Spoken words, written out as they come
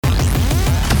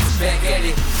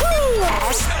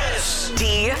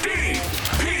SDPP,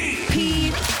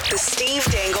 the Steve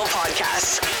Dangle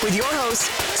Podcast, with your hosts,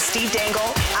 Steve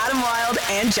Dangle, Adam Wilde,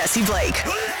 and Jesse Blake.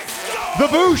 The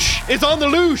Boosh is on the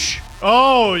Loosh.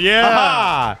 Oh, yeah.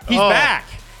 Aha! He's back.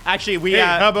 Actually, we... Hey,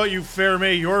 how about you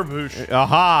Fairmay your Boosh?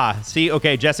 Aha. See,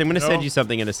 okay, Jesse, I'm going to send you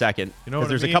something in a second. You know Because what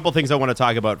there's I mean? a couple things I want to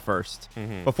talk about first.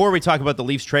 Before we talk about the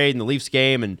Leafs trade and the Leafs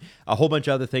game and a whole bunch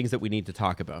of other things that we need to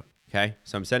talk about, okay?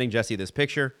 So I'm sending Jesse this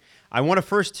picture. I want to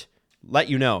first let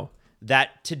you know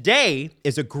that today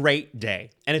is a great day.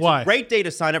 And it's Why? a great day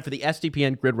to sign up for the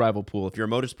SDPN Grid Rival Pool. If you're a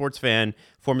motorsports fan,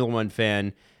 Formula One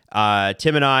fan,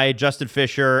 Tim and I, Justin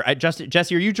Fisher.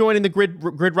 Jesse, are you joining the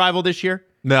Grid Rival this year?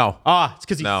 No. It's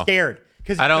because he's scared.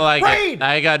 I don't like it.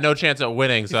 I got no chance at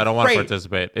winning, so I don't want to afraid.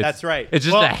 participate. That's right. It's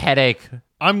just a headache.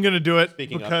 I'm going to do it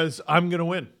Speaking because I'm going to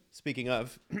win. Speaking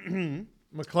of,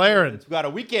 McLaren. we've got a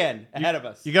weekend ahead of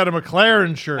us. You got a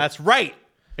McLaren shirt. That's right.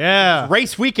 Yeah.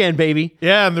 Race weekend, baby.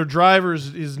 Yeah, and their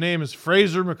driver's, his name is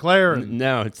Fraser McLaren.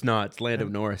 No, it's not. It's Lando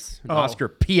Norris. Oh. Oscar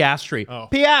Piastri. Oh.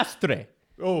 Piastri.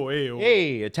 Oh, hey.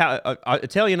 Hey,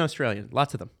 Italian, Australian.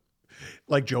 Lots of them.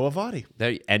 Like Joe Avati.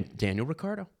 And Daniel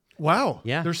Ricciardo. Wow.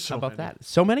 Yeah. There's so How about many. that?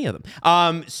 So many of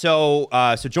them. So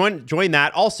join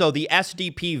that. Also, the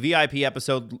SDP VIP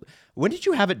episode. When did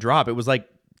you have it drop? It was like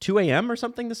 2 a.m. or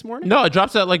something this morning? No, it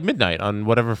drops at like midnight on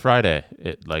whatever Friday. It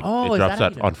is drops that how you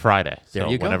at do on it? Friday. There So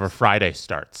you go. whenever Friday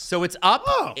starts. So it's up,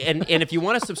 and if you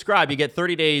want to subscribe, you get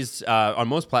 30 days on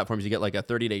most platforms. You get like a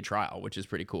 30-day trial, which is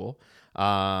pretty cool.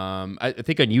 I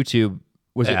think on YouTube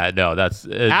was it? No, that's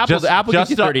Apple gives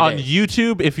you 30 on days.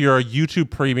 YouTube. If you're a YouTube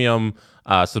Premium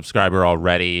subscriber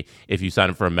already, if you sign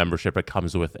up for a membership, it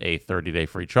comes with a 30-day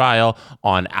free trial.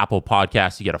 On Apple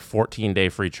Podcasts, you get a 14-day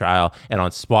free trial, and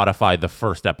on Spotify, the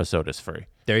first episode is free.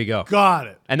 There you go. Got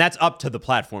it. And that's up to the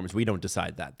platforms. We don't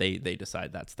decide that. They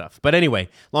decide that stuff. But anyway,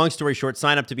 long story short,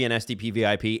 sign up to be an SDP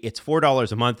VIP. It's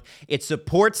 $4 a month. It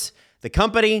supports the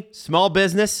company, small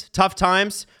business, tough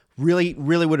times. Really,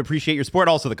 really would appreciate your support.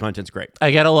 Also, the content's great. I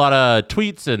get a lot of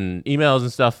tweets and emails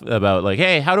and stuff about like,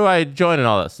 hey, how do I join and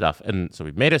all that stuff? And so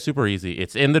we've made it super easy.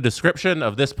 It's in the description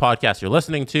of this podcast you're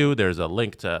listening to. There's a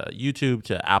link to YouTube,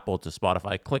 to Apple, to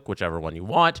Spotify. Click whichever one you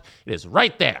want. It is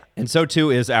right there. And so, too,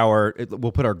 is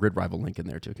we'll put our Grid Rival link in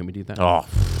there, too. Can we do that? Oh,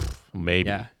 maybe.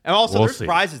 Yeah. And also, We'll there's see.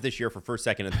 prizes this year for first,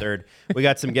 second, and third. We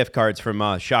got some gift cards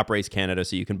from Shop Race Canada,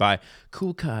 so you can buy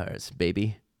cool cars,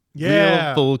 baby. Yeah.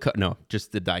 Real full car. No,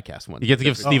 just the diecast one. You get to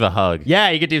give Steve a hug. Yeah,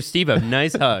 you get to give Steve a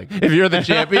nice hug. If you're the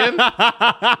champion,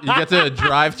 you get to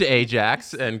drive to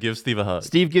Ajax and give Steve a hug.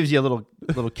 Steve gives you a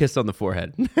little kiss on the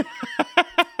forehead.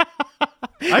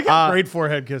 I got great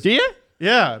forehead kisses. Do you?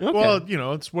 Yeah. Okay.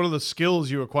 Well, it's one of the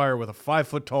skills you acquire with a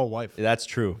 5-foot-tall wife. That's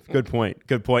true. Good point.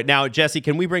 Good point. Now, Jesse,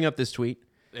 can we bring up this tweet?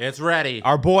 It's ready.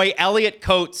 Our boy Elliot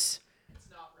Coates.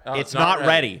 Oh, It's not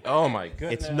ready. Oh, my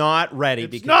goodness. It's not ready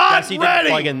because not Jesse ready!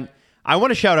 didn't plug in. I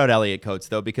want to shout out Elliot Coates,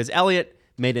 though, because Elliot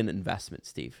made an investment,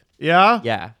 Steve. Yeah?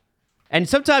 Yeah. And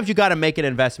sometimes you got to make an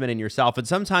investment in yourself. And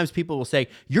sometimes people will say,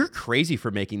 you're crazy for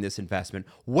making this investment.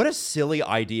 What a silly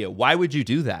idea. Why would you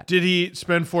do that? Did he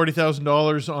spend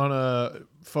 $40,000 on a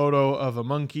photo of a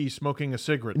monkey smoking a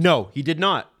cigarette? No, he did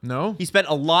not. No? He spent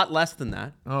a lot less than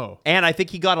that. Oh. And I think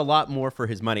he got a lot more for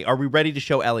his money. Are we ready to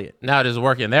show Elliot? Now it is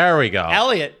working. There we go.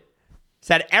 Elliot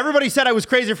said, everybody said I was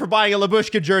crazy for buying a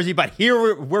Labushka jersey, but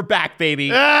here we're back, baby.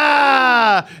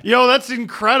 Ah! Yo, that's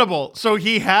incredible. So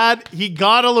he got a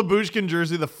Labushkin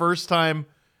jersey the first time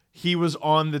he was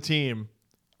on the team,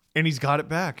 and he's got it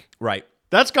back. Right.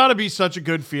 That's got to be such a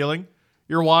good feeling.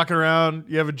 You're walking around,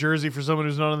 you have a jersey for someone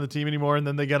who's not on the team anymore, and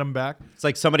then they get him back. It's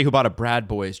like somebody who bought a Brad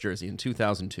Boys jersey in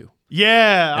 2002.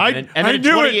 Yeah, And then I in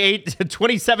knew it.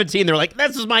 2017, they're like,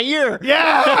 this is my year.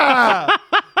 Yeah.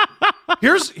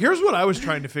 Here's what I was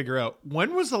trying to figure out.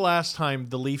 When was the last time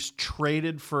the Leafs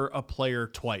traded for a player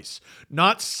twice?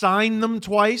 Not signed them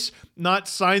twice, not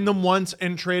signed them once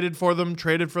and traded for them,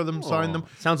 signed them.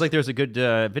 Sounds like there's a good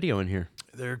video in here.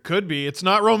 There could be. It's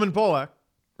not Roman Polak,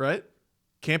 right?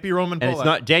 Can't be Roman And Polak. it's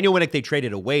not Daniel Winnick. They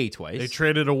traded away twice. They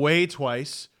traded away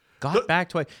twice. got back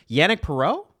twice. Yannick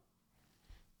Perreault?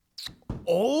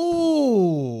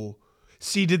 Oh.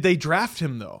 See, did they draft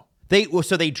him though?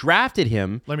 So they drafted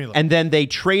him. Let me look. And then they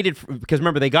traded because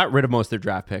remember they got rid of most of their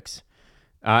draft picks.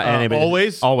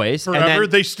 Always. And Forever. then-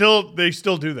 They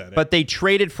still do that. but they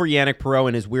traded for Yannick Perreault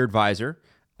and his weird visor.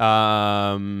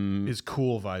 His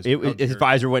cool visor. How His dare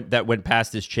visor went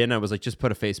past his chin. I was like, just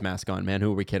put a face mask on, man.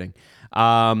 Who are we kidding?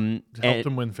 helped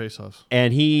him win faceoffs.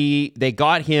 And they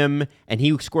got him, and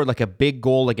he scored like a big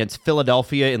goal against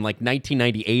Philadelphia in like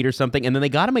 1998 or something. And then they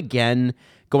got him again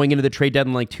going into the trade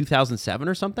deadline in like 2007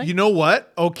 or something. You know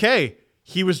what? Okay.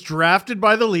 He was drafted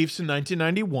by the Leafs in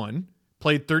 1991,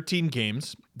 played 13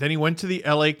 games. Then he went to the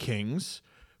LA Kings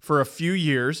for a few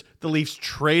years. The Leafs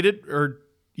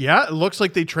it looks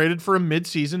like they traded for him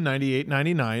mid-season,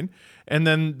 98-99. And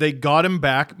then they got him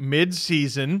back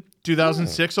mid-season,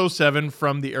 2006-07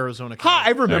 from the Arizona Kings. Ha! I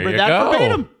remember There you that go.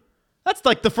 verbatim. That's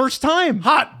like the first time.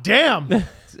 Hot damn.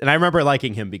 And I remember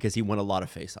liking him because he won a lot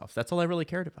of faceoffs. That's all I really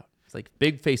cared about. It's like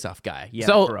big faceoff guy. Yeah,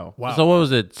 bro. Wow. So what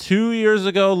was it? 2 years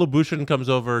ago, Loosh comes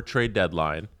over, trade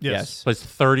deadline. Yes. Plays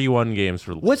 31 games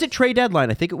for the Was it trade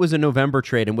deadline? I think it was a November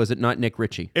trade, and was it not Nick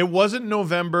Ritchie? It wasn't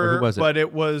November, Or who was it? but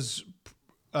it was.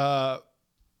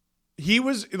 He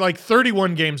was like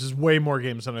 31 games is way more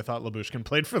games than I thought Labushkin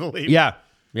played for the Leafs. Yeah.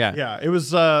 Yeah, it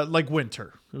was like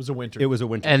winter. It was a winter. It was a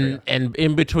winter trade. And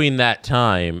in between that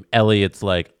time, Elliott's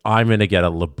like, I'm gonna get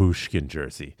a Labushkin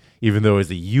jersey, even though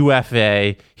he's a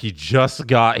UFA. He just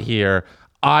got here.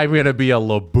 I'm gonna be a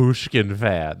Labushkin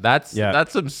fan. That's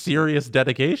some serious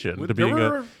dedication to being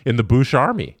in the Boosh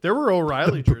army. There were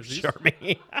O'Reilly jerseys.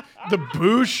 The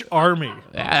Boosh Army.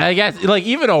 I guess like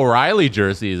even O'Reilly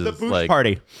jerseys The is Boosh like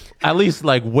party. at least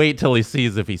like wait till he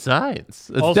sees if he signs.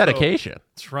 It's Also- dedication.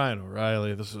 It's Ryan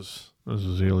O'Reilly. This is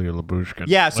Ilya Labushkin.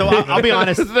 Yeah, so I'll be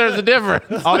honest. There's a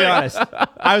difference. I'll be honest.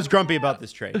 I was grumpy about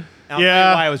this trade. And I'll tell you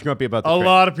Yeah. why I was grumpy about the A trade.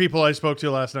 lot of people I spoke to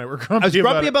last night were grumpy. I was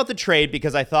grumpy it. about the trade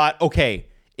because I thought, okay,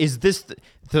 is this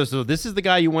so this is the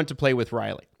guy you want to play with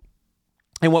Riley?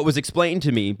 And what was explained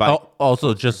to me by Oh,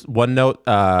 also, just one note: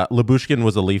 Labushkin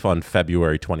was a Leaf on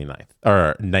February 29th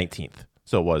or 19th,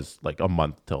 so it was like a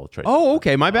month till trade. Oh,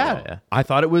 okay, my bad. yeah. I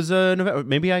thought it was November.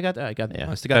 Maybe I got must have got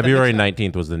that February mixed up.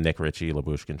 19th was the Nick Ritchie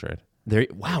Labushkin trade. There,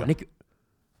 wow, Nick.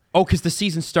 Oh, because the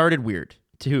season started weird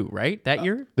too, right? That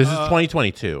year? This is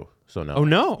 2022, so no. Oh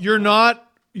no.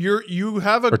 You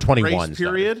have a Or 21 grace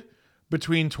period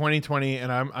between 2020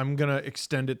 and I'm gonna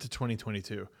extend it to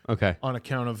 2022. Okay. On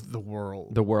account of the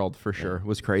world. The world for sure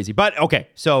was crazy. But okay,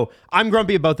 so I'm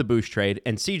grumpy about the Boosh trade,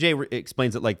 and CJ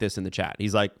explains it like this in the chat.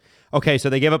 He's like, okay, so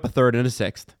they gave up a third and a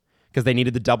sixth because they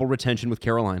needed the double retention with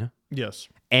Carolina. Yes.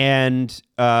 And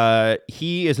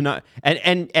he is not,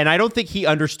 and I don't think he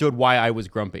understood why I was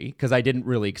grumpy because I didn't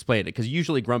really explain it. Because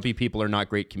usually grumpy people are not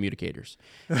great communicators,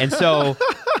 and so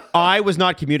I was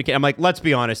not communicating. I'm like, let's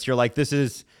be honest. You're like, this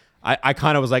is. I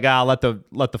kind of was like, let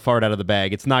the fart out of the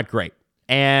bag. It's not great,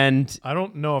 and I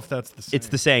don't know if that's the same. it's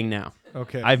the saying now.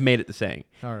 Okay. I've made it the saying.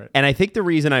 All right. And I think the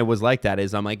reason I was like that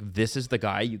is I'm like, this is the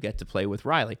guy you get to play with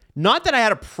Riley. Not that I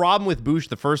had a problem with Boosh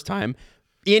the first time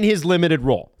in his limited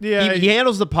role. Yeah, He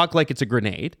handles the puck like it's a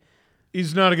grenade.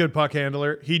 He's not a good puck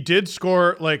handler. He did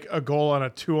score like a goal on a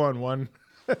 2-on-1.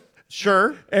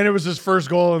 Sure. And it was his first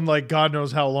goal in like God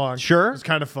knows how long. Sure. It's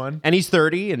kind of fun. And he's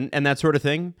 30 and that sort of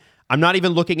thing. I'm not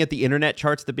even looking at the internet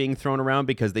charts that are being thrown around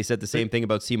because they said the same thing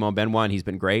about Simon Benoit and he's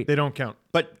been great. They don't count.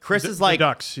 But Chris The- is like... the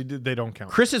Ducks. They don't count.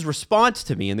 Chris's response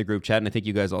to me in the group chat, and I think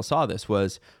you guys all saw this,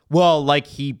 was, well, like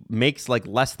he makes like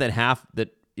less than half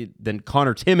than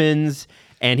Connor Timmins,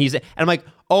 and I'm like,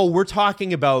 oh, we're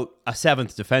talking about a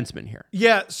seventh defenseman here,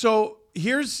 Yeah. So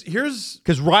here's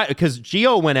because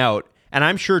Gio went out, and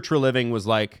I'm sure Treliving was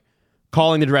like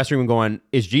calling the dressing room, going,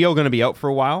 "Is Gio going to be out for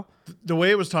a while?" the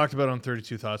way it was talked about on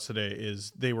 32 Thoughts today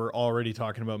is they were already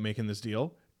talking about making this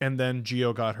deal, and then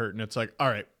Gio got hurt, and it's like, all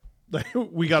right,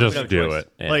 we got Just do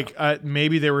it. Yeah. Like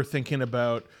maybe they were thinking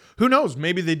about, who knows?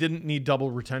 Maybe they didn't need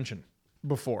double retention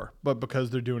before, but because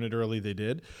they're doing it early, they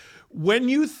did. When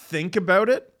you think about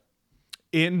it,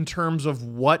 in terms of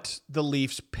what the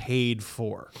Leafs paid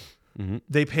for,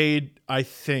 they paid, I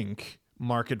think,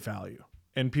 market value.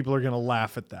 And people are going to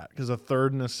laugh at that because a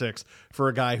third and a sixth for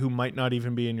a guy who might not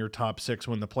even be in your top six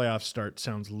when the playoffs start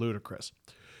sounds ludicrous.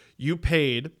 You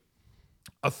paid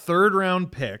a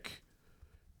third-round pick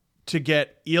to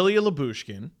get Ilya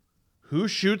Labushkin, who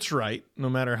shoots right, no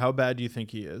matter how bad you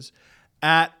think he is,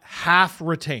 at half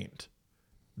retained.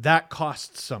 That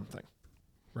costs something,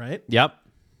 right? Yep.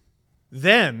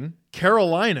 Then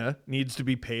Carolina needs to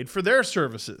be paid for their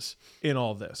services in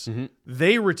all this.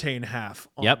 They retain half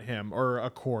on him or a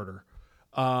quarter.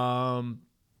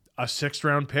 A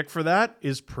sixth-round pick for that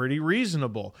is pretty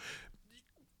reasonable.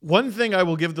 One thing I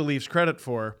will give the Leafs credit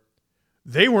for,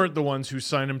 they weren't the ones who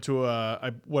signed him to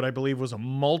what I believe was a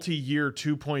multi-year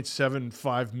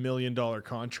 $2.75 million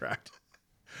contract.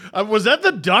 Was that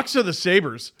the Ducks or the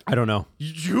Sabres? I don't know.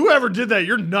 Whoever did that,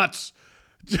 you're nuts.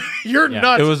 You're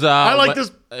nuts. It was, I like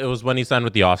this. It was when he signed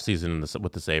with the offseason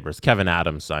with the Sabres. Kevin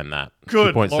Adams signed that.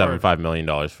 Good $2.75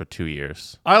 million for 2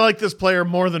 years. I like this player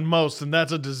more than most, and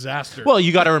that's a disaster. Well,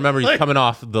 you got to remember he's coming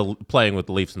off playing with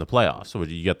the Leafs in the playoffs, so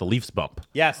you get the Leafs bump.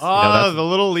 Yes. the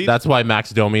little Leafs. That's why Max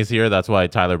Domi's here. That's why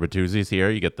Tyler Bertuzzi's here.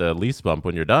 You get the Leafs bump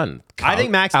when you're done. I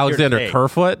think Max Alexander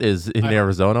Kerfoot is in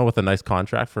Arizona with a nice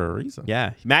contract for a reason.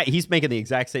 Yeah, Matt. He's making the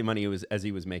exact same money as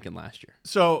he was making last year.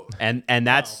 So and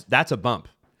that's a bump.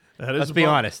 that is Let's a be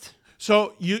bump. honest.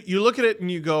 So you look at it and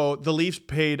you go, the Leafs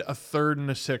paid a third and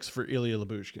a sixth for Ilya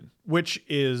Lyubushkin, which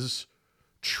is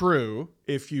true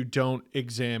if you don't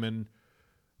examine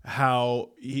how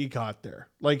he got there.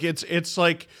 Like it's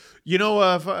like, you know,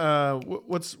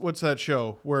 what's that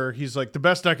show where he's like, the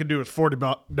best I can do is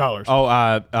 $40.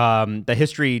 Oh, the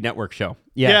History Network show.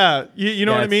 Yeah, you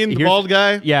know what I mean? The here's- bald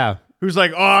guy. Yeah. Who's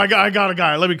like, oh, I got a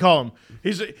guy. Let me call him.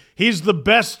 He's the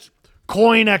best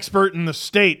coin expert in the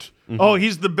state. Mm-hmm. Oh,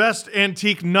 he's the best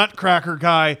antique nutcracker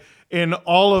guy in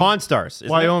all of Pawn Stars, isn't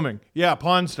it? Wyoming. Yeah,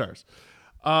 Pawn Stars.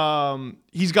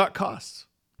 He's got costs,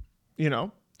 you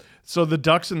know. So the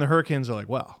Ducks and the Hurricanes are like,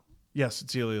 well, yes,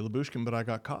 it's Ilya Lyubushkin, but I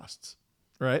got costs,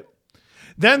 right?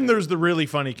 Then there's the really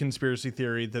funny conspiracy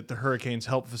theory that the Hurricanes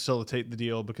helped facilitate the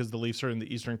deal because the Leafs are in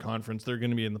the Eastern Conference. They're going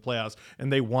to be in the playoffs,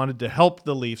 and they wanted to help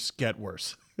the Leafs get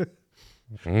worse.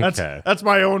 That's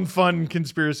my own fun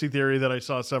conspiracy theory that I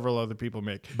saw several other people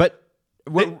make. But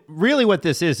really what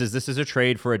this is this is a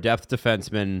trade for a depth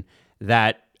defenseman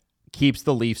that keeps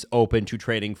the Leafs open to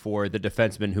trading for the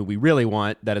defenseman who we really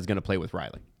want that is going to play with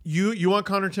Riley. You want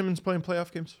Connor Timmins playing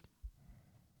playoff games?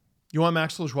 You want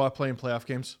Max Lajoie playing playoff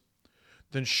games?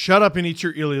 Then shut up and eat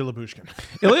your Ilya Lyubushkin.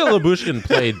 Ilya Lyubushkin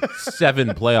played 7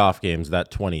 playoff games that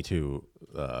 22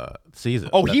 season.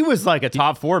 Oh, he was like a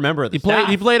top 4 member of the staff.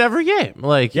 He played every game.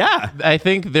 Like, Yeah. I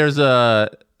think there's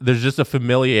just a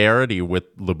familiarity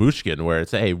with Lyubushkin where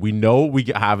it's, hey, we know we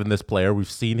have in this player. We've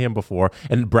seen him before.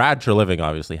 And Brad Treliving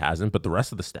obviously hasn't, but the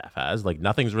rest of the staff has. Like,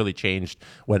 nothing's really changed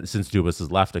since Dubas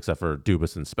has left except for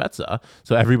Dubas and Spezza.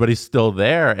 So everybody's still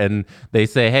there. And they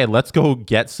say, hey, let's go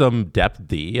get some depth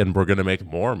D and we're going to make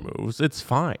more moves. It's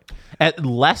fine. At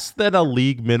less than a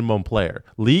league minimum player.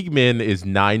 League min is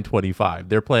 $925.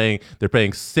 They're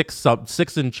paying six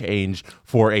and change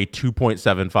for a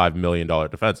 $2.75 million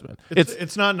defenseman.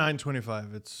 It's not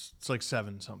 925. It's like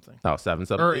 7 something. Oh, 7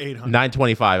 something. Or 800.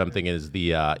 925, I'm thinking, is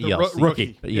the ELC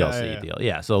rookie. ELC Yeah. deal.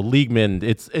 Yeah. So league min,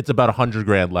 it's about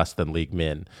 $100,000 less than league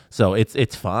min. So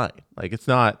it's fine. Like it's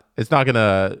not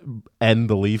gonna end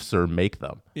the Leafs or make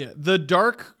them. Yeah. The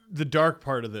dark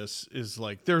part of this is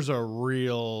like there's a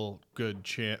real good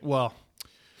chance. Well,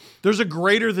 there's a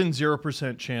greater than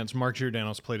 0% chance Mark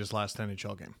Giordano's played his last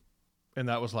NHL game, and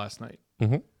that was last night.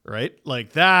 Mm-hmm. Right?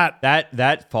 Like that.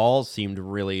 That fall seemed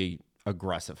really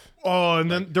aggressive. Oh,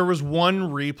 and then there was one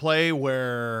replay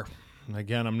where,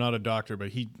 again, I'm not a doctor, but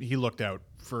he looked out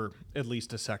for at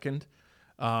least a second.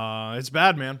 It's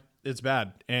bad, man. It's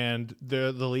bad. And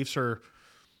the Leafs are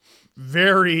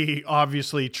very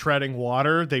obviously treading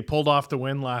water. They pulled off the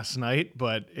win last night,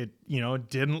 but it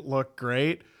didn't look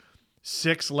great.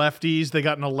 6 lefties. They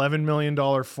got an $11 million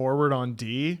forward on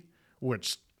D,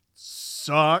 which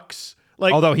sucks.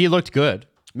 Like, Although he looked good.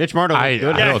 Mitch Marner looked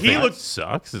good. I don't he think looked- that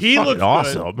sucks. It's he fucking looked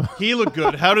awesome. good. He looked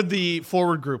good. How did the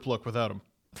forward group look without him?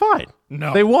 Fine.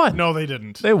 No, They won. No, they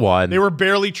didn't. They won. They were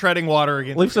barely treading water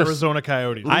against Leafs the are- Arizona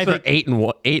Coyotes. Leafs are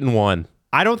 8-1.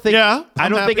 I don't think. Yeah, I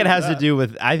I'm don't think happy it has with to do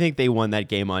with. I think they won that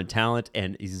game on talent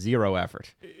and 0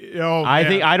 effort. Oh, I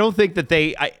man. think. I don't think that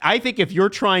they. I think if you're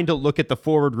trying to look at the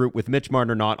forward group with Mitch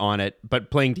Marner not on it,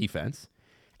 but playing defense,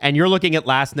 and you're looking at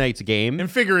last night's game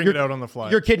and figuring it out on the fly.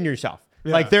 you're kidding yourself.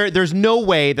 Like there's no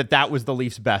way that was the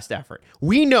Leafs' best effort.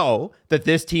 We know that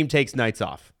this team takes nights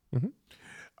off.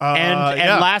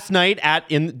 And last night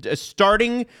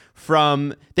starting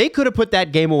from, they could have put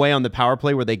that game away on the power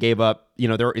play where they gave up. They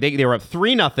were up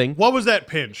 3-0. What was that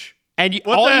pinch? And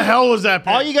What the hell was that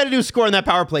pinch? All you got to do is score on that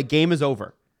power play. Game is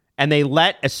over. And they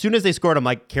as soon as they scored, I'm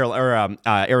like,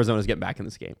 Arizona's getting back in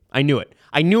this game. I knew it.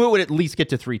 I knew it would at least get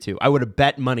to 3-2. I would have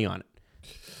bet money on it.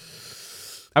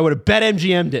 I would have bet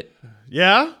MGM'd it.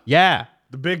 Yeah? Yeah.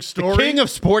 The big story? King of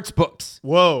sports books.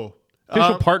 Whoa.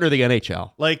 Official partner of the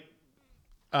NHL.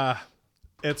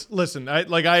 Listen,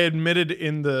 I admitted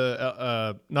in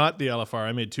the, not the LFR,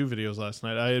 I made 2 videos last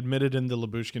night. I admitted in the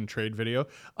Lyubushkin trade video,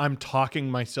 I'm talking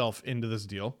myself into this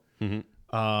deal.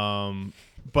 Mm-hmm.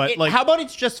 But how about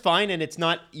it's just fine and it's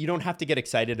not, you don't have to get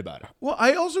excited about it. well,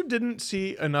 I also didn't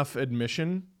see enough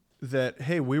admission that,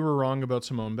 hey, we were wrong about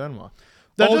Simone Benoit.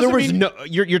 That There doesn't was mean- no,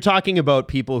 you're talking about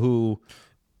people who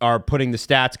are putting the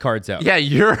stats cards out. Yeah,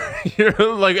 you're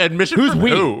like admission. Who's from we?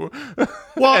 Who?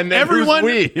 Well, And then who's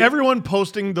we? everyone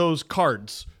posting those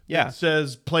cards. Yeah. That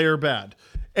says player bad.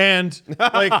 And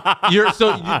like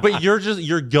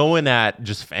you're going at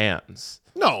just fans.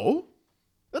 no,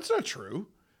 that's not true.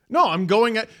 No, I'm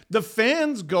going at the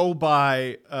fans go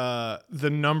by the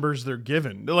numbers they're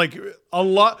given. Like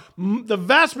the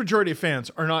vast majority of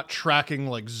fans are not tracking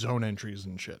like zone entries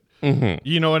and shit.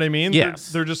 You know what I mean?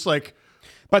 Yes. They're just like,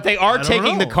 But they are don't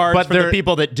taking the know. cards But from the they're-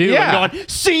 people that do Yeah. and going,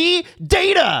 see,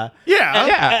 data.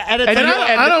 yeah. And it's And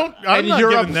I'm not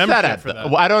you're giving them upset shit at for that.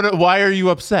 that. I don't know. Why are you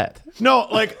upset? No,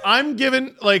 like I'm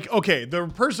giving like okay, the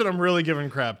person I'm really giving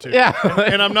crap to. Yeah.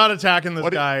 and I'm not attacking this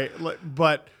guy,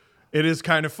 but it is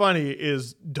kind of funny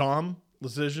is Dom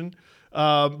Lecision,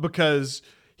 because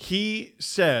he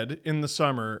said in the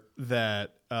summer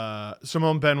that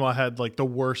Simone Benoit had like the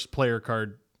worst player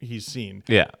card he's seen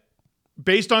Yeah.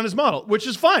 based on his model, which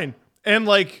is fine. And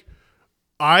like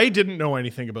I didn't know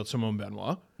anything about Simone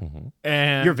Benoit,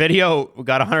 and Your video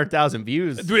got 100,000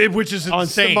 views which is on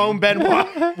insane. Simone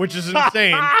Benoit. Which is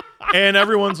insane. And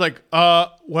everyone's like,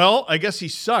 well, I guess he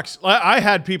sucks. I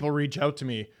had people reach out to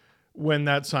me when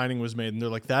that signing was made, and they're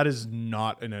like, that is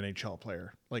not an NHL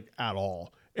player, like at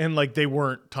all. And like they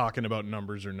weren't talking about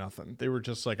numbers or nothing. They were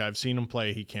just like, I've seen him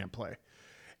play, he can't play.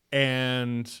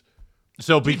 And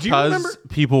So you remember- because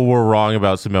people were wrong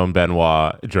about Simone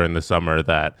Benoit during the summer,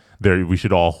 that we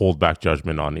should all hold back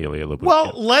judgment on Ilya Lyubushkin.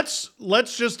 well,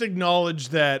 let's just acknowledge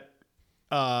that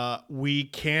we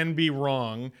can be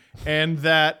wrong, and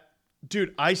that,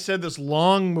 dude, I said this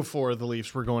long before the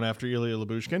Leafs were going after Ilya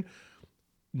Lyubushkin.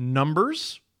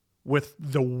 Numbers with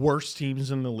the worst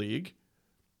teams in the league,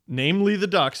 namely the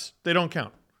Ducks, they don't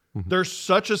count. They're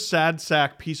such a sad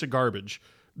sack piece of garbage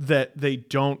that they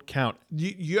don't count.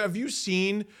 Have you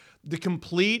seen the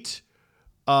complete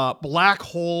black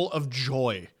hole of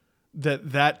joy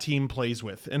that team plays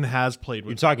with and has played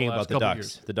with? You're talking the last about the couple of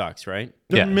Ducks. years? The Ducks, right?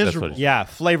 They're Yeah, that's miserable. what Yeah,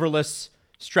 flavorless,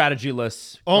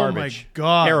 strategyless, Oh garbage. my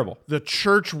God. Terrible. The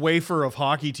church wafer of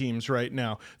hockey teams right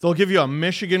now. They'll give you a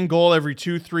Michigan goal every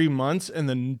 2-3 months and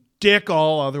then dick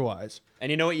all otherwise. And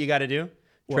you know what you got to do?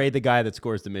 Trade the guy that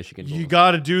scores the Michigan goal. You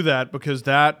got to do that because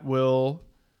that will,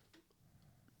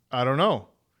 I don't know.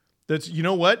 That's, you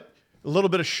know what? A little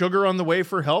bit of sugar on the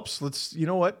wafer helps. Let's, you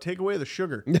know what? Take away the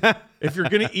sugar. If you're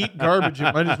going to eat garbage,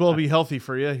 it might as well be healthy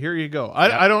for you. Here you go.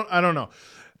 I don't know.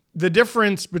 The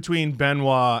difference between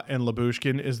Benoit and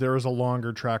Lyubushkin is there is a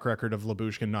longer track record of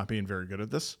Lyubushkin not being very good at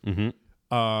this.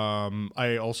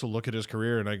 I also look at his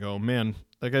career and I go, man,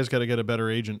 that guy's got to get a better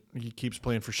agent. He keeps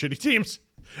playing for shitty teams.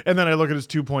 And then I look at his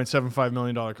 $2.75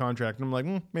 million contract and I'm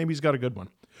like, maybe he's got a good one.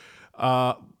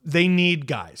 They need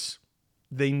guys.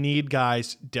 They need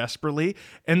guys desperately.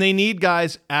 And they need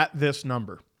guys at this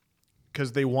number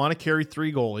because they want to carry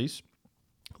 3 goalies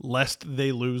lest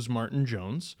they lose Martin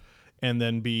Jones and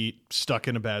then be stuck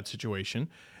in a bad situation.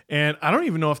 And I don't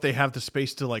even know if they have the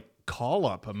space to like call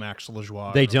up a Max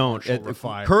Lajoie. They or a don't. Marshall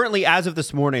Rafai. Currently, as of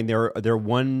this morning, they're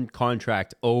one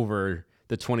contract over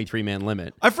the 23-man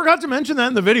limit. I forgot to mention that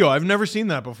in the video. I've never seen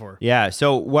that before. Yeah,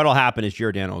 so what'll happen is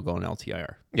Giordano will go on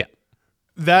LTIR. Yeah.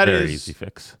 That Very is easy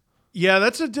fix. Yeah,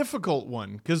 that's a difficult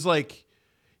one because like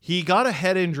he got a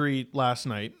head injury last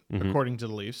night, according to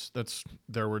the Leafs. That's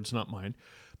their words, not mine.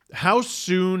 How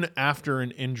soon after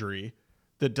an injury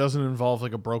that doesn't involve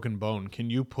like a broken bone can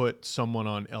you put someone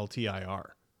on LTIR?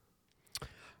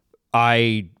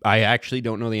 I actually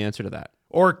don't know the answer to that.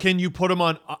 Or can you put him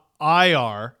on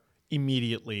IR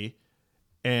immediately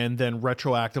and then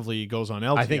retroactively he goes on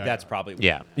LTIR? I think that's probably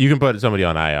Yeah. You can put somebody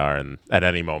on IR, and at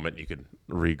any moment you can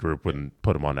regroup and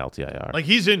put them on LTIR. like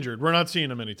he's injured. We're not seeing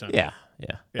him anytime. Yeah.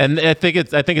 And I think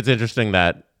it's interesting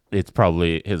that it's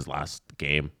probably his last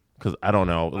game. Because I don't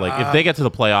know, like if they get to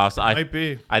the playoffs, Might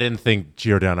be. I didn't think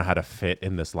Giordano had a fit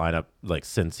in this lineup like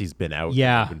since he's been out.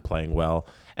 Yeah. And been playing well,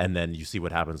 and then you see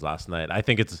what happens last night. I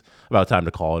think it's about time to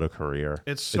call it a career.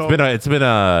 It's been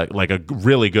a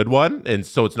really good one, and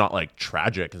so it's not like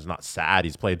tragic. It's not sad.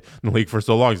 He's played in the league for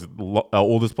so long. He's the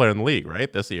oldest player in the league,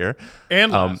 right, this year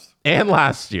And last. and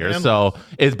last year.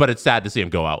 But it's sad to see him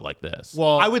go out like this.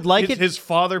 Well, I would like his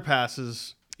father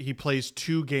passes. He plays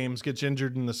 2 games, gets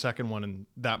injured in the second one, and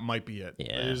that might be it.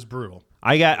 Yeah. It is brutal.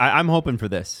 I'm hoping for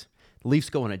this. The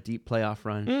Leafs go on a deep playoff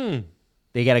run.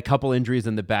 They got a couple injuries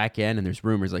in the back end, and there's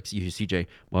rumors like CJ.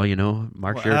 Well,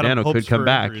 Mark Giordano could come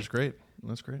back. Is great.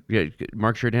 That's great. Yeah,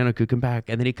 Mark Giordano could come back,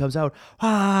 and then he comes out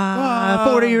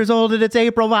 40 years old, and it's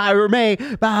April or May.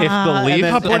 If the Leafs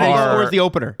and then he are- scores the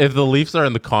opener. If the Leafs are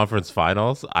in the conference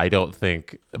finals, I don't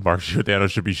think Mark Giordano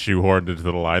should be shoehorned into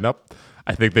the lineup.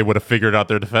 I think they would have figured out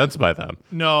their defense by then.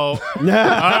 No.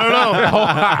 I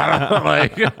don't know.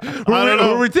 Like, who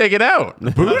are we taking out?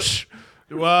 Boosh?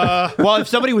 Well, if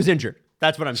somebody was injured,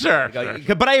 that's what I'm saying.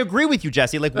 Sure. But I agree with you,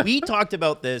 Jesse. Like, we talked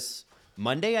about this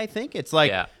Monday, I think. It's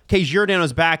like, Yeah. okay,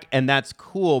 Giordano's back, and that's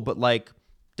cool, but like,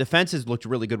 defenses looked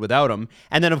really good without him.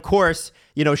 And then, of course,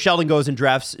 Sheldon goes and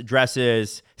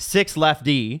dresses 6 left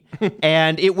D,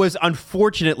 and it was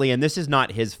unfortunately, and this is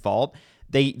not his fault,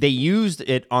 they used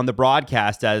it on the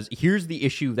broadcast as, here's the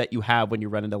issue that you have when you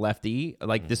run into lefty,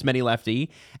 like this many lefty,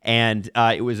 and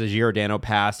it was a Giordano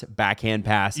pass, backhand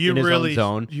pass in his own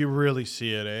zone. You really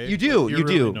see it, eh? You do, Like, you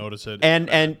really do notice it.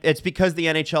 and it's because the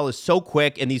NHL is so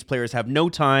quick, and these players have no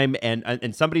time,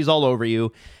 and somebody's all over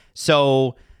you.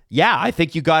 So yeah, I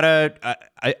think you gotta.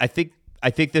 I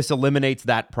think this eliminates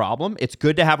that problem. It's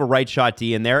good to have a right shot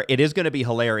D in there. It is going to be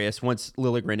hilarious once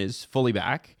Liljegren is fully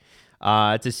back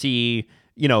to see.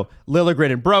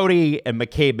 Liljegren and Brody and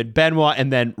McCabe and Benoit,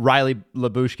 and then Riley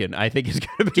Labushkin, I think is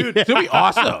going to be... Dude, it's going to be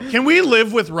awesome. Can we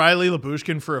live with Riley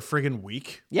Labushkin for a friggin'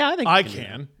 week? Yeah, I think I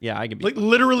can. Yeah, I can be. Like,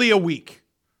 literally a week.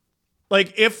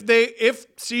 Like, if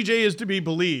CJ is to be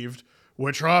believed,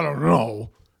 which I don't know.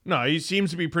 No, he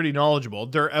seems to be pretty knowledgeable.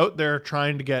 They're out there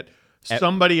trying to get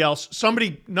somebody else,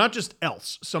 somebody, not just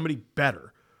else, somebody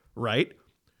better, right?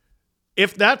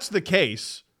 If that's the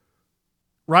case...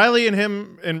 Riley and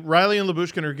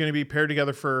Labushkin are going to be paired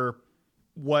together for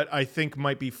what I think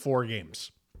might be 4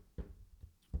 games.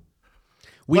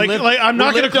 I'm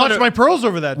not going to clutch my pearls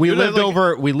over that. We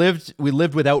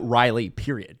lived without Riley.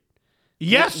 Period.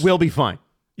 Yes, we'll be fine.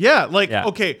 Yeah,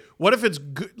 okay. What if it's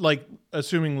good? Like,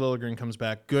 assuming Liljegren comes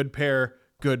back, good pair,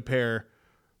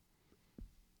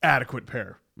 adequate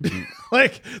pair.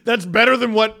 Like, that's better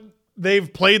than what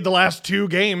they've played the last 2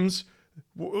 games.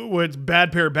 It's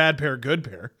bad pair, good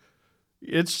pair.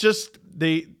 It's just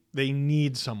they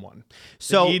need someone.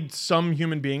 So they need some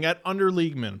human being at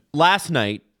underleague min. Last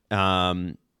night,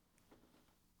 Matthew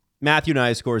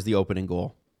Nyes scores the opening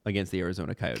goal against the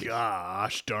Arizona Coyotes.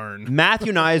 Gosh darn.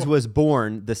 Matthew Nyes was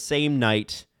born the same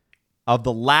night of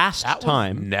the last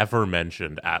time. Was never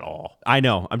mentioned at all. I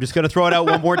know. I'm just going to throw it out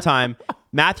one more time.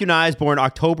 Matthew Nyes born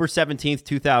October 17th,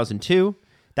 2002.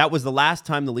 That was the last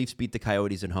time the Leafs beat the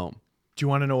Coyotes at home. Do you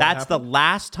want to know That's the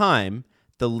last time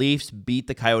the Leafs beat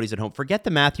the Coyotes at home. Forget the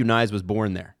Matthew Nyes was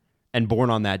born there and born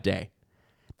on that day.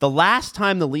 The last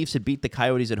time the Leafs had beat the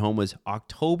Coyotes at home was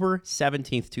October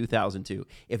 17th, 2002.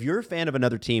 If you're a fan of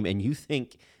another team and you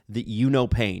think that you know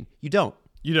pain, you don't.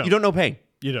 You don't know pain.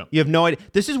 You don't. You have no idea.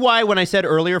 This is why when I said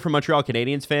earlier for Montreal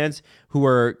Canadiens fans who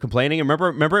were complaining,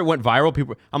 remember it went viral?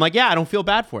 People, I'm like, yeah, I don't feel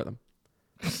bad for them.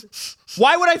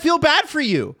 Why would I feel bad for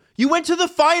you? You went to the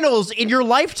finals in your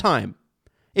lifetime.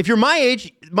 If you're my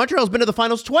age, Montreal's been to the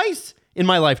finals twice in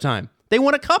my lifetime. They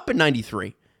won a cup in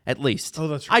 93, at least. Oh,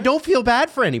 that's right. I don't feel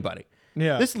bad for anybody.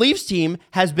 Yeah. This Leafs team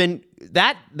has been,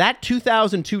 that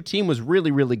 2002 team was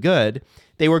really, really good.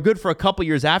 They were good for a couple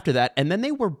years after that, and then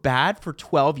they were bad for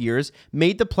 12 years,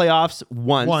 made the playoffs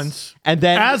once. And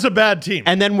then as a bad team.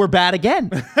 And then we're bad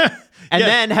again. And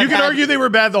then you can argue they were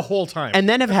bad the whole time. And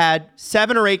then have had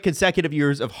 7 or 8 consecutive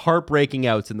years of heartbreaking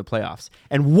outs in the playoffs.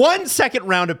 And 1 second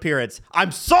round appearance.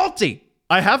 I'm salty.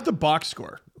 I have the box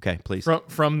score. Okay, please.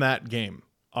 From that game,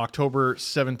 October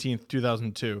 17th,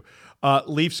 2002.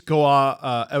 Leafs go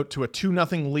out to a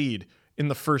 2-0 lead in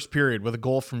the first period with a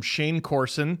goal from Shane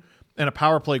Corson and a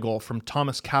power play goal from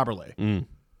Thomas Caberlet.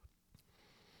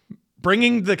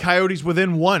 Bringing the Coyotes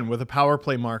within 1 with a power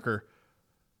play marker.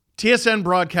 TSN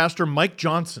broadcaster Mike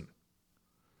Johnson.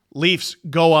 Leafs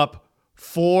go up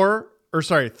 3,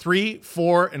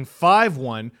 4, and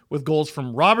 5-1 with goals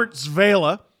from Robert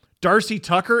Zvela, Darcy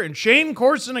Tucker, and Shane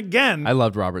Corson again. I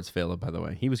loved Robert Zvela, by the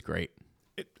way. He was great.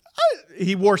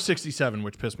 He wore 67,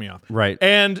 which pissed me off. Right.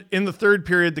 And in the third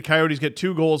period, the Coyotes get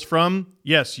 2 goals from,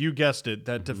 yes, you guessed it,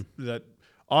 that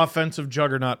offensive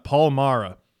juggernaut, Paul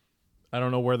Mara. I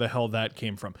don't know where the hell that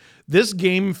came from. This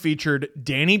game featured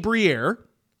Danny Briere,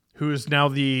 who is now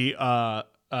the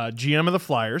GM of the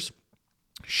Flyers,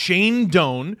 Shane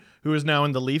Doan, who is now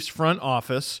in the Leafs front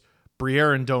office.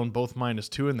 Briere and Doan both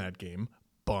 -2 in that game.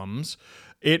 Bums.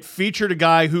 It featured a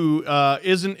guy who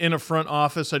isn't in a front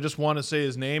office. I just want to say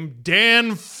his name.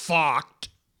 Dan Focht.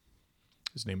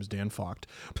 His name is Dan Focht.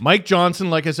 Mike Johnson,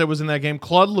 like I said, was in that game.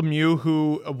 Claude Lemieux,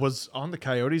 who was on the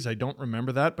Coyotes. I don't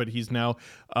remember that, but he's now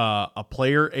a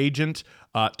player agent.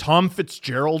 Tom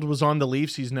Fitzgerald was on the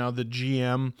Leafs. He's now the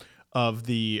GM of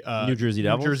the New Jersey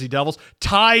Devils.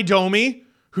 Ty Domi,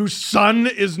 whose son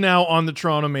is now on the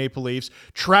Toronto Maple Leafs.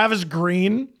 Travis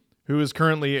Green, who is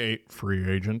currently a free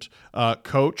agent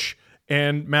coach.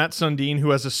 And Matt Sundin,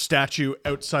 who has a statue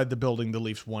outside the building the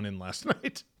Leafs won in last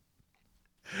night.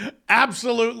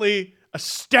 Absolutely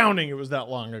astounding it was that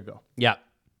long ago. Yeah.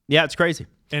 Yeah, it's crazy.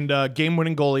 And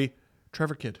game-winning goalie,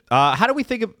 Trevor Kidd. How do we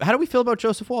feel about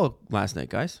Joseph Wall last night,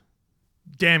 guys?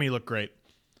 Damn, he looked great.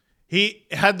 He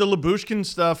had the Labushkin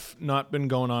stuff not been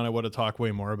going on, I would have talked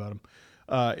way more about him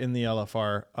in the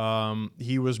LFR.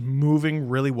 He was moving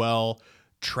really well,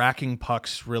 tracking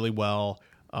pucks really well.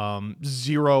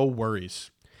 Zero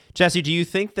worries. Jesse, do you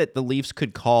think that the Leafs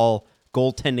could call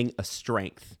goaltending a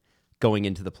strength going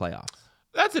into the playoffs?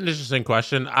 That's an interesting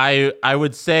question. I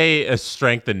would say a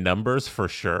strength in numbers for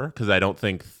sure, because I don't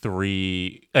think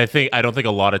a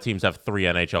lot of teams have 3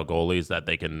 NHL goalies that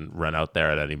they can run out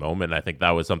there at any moment. I think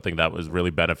that was something that was really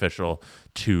beneficial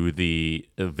to the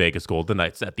Vegas Golden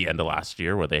Knights at the end of last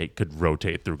year, where they could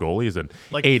rotate through goalies. And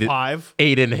Like 5.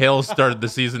 Aiden Hill started the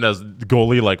season as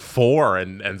goalie like 4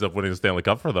 and ends up winning the Stanley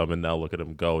Cup for them. And now look at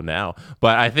him go now.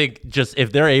 But I think just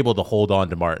if they're able to hold on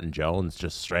to Martin Jones,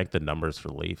 just strength in numbers for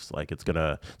Leafs, like it's gonna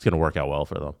work out well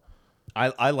for them.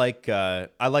 I like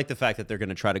the fact that they're going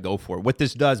to try to go for it. What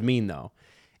this does mean, though,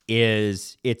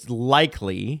 is it's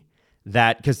likely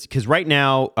that because right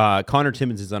now Connor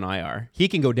Timmins is on IR, he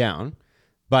can go down,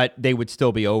 but they would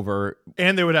still be over,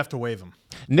 And they would have to waive him.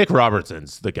 Nick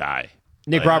Robertson's the guy.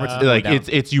 Nick Robertson. Like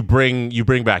it's you bring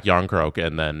back Yarncroke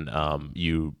and then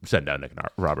you send down Nick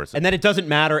Robertson. And then it doesn't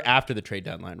matter after the trade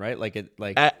deadline, right?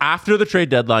 After the trade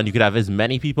deadline, you could have as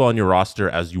many people on your roster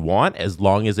as you want, as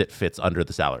long as it fits under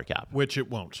the salary cap. Which it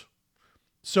won't.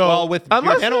 So with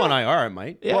Giordano on IR, it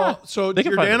might. Yeah. Well, so They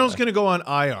can find a Giordano's way. going to go on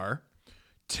IR.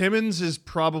 Timmins is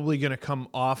probably going to come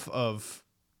off of.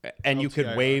 And you could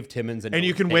LTIR. waive Timmins, And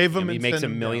you can waive him He and makes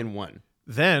send him $1,000,001.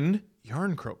 Then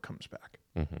Yarncroke comes back,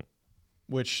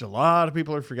 which a lot of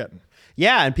people are forgetting.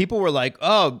 Yeah, and people were like,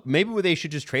 "Oh, maybe they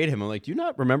should just trade him." I'm like, "Do you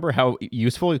not remember how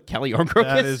useful Kelly Yarncroke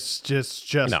That is?" is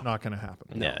just No. not going to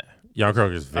happen. Yeah,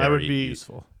 Yarncroke is very I would be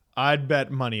useful. I'd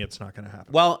bet money it's not going to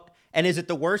happen. Well, and is it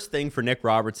the worst thing for Nick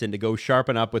Robertson to go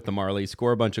sharpen up with the Marlies,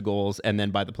 score a bunch of goals, and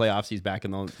then by the playoffs he's back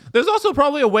in the? There's also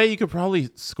probably a way you could probably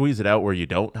squeeze it out where you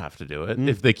don't have to do it.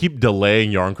 If they keep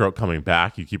delaying Yarncroke coming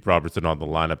back, you keep Robertson on the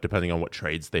lineup, depending on what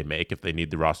trades they make. If they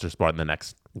need the roster spot in the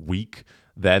next week,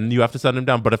 then you have to send him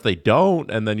down. But if they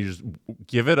don't, and then you just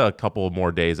give it a couple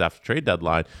more days after trade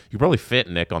deadline, you probably fit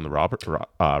Nick on the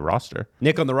roster.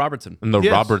 Nick on the Robertson. And the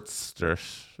Yes.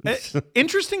 Robertster.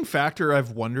 Interesting factor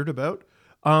I've wondered about.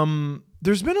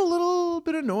 There's been a little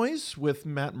bit of noise with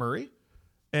Matt Murray,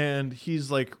 and he's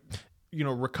like,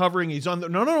 recovering. He's on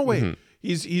the wait.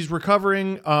 He's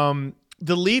recovering.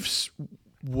 The Leafs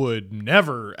would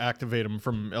never activate him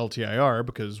from LTIR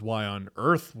because why on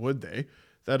earth would they?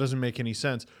 That doesn't make any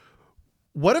sense.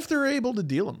 What if they're able to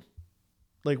deal him?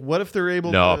 Like, what if they're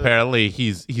able No, to... apparently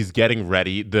he's getting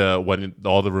ready. When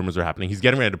all the rumors are happening, he's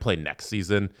getting ready to play next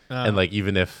season. And like,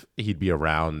 even if he'd be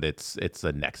around, it's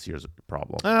a next year's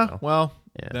problem. Well,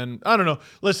 then I don't know.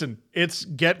 Listen, it's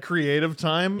get creative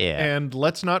time, and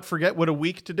let's not forget what a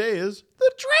week today is: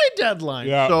 the trade deadline.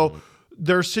 Yeah. So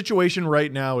their situation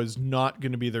right now is not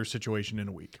going to be their situation in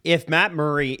a week. If Matt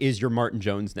Murray is your Martin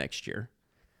Jones next year,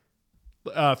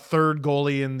 Third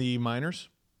goalie in the minors.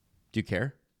 do you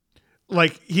care?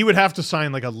 Like, he would have to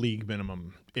sign like a league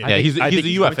minimum. Yeah, he's I a think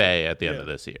he's UFA at the end of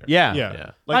this year. Yeah. Yeah.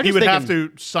 I'm Like, he just would have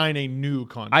thinking- to sign a new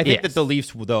contract. I think Yes. that the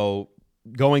Leafs, though,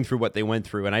 going through what they went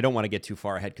through, and I don't want to get too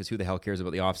far ahead because who the hell cares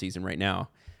about the offseason right now?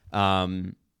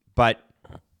 But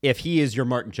if he is your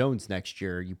Martin Jones next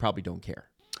year, you probably don't care.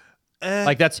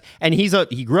 And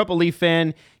he grew up a Leaf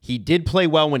fan. He did play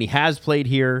well when he has played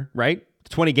here, right?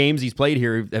 20 games he's played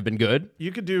here have been good.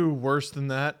 You could do worse than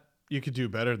that. You could do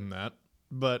better than that.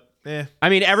 But, I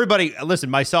mean, everybody, listen,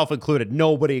 myself included,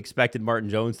 nobody expected Martin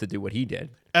Jones to do what he did.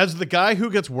 as the guy who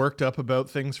gets worked up about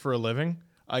things for a living,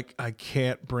 I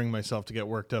can't bring myself to get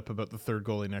worked up about the third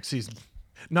goalie next season.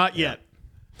 Not yet.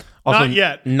 Also, Not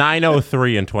yet.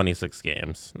 903 in 26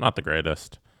 games. Not the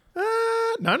greatest.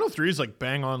 903 is like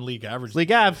bang on league average.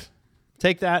 League Av,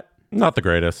 take that. Not the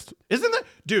greatest. Isn't that,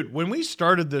 dude? When we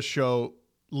started this show,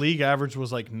 league average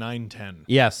was like 910,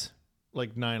 Yes.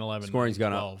 like 911. Scoring's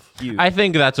gone 12. up. Huge. I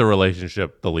think that's a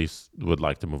relationship the Leafs would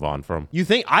like to move on from. You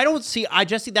think?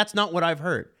 Jesse, that's not what I've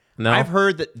heard. No? I've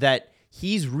heard that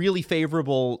he's really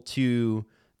favorable to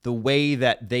the way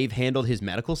that they've handled his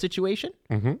medical situation.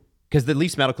 Because the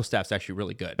Leafs medical staff's actually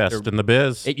really good. Best in the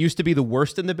biz. It used to be the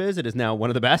worst in the biz. It is now one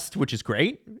of the best, which is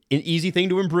great. An easy thing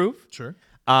to improve. Sure.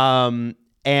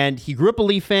 And he grew up a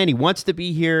Leaf fan. He wants to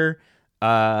be here.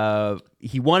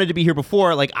 He wanted to be here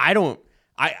before. Like, I don't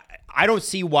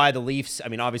see why the Leafs. I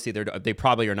mean, obviously they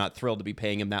probably are not thrilled to be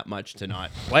paying him that much to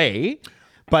not play,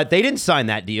 but they didn't sign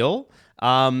that deal.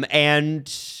 And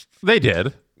They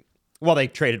did. Well, they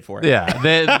traded for it.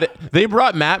 Yeah, they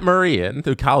brought Matt Murray in,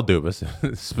 to Kyle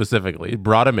Dubas specifically,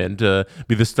 brought him in to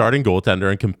be the starting goaltender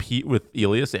and compete with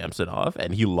Ilya Samsonov,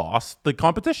 and he lost the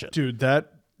competition. Dude,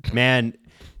 Man,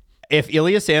 if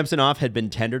Ilya Samsonov had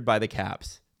been tendered by the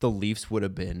Caps, the Leafs would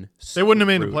have been they wouldn't have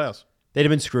made the screwed. playoffs. They'd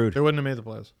have been screwed. They wouldn't have made the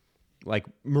playoffs. Like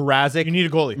Mrazek. You need a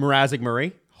goalie. Mrazek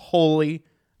Murray. Holy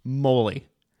moly.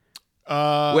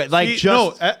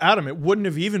 Adam, it wouldn't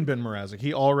have even been Mrazek.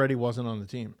 He already wasn't on the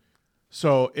team.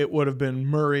 So it would have been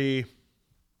Murray.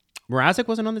 Mrazek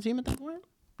wasn't on the team at that point?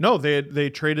 No, they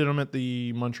traded him at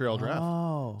the Montreal draft.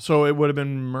 Oh. So it would have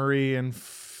been Murray and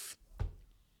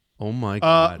Oh my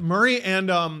God. Murray and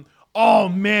oh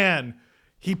man,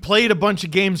 he played a bunch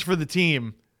of games for the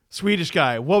team. Swedish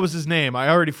guy. What was his name? I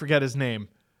already forget his name.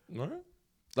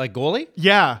 Like goalie?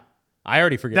 Yeah. I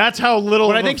already forget. That's how little.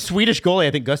 When I think Swedish goalie,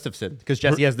 I think Gustafsson because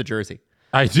Jesse has the jersey.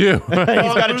 I do.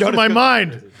 I'm losing my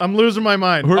mind. I'm losing my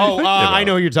mind. I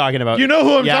know who you're talking about. You know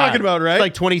who I'm talking about, right? He's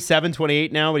like 27,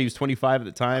 28 now, but he was 25 at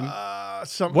the time.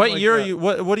 Something What like year that. are you?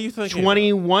 What do you think?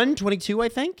 21, 22, I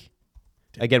think.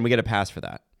 Again, we get a pass for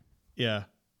that. Yeah.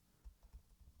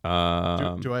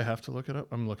 Do I have to look it up?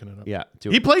 I'm looking it up. Yeah.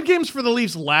 He played games for the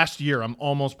Leafs last year. I'm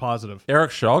almost positive.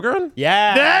 Eric Shalgren?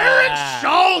 Yeah. Eric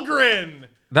Shalgren.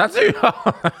 That's who.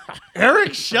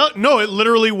 Eric Shell. No, it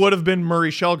literally would have been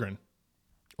Murray Shalgren.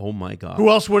 Oh my God. Who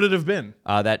else would it have been?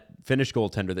 That Finnish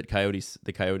goaltender that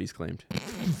the Coyotes claimed.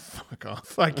 Fuck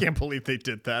off. I can't believe they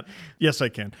did that. Yes, I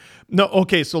can. No,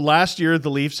 okay, so last year the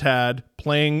Leafs had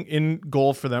playing in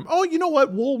goal for them. Oh, you know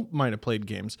what? Wool might have played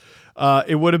games.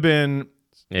 It would have been...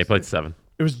 Yeah, he played 7.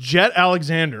 It was Jet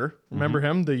Alexander. Remember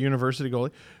him? The university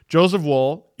goalie. Joseph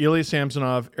Wool, Ilya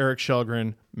Samsonov, Eric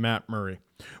Shelgren, Matt Murray.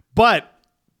 But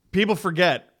people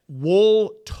forget,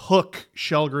 Wool took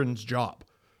Shelgren's job.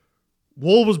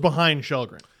 Wool was behind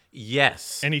Shelgren,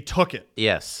 Yes. and he took it.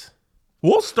 Yes.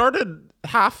 Wool started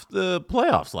half the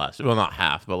playoffs last year. Well, not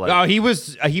half, but like Oh, he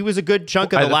was a good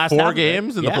chunk of the last 4 half of it.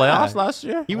 games in the Yeah. playoffs last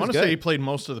year. He I was want to good. say he played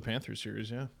most of the Panthers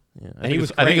series, yeah. And he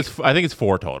was I think great. I think it's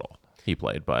 4 total he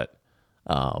played, but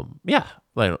yeah,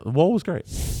 like Wool was great.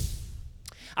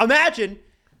 Imagine.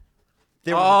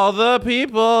 All the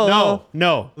people.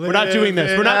 No, we're not doing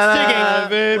this. We're not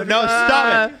singing. No,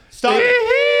 stop it. Stop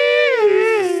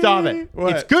it. Stop it.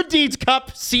 What? It's Good Deeds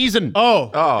Cup season.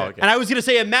 Oh, Okay. And I was going to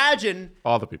say, imagine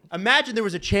All the people. there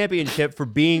was a championship for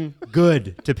being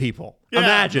good to people.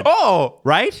 Imagine. Oh,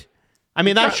 Right? I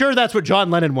mean, I'm sure that's what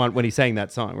John Lennon wanted when he sang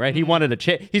that song, right? He wanted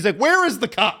he's like, where is the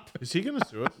cup? is he going to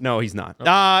sue it? No, he's not. The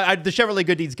Chevrolet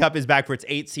Good Deeds Cup is back for its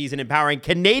 8th season, empowering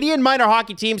Canadian minor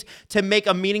hockey teams to make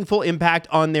a meaningful impact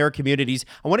on their communities.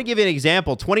 I want to give you an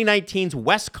example. 2019's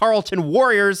West Carleton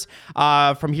Warriors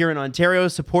from here in Ontario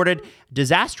supported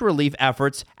disaster relief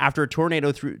efforts after a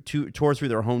tornado tore through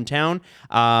their hometown.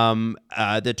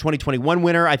 The 2021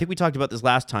 winner, I think we talked about this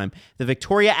last time, the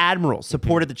Victoria Admirals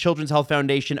supported the Children's Health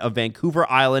Foundation of Vancouver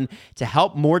Island to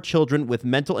help more children with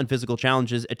mental and physical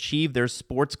challenges achieve their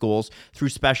sports goals through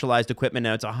specialized equipment.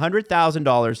 Now, it's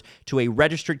 $100,000 to a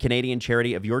registered Canadian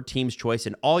charity of your team's choice,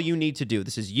 and all you need to do,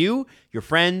 this is you, your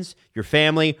friends, your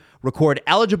family, record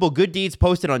eligible good deeds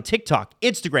posted on TikTok,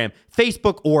 Instagram,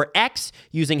 Facebook, or X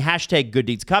using hashtag Good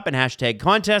Deeds Cup and hashtag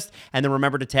contest. And then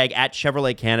remember to tag at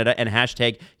Chevrolet Canada and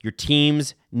hashtag your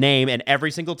team's name. And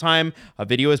every single time a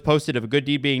video is posted of a good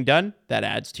deed being done, that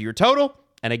adds to your total.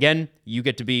 And again, you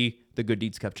get to be the Good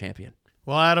Deeds Cup champion.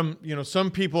 Well, Adam,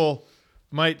 some people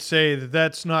might say that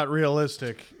that's not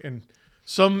realistic, and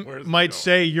some might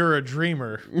say you're a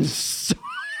dreamer.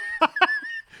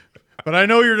 But I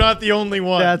know you're not the only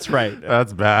one. That's right.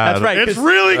 that's bad. That's right. It's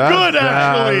really good, bad.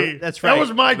 actually. That's right. That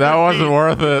was my. That good wasn't deed.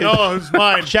 worth it. No, it was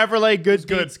mine. Chevrolet Good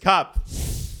Deeds Cup.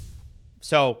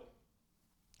 So,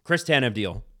 Chris Tanev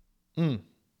deal.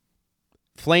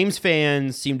 Flames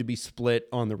fans seem to be split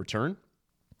on the return.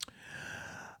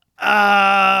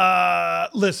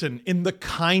 Listen, in the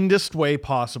kindest way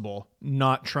possible,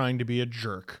 not trying to be a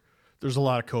jerk. There's a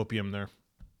lot of copium there.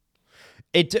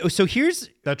 So here's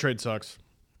That trade sucks.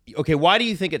 okay. Why do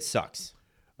you think it sucks?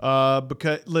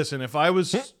 Because listen, if I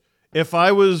was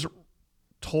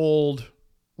told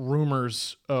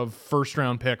rumors of first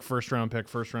round pick for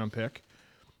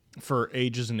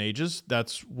ages and ages,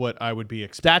 that's what I would be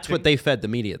expecting. That's what they fed the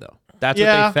media, though. That's what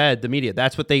they fed the media.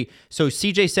 That's what they. So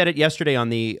CJ said it yesterday on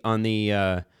the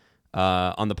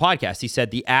podcast. He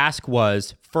said the ask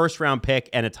was first round pick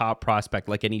and a top prospect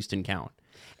like an Easton Count.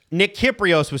 Nick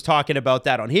Kyprios was talking about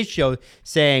that on his show,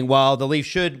 saying, well, the Leafs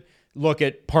should look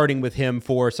at parting with him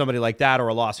for somebody like that or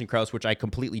a Lawson Krause, which I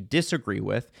completely disagree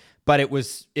with. But it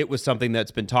was something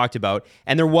that's been talked about.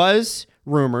 And there was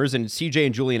rumors, and CJ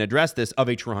and Julian addressed this, of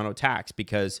a Toronto tax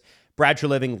because Brad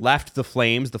Treliving left the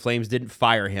Flames. The Flames didn't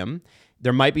fire him.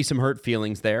 There might be some hurt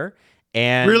feelings there.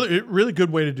 And really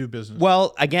good way to do business.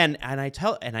 well, again,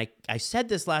 I said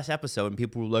this last episode, and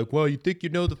people were like, "Well, you think you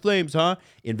know the Flames, huh?"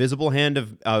 Invisible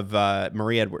hand of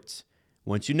Marie Edwards.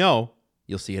 Once you know,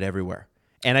 you'll see it everywhere.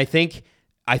 And I think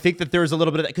that there's a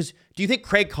little bit of that, because do you think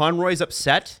Craig Conroy's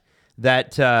upset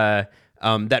that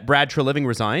that Brad Treliving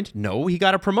resigned? No, he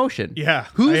got a promotion. Yeah,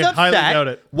 who's I highly upset? doubt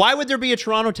it. Why would there be a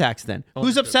Toronto tax then?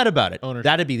 Who's upset about it? Ownership.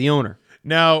 That'd be the owner.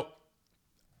 Now,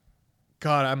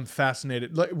 God, I'm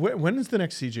fascinated. Like, when is the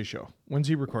next CJ show? When's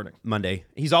he recording? Monday.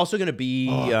 He's also going to be.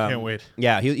 I can't wait.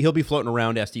 Yeah, he'll be floating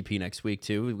around SDP next week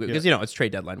too, because it's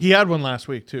trade deadline. He had one last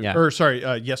week too. Yeah. Or sorry,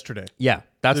 yesterday. Yeah,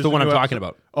 that's There's the one a I'm new talking episode.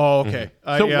 about. Oh, okay.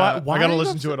 So I why got to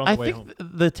listen to it on the way home. I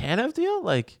think the Tanev deal,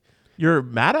 like, you're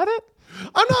mad at it?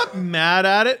 I'm not mad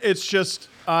at it. It's just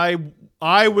I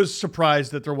was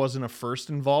surprised that there wasn't a first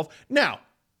involved. Now,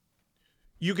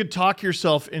 you could talk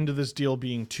yourself into this deal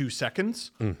being 2 seconds,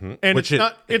 and Which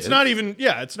it's not even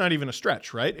a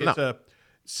stretch, right? It's a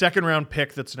second round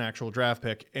pick that's an actual draft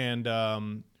pick,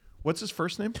 and what's his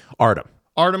first name? Artem.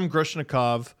 Artem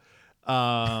Grushnikov.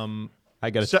 I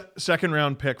got it. Second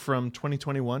round pick from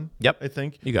 2021. Yep. I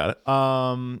think. You got it.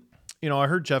 I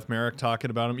heard Jeff Merrick talking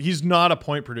about him. He's not a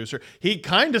point producer. He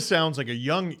kind of sounds like a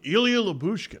young Ilya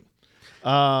Lyubushkin.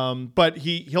 But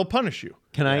he'll punish you.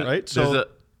 Can I- Right?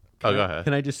 Go ahead.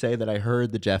 Can I just say that I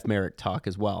heard the Jeff Merrick talk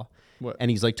as well? What?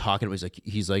 And he's like talking.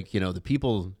 He's like, the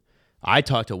people. I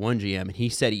talked to one GM, and he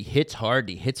said he hits hard,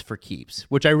 and he hits for keeps,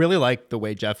 which I really like the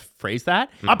way Jeff phrased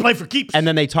that. I play for keeps. And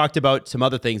then they talked about some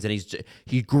other things, and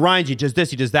he grinds, he does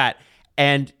this, he does that.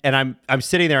 And I'm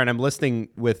sitting there and I'm listening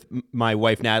with my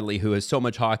wife Natalie, who has so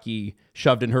much hockey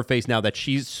shoved in her face now that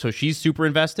she's super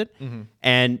invested.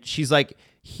 And she's like,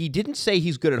 he didn't say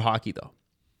he's good at hockey though.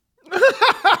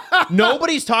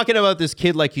 Nobody's talking about this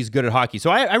kid like he's good at hockey. So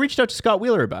I reached out to Scott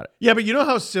Wheeler about it. Yeah, but you know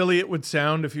how silly it would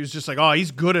sound if he was just like, oh,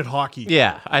 he's good at hockey.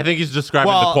 Yeah, I think he's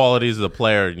describing the qualities of the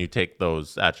player, and you take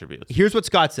those attributes. Here's what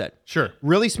Scott said. Sure.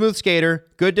 Really smooth skater,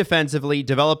 good defensively,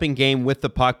 developing game with the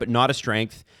puck, but not a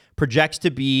strength. Projects to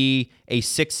be a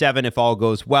 6-7 if all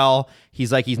goes well.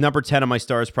 He's number 10 on my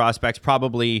Stars prospects,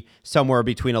 probably somewhere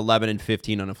between 11 and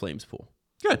 15 on a Flames pool.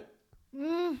 Good.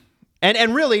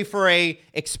 And really, for a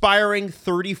expiring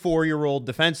 34-year-old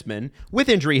defenseman with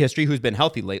injury history who's been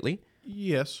healthy lately,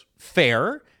 Yes.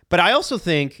 fair. But I also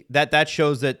think that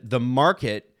shows that the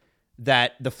market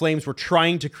that the Flames were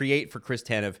trying to create for Chris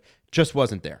Tanev just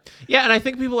wasn't there. Yeah, and I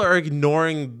think people are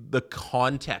ignoring the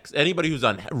context. Anybody who's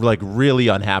really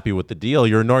unhappy with the deal,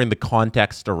 you're ignoring the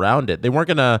context around it. They weren't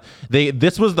gonna.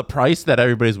 This was the price that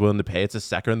everybody's willing to pay. It's a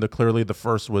second. Clearly, the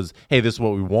first was, hey, this is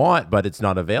what we want, but it's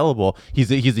not available. He's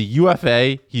a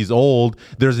UFA. He's old.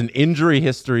 There's an injury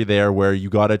history there where you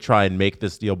got to try and make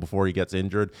this deal before he gets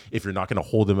injured. If you're not going to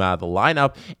hold him out of the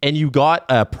lineup, and you got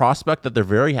a prospect that they're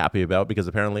very happy about because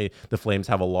apparently the Flames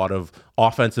have a lot of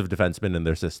offensive defensemen in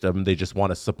their system. They just want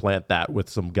to supplant that with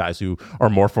some guys who are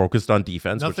more focused on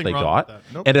defense, Nothing which they wrong got. with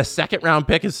that. Nope. And a second round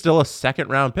pick is still a second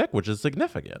round pick, which is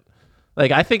significant. Like,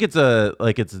 I think it's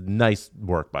nice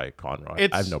work by Conroy.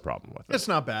 I have no problem with it. It's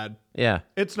not bad. Yeah.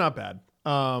 It's not bad.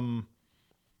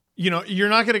 You're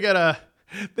not going to get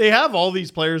they have all these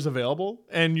players available,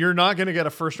 and you're not going to get a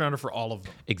first rounder for all of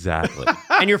them. Exactly.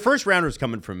 And your first rounder is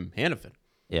coming from Hanifin.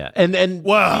 Yeah. And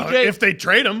Well, CJ if they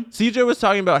trade him. CJ was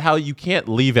talking about how you can't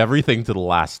leave everything to the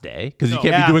last day because you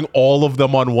can't Yeah. be doing all of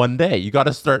them on one day. You got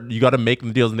to make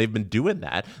the deals, and they've been doing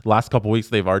that. The last couple of weeks,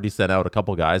 they've already sent out a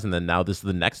couple guys, and then now this is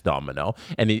the next domino,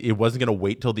 and it wasn't going to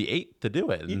wait till the 8th to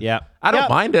do it. And Yeah. I don't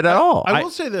mind it at all. I will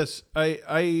say this.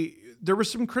 There was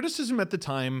some criticism at the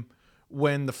time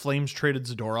when the Flames traded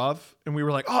Zadorov, and we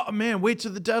were like, oh, man, wait to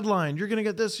the deadline. You're going to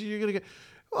get this. You're going to get...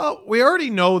 Well, we already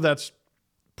know that's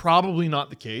probably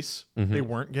not the case. They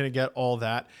weren't going to get all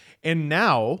that. And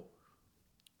now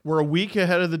we're a week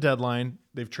ahead of the deadline.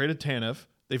 They've traded Tanev.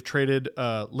 They've traded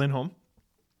Lindholm.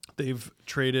 They've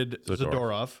traded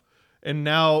Zadorov. And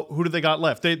now who do they got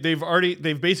left?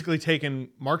 They've basically taken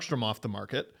Markstrom off the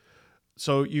market.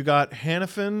 So you got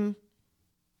Hanifin,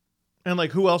 and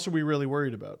who else are we really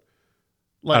worried about?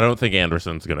 I don't think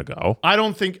Anderson's going to go.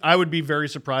 I would be very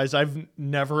surprised. I've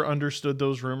never understood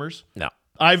those rumors. No.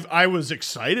 I was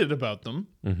excited about them,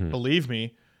 believe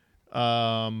me,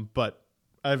 but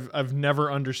I've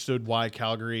never understood why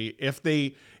Calgary, if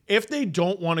they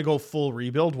don't want to go full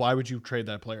rebuild, why would you trade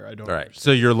that player? I don't. All right. understand.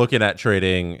 So you're looking at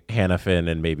trading Hanifin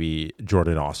and maybe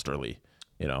Jordan Osterley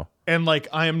you know. And like,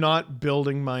 I am not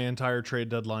building my entire trade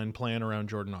deadline plan around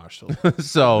Jordan Oshel.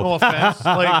 So No offense.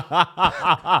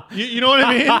 Like, you know what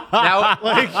I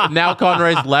mean? now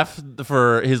Conroy's left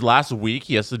for his last week.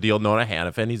 He has to deal Noah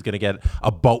Hannafin. He's going to get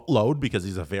a boatload because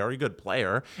he's a very good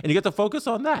player, and you get to focus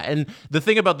on that. And the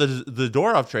thing about the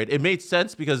Zadorov trade, it made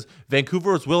sense because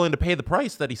Vancouver was willing to pay the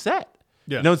price that he set.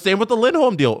 Yeah. You know, same with the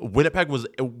Lindholm deal. Winnipeg was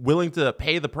willing to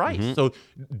pay the price. So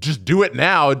just do it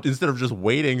now instead of just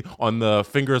waiting on the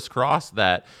fingers crossed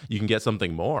that you can get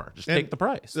something more. Just take the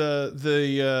price.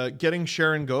 The getting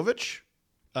Sharon Govich.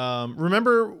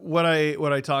 Remember what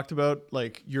I talked about?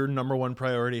 Like, your number one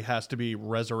priority has to be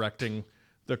resurrecting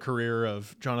the career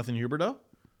of Jonathan Huberdeau.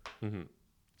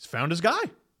 He's found his guy.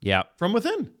 Yeah. From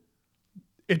within.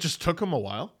 It just took him a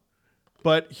while.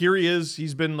 But here he is.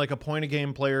 He's been like a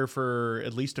point-a-game player for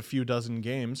at least a few dozen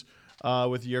games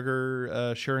with Yegor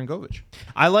Sharangovich.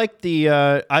 I like the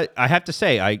I have to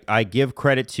say, I give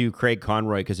credit to Craig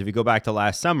Conroy, because if you go back to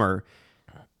last summer,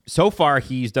 so far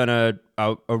he's done a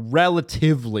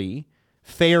relatively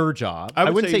fair job. I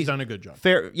would say he's done a good job.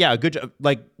 Fair, yeah, a good job.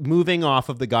 Like, moving off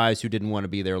of the guys who didn't want to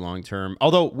be there long term.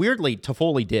 Although, weirdly,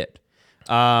 Toffoli did.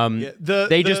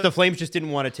 The Flames just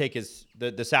didn't want to take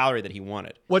the salary that he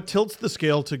wanted. What tilts the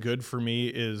scale to good for me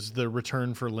is the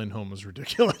return for Lindholm was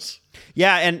ridiculous.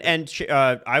 Yeah, and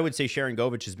I would say Sharon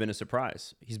Govich has been a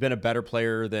surprise. He's been a better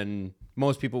player than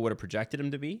most people would have projected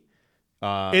him to be.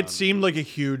 It seemed like a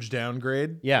huge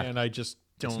downgrade. Yeah. And I just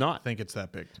don't think it's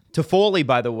that big. Toffoli,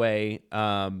 by the way,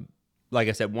 like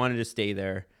I said, wanted to stay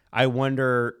there. I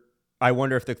wonder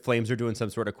if the Flames are doing some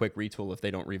sort of quick retool if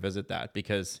they don't revisit that,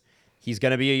 because he's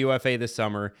going to be a UFA this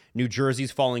summer. New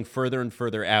Jersey's falling further and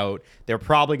further out. They're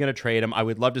probably going to trade him. I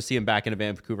would love to see him back in a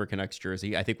Vancouver Canucks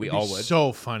jersey. I think we all would.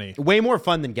 So funny. Way more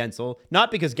fun than Gensel.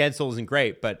 Not because Gensel isn't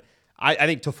great, but I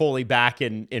think Toffoli back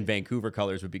in Vancouver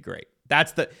colors would be great.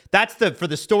 That's the for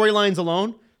the storylines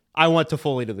alone, I want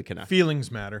Toffoli to the Canucks.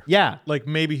 Feelings matter. Yeah. Like,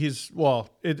 maybe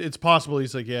it's possible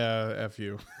he's like, yeah, F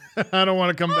you. I don't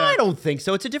want to come back. I don't think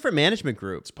so. It's a different management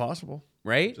group. It's possible.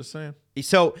 Right? Just saying.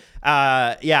 So,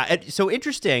 so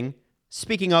interesting.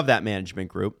 Speaking of that management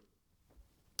group,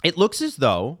 it looks as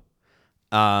though...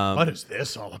 what is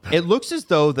this all about? It looks as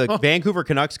though the Vancouver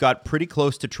Canucks got pretty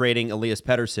close to trading Elias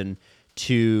Pettersson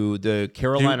to the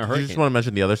Carolina Hurricanes. You just want to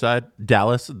mention the other side?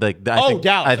 Dallas? Dallas.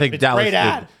 I think It's Dallas great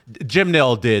ad. Jim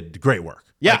Nill did great work.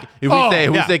 Yeah. Like,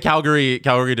 we say Calgary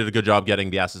did a good job getting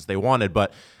the assets they wanted,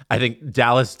 but I think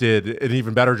Dallas did an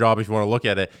even better job, if you want to look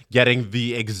at it, getting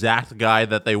the exact guy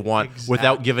that they want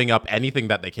without giving up anything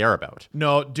that they care about.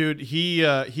 No, dude,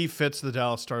 he fits the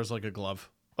Dallas Stars like a glove.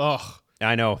 Ugh.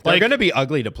 I know. They're going to be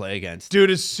ugly to play against.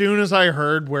 Dude, as soon as I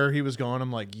heard where he was going,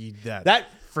 I'm like, that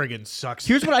friggin' sucks.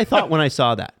 Here's what I thought when I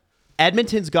saw that.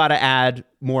 Edmonton's got to add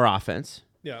more offense.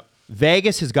 Yeah.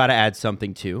 Vegas has got to add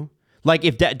something too. Like,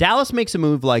 if Dallas makes a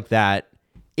move like that,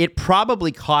 it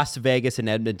probably costs Vegas and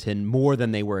Edmonton more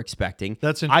than they were expecting.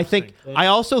 That's interesting. I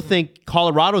also think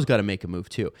Colorado's got to make a move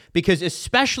too, because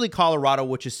especially Colorado,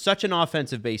 which is such an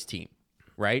offensive-based team,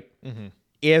 right? Mm-hmm.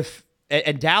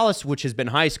 And Dallas, which has been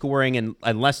high scoring and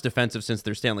less defensive since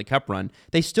their Stanley Cup run,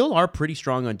 they still are pretty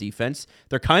strong on defense.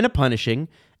 They're kind of punishing,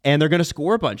 and they're going to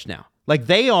score a bunch now. Like,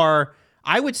 they are,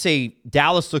 I would say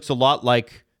Dallas looks a lot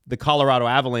like the Colorado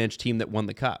Avalanche team that won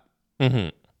the Cup.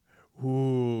 Mm-hmm.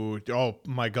 Ooh, oh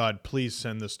my God! Please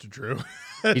send this to Drew.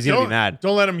 He's gonna be mad.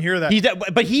 Don't let him hear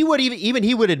that. But he would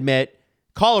he would admit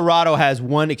Colorado has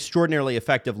one extraordinarily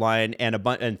effective line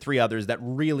and three others that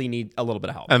really need a little bit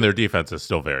of help. And their defense is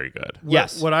still very good.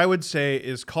 Yes. What I would say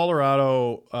is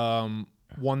Colorado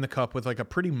won the Cup with like a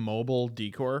pretty mobile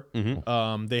decor.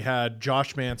 Mm-hmm. They had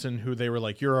Josh Manson, who they were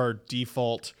like, "You're our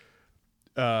default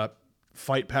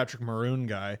fight Patrick Maroon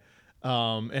guy."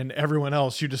 And everyone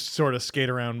else, you just sort of skate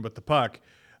around with the puck.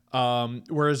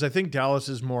 Whereas I think Dallas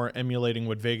is more emulating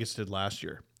what Vegas did last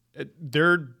year.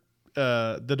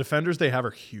 The defenders they have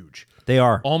are huge. They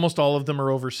are. Almost all of them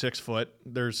are over 6 foot.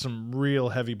 There's some real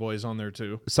heavy boys on there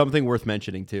too. Something worth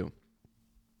mentioning too.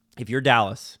 If you're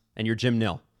Dallas and you're Jim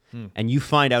Nill and you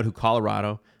find out who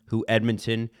Colorado, who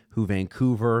Edmonton, who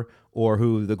Vancouver, or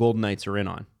who the Golden Knights are in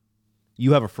on,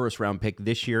 you have a first round pick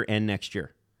this year and next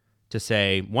year to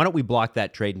say, why don't we block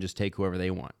that trade and just take whoever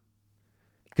they want?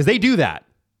 Because they do that.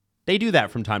 They do that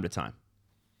from time to time.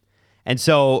 And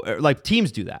so, like,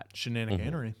 teams do that.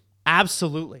 Shenaniganery.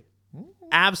 Absolutely.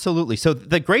 Absolutely. So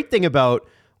the great thing about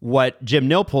what Jim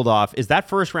Nill pulled off is that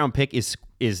first round pick is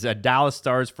a Dallas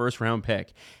Stars first round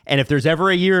pick. And if there's ever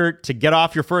a year to get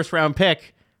off your first round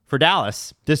pick for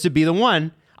Dallas, this would be the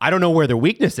one. I don't know where their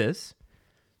weakness is.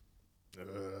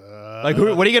 Like,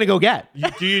 what are you going to go get?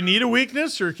 Do you need a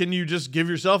weakness, or can you just give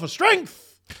yourself a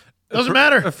strength? Doesn't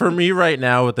matter. For me right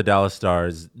now with the Dallas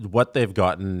Stars, what they've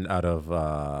gotten out of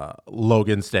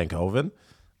Logan Stankoven,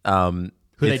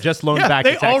 Who they just loaned back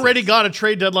They to Texas. already got a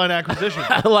trade deadline acquisition.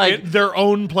 Like- their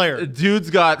own player. dude's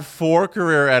got 4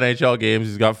 career NHL games.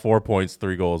 He's got 4 points,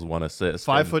 3 goals, 1 assist.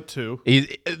 5'2". He's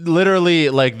literally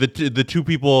like the two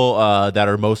people that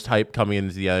are most hyped coming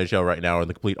into the NHL right now are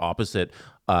the complete opposite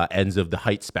ends of the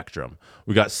height spectrum.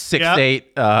 We got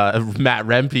 6'8" Matt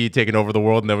Rempe taking over the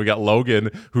world, and then we got Logan,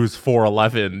 who's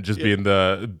 4'11", just being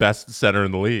the best center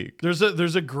in the league. There's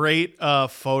a great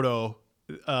photo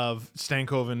of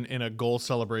Stankoven in a goal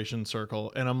celebration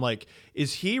circle, and I'm like,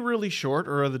 is he really short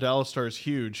or are the Dallas Stars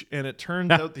huge? And it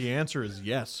turns out the answer is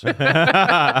yes.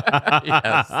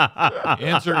 Yes. The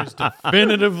answer is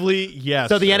definitively yes.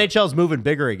 So the sir. NHL's moving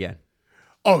bigger again.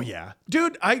 Oh yeah,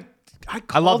 dude, I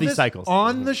called love these this cycles.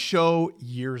 on the show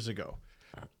years ago.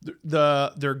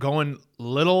 They're going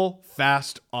little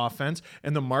fast offense,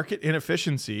 and the market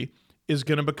inefficiency is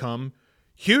going to become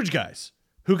huge guys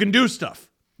who can do stuff.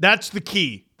 That's the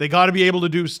key. They got to be able to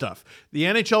do stuff. The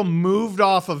NHL moved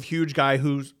off of huge guys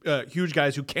who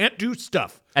can't do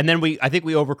stuff. And then I think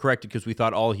we overcorrected because we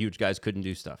thought all huge guys couldn't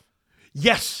do stuff.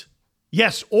 Yes,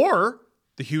 or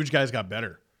the huge guys got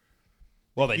better.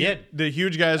 Well, they did. The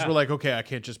huge guys were like, okay, I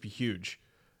can't just be huge.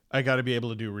 I got to be able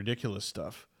to do ridiculous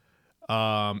stuff.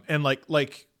 And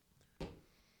like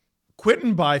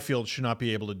Quentin Byfield should not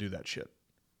be able to do that shit.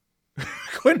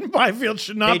 Quentin Byfield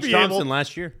should not Tage be Thompson able.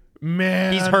 last year.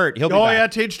 Man, He's hurt. He'll be oh back. yeah,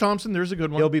 Tage Thompson. There's a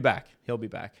good one. He'll be back.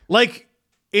 Like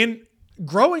in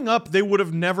growing up, they would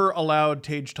have never allowed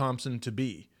Tage Thompson to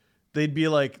be. They'd be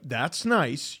like, "That's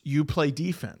nice. You play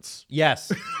defense.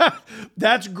 Yes.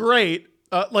 That's great."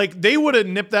 Like they would have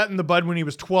nipped that in the bud when he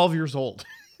was 12 years old.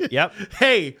 Yep.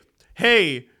 Hey,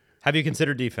 Have you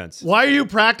considered defense? why are you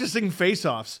practicing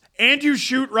face-offs? And you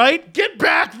shoot right? Get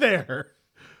back there.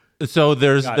 So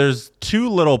there's 2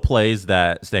 little plays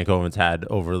that Stankoven's had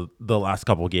over the last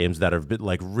couple of games that have been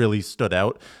like really stood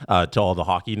out to all the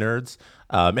hockey nerds.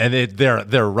 And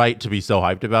they're right to be so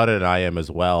hyped about it, and I am as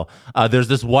well. There's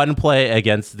this one play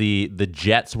against the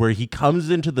Jets where he comes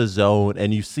into the zone,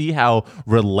 and you see how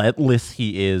relentless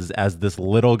he is as this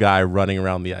little guy running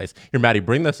around the ice. Here, Maddie,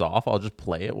 bring this off. I'll just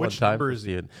play it one Which time. number is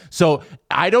he? So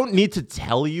I don't need to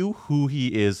tell you who he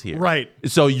is here. Right.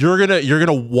 So you're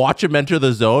gonna watch him enter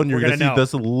the zone. You're gonna gonna see know.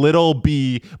 this little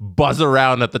bee buzz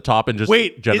around at the top and just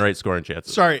Wait, generate scoring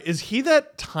chances. Sorry, is he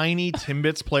that tiny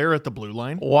Timbits player at the blue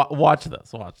line? Watch this.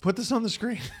 Watch. Put this on the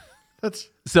screen. That's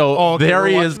So okay, there we're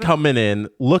he watching is it? coming in.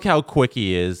 Look how quick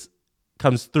he is.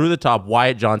 Comes through the top.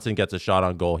 Wyatt Johnson gets a shot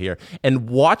on goal here. And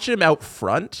watch him out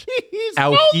front.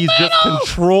 He's just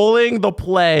controlling the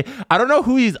play. I don't know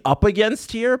who he's up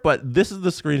against here, but this is the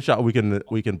screenshot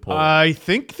we can pull. I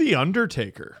think the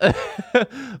Undertaker.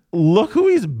 Look who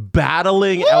he's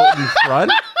battling out in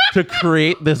front to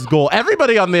create this goal.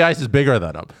 Everybody on the ice is bigger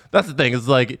than him. That's the thing. It's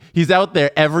like he's out there.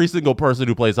 Every single person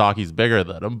who plays hockey is bigger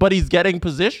than him, but he's getting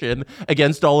position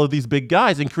against all of these big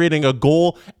guys and creating a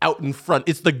goal out in front.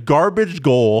 It's the garbage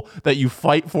goal that you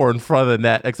fight for in front of the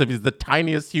net, except he's the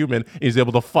tiniest human and he's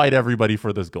able to fight everybody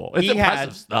for this goal. It's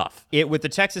impressive stuff. With the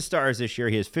Texas Stars this year,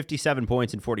 he has 57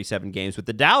 points in 47 games. With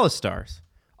the Dallas Stars,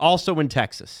 also in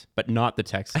Texas, but not the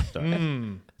Texas Stars.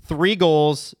 3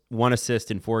 goals, 1 assist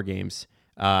in 4 games.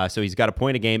 So he's got a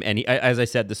point a game. And as I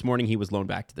said, this morning he was loaned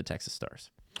back to the Texas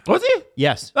Stars. Was he?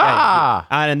 Yes. Ah!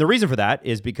 And the reason for that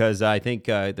is because I think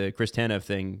the Chris Tanev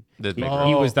thing, Did he make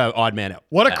was the odd man out.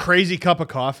 What a crazy cup of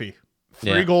coffee.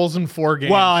 3 Yeah. goals in 4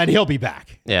 games. Well, and he'll be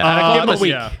back. Yeah. Give him a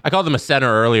week. yeah. I called him a center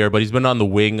earlier, but he's been on the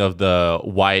wing of the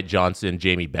Wyatt Johnson,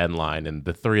 Jamie Benn line, and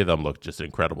the 3 of them look just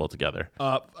incredible together.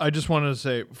 I just wanted to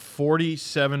say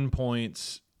 47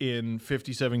 points in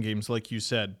 57 games, like you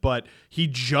said, but he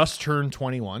just turned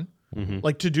 21.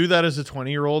 Like to do that as a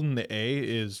 20-year-old in the A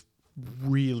is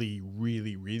really,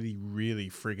 really, really, really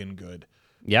friggin' good.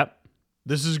 Yep.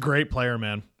 This is a great player,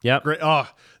 man. Yep. Great. Oh,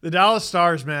 the Dallas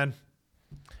Stars, man.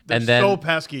 They're And then- so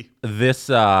pesky. This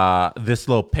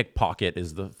little pickpocket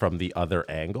is from the other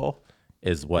angle.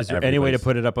 Is what? Is there any way to everybody's-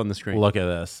 put it up on the screen? Look at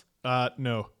this.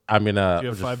 No. I'm gonna Do you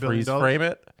have just $5 billion? freeze frame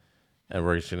it, and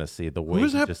we're just gonna see the way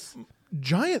Who's he that just.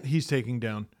 giant he's taking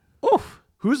down? Oof.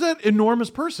 Who's that enormous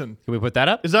person? Can we put that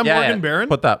up? Is that Yeah, Morgan yeah. Barron?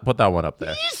 Put that one up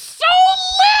there. He's so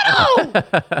little.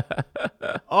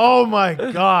 Oh my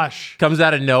gosh. Comes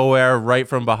out of nowhere, right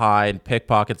from behind,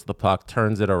 pickpockets the puck,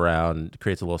 turns it around,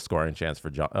 creates a little scoring chance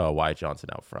for Wyatt Johnson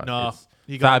out front. No, It's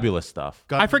he got- fabulous stuff.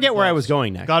 Got I him forget in the where I gloves. was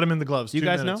going next. Got him in the gloves. You 2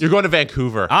 guys minutes. know? You're going to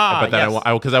Vancouver. Ah, but then yes.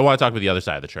 because I want to talk about the other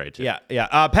side of the trade too.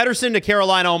 Yeah. Pedersen to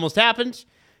Carolina almost happened,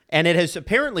 and it has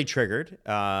apparently triggered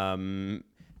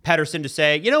Pettersson to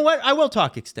say, you know what, I will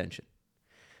talk extension.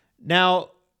 Now,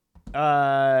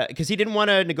 because he didn't want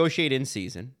to negotiate in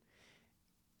season.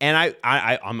 And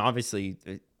I'm obviously,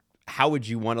 how would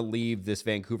you want to leave this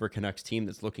Vancouver Canucks team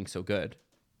that's looking so good,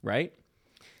 right?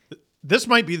 This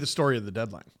might be the story of the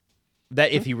deadline.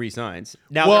 That if he resigns.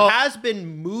 Now, there has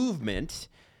been movement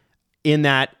in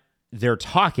that they're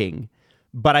talking,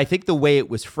 but I think the way it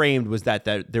was framed was that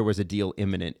there was a deal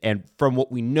imminent. And from what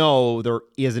we know, there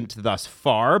isn't thus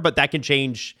far, but that can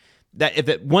change.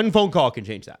 That one phone call can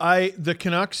change that. The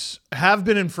Canucks have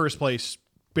been in first place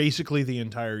basically the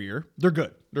entire year. They're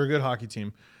good. They're a good hockey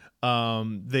team.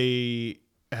 They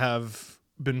have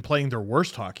been playing their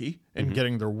worst hockey and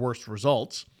getting their worst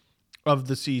results of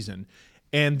the season.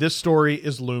 And this story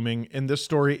is looming, and this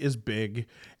story is big.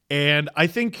 And I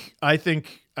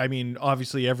mean,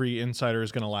 obviously every insider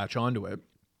is going to latch onto it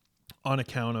on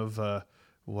account of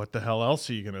what the hell else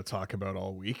are you going to talk about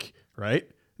all week, right?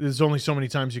 There's only so many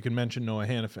times you can mention Noah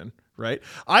Hannafin, right?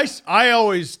 I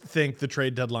always think the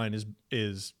trade deadline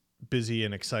is busy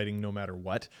and exciting no matter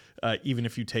what, even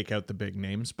if you take out the big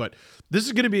names. But this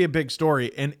is going to be a big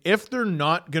story. And if they're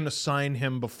not going to sign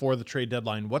him before the trade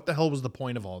deadline, what the hell was the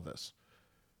point of all this?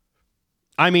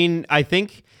 I mean, I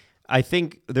think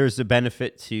there's a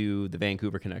benefit to the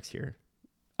Vancouver Canucks here.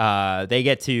 They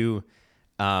get to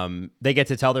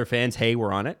tell their fans, "Hey,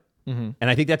 we're on it," and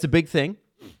I think that's a big thing.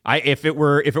 If it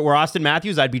were Austin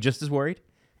Matthews, I'd be just as worried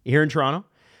here in Toronto.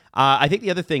 I think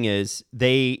the other thing is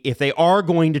if they are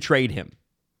going to trade him,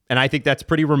 and I think that's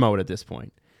pretty remote at this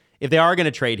point. If they are going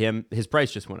to trade him, his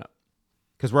price just went up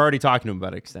because we're already talking to him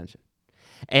about an extension.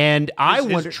 And I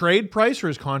wonder his trade price or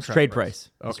his contract trade price?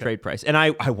 Okay. His trade price. And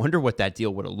I wonder what that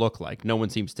deal would have looked like. No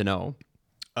one seems to know.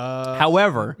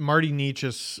 However, Marty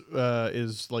Nietzsche's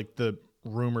is like the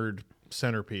rumored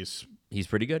centerpiece. He's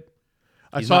pretty good.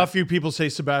 I saw a few people say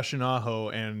Sebastian Aho,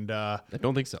 and I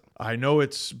don't think so. I know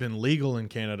it's been legal in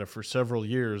Canada for several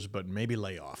years, but maybe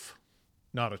layoff.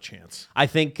 Not a chance. I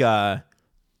think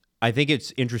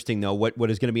it's interesting though.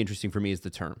 What is going to be interesting for me is the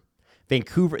term.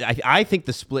 Vancouver, I think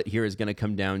the split here is going to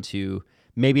come down to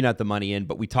maybe not the money in,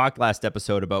 but we talked last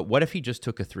episode about what if he just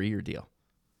took a 3-year deal?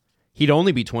 He'd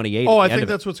only be 28. Oh, I think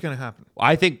that's what's going to happen.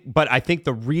 I think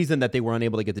the reason that they were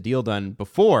unable to get the deal done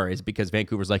before is because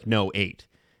Vancouver's like, no, 8.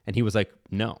 And he was like,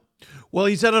 no. Well,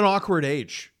 he's at an awkward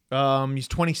age. He's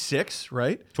 26,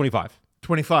 right?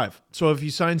 25. So if he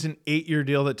signs an 8-year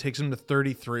deal that takes him to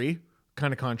 33, what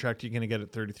kind of contract are you going to get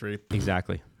at 33?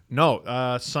 Exactly.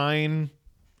 No, sign...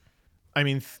 I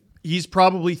mean, he's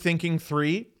probably thinking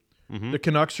 3. The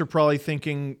Canucks are probably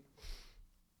thinking,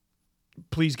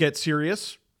 please get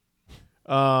serious.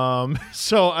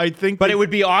 So I think... But it would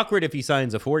be awkward if he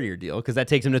signs a 4-year deal because that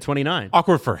takes him to 29.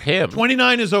 Awkward for him.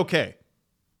 29 is okay.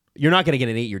 You're not going to get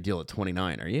an 8-year deal at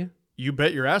 29, are you? You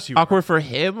bet your ass you Awkward for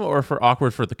him or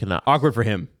awkward for the Canucks? Awkward for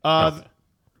him.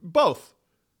 Both.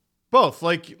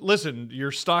 Like, listen,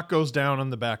 your stock goes down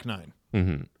on the back 9.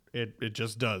 Mm-hmm. It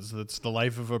just does. That's the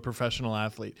life of a professional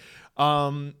athlete.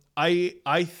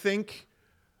 I think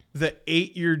the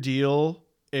 8-year deal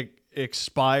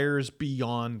expires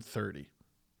beyond 30.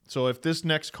 So if this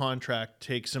next contract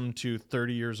takes him to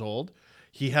 30 years old,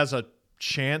 he has a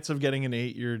chance of getting an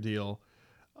 8-year deal.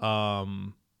 But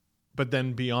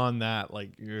then beyond that,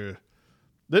 like,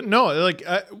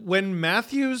 when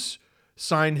Matthews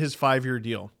signed his 5-year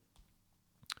deal,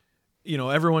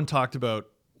 everyone talked about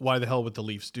why the hell would the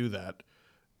Leafs do that?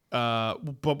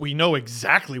 But we know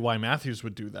exactly why Matthews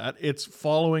would do that. It's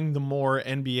following the more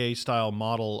NBA-style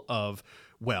model of,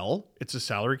 well, it's a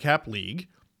salary cap league.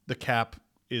 The cap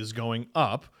is going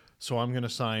up, so I'm going to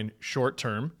sign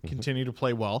short-term, continue to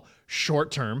play well,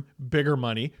 short-term, bigger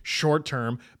money,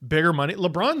 short-term, bigger money.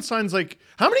 LeBron signs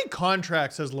how many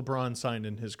contracts has LeBron signed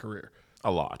in his career? A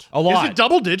lot. Is it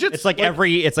double digits? It's like every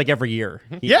year.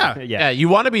 Yeah. You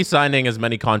want to be signing as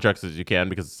many contracts as you can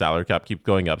because the salary cap keeps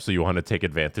going up. So you want to take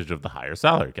advantage of the higher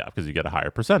salary cap because you get a higher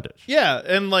percentage. Yeah.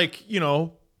 And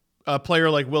a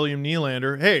player like William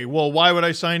Nylander, hey, well, why would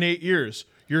I sign 8 years?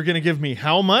 You're going to give me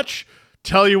how much?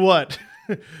 Tell you what,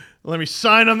 let me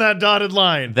sign on that dotted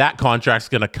line. That contract's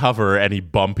going to cover any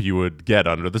bump you would get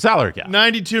under the salary cap.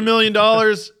 $92 million.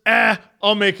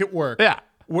 I'll make it work. Yeah.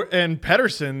 And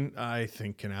Pettersson, I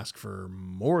think, can ask for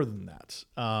more than that.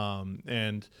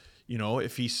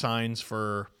 If he signs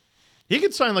he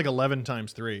could sign 11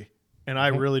 times 3. And I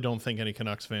really don't think any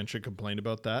Canucks fan should complain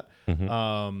about that.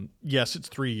 Yes, it's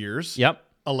 3 years. Yep.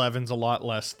 11's a lot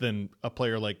less than a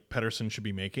player like Pettersson should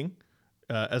be making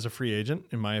as a free agent,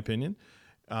 in my opinion.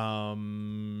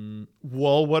 Well,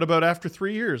 what about after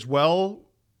 3 years? Well,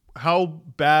 how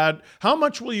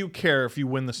much will you care if you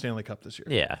win the Stanley Cup this year?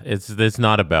 Yeah, it's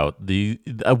not about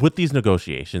with these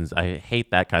negotiations. I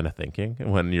hate that kind of thinking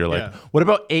when you're like, what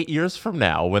about 8 years from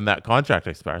now when that contract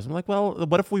expires? I'm like, well,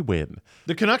 what if we win?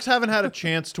 The Canucks haven't had a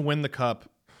chance to win the Cup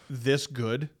this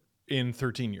good in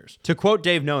 13 years. To quote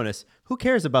Dave Nonis, who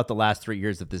cares about the last 3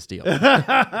 years of this deal?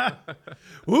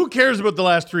 Who cares about the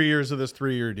last 3 years of this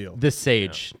 3-year deal? This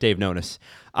sage, Dave Nonis.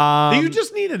 You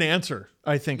just need an answer,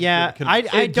 I think. Yeah, I Do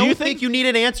you don't think- think you need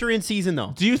an answer in season,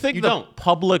 though. Do you think you the don't?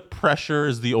 public pressure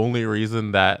is the only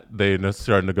reason that they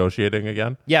started negotiating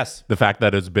again? Yes. The fact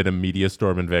that it's been a media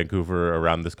storm in Vancouver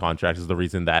around this contract is the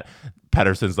reason that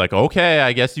Pettersson's like, okay,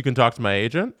 I guess you can talk to my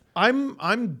agent.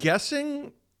 I'm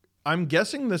guessing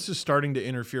this is starting to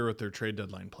interfere with their trade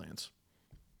deadline plans.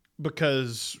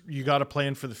 Because you got to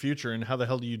plan for the future, and how the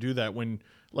hell do you do that when,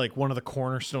 like, one of the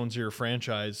cornerstones of your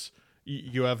franchise,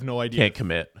 you have no idea? Can't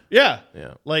commit. Yeah.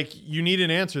 Yeah. Like, you need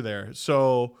an answer there.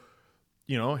 So,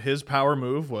 his power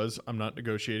move was, I'm not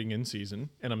negotiating in season,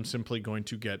 and I'm simply going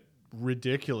to get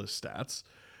ridiculous stats.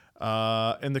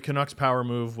 And the Canucks' power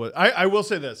move was, I will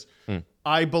say this.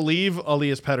 I believe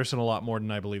Elias Pettersson a lot more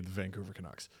than I believe the Vancouver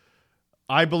Canucks.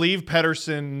 I believe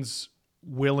Pettersson's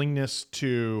willingness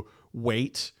to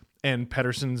wait and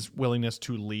Pettersson's willingness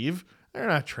to leave, they're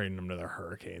not trading him to the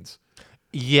Hurricanes.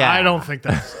 Yeah.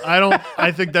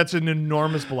 I think that's an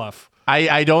enormous bluff.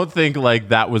 I don't think like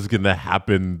that was going to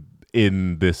happen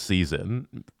in this season.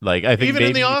 Like, I think Even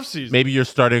maybe, in the offseason. maybe you're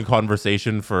starting a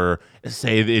conversation for,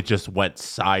 say it just went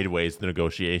sideways, the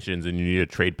negotiations, and you need a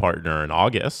trade partner in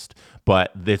August,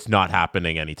 but it's not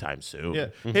happening anytime soon. Yeah.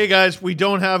 Hey guys, we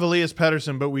don't have Elias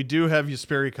Pettersson, but we do have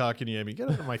Jesperi Kotkaniemi. Get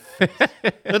out of my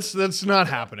face. That's not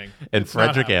happening. And It's not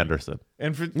Frederick happening. Anderson.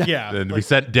 And And we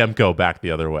sent Demko back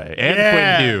the other way. And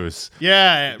Quinn Hughes.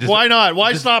 Yeah. Why not?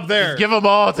 Why stop there? Give them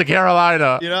all to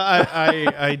Carolina.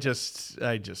 I just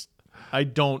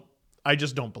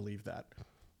don't believe that.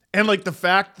 And like the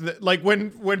fact that like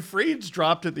when Freeds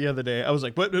dropped it the other day, I was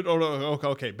like, but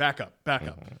okay, back up.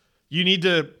 You need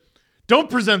to don't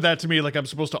present that to me like I'm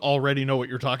supposed to already know what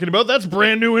you're talking about. That's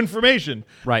brand new information.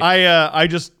 Right.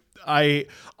 I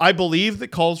believe that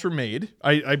calls were made.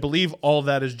 I believe all of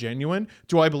that is genuine.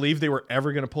 Do I believe they were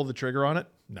ever going to pull the trigger on it?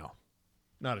 No.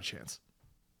 Not a chance.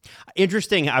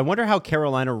 Interesting. I wonder how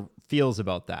Carolina feels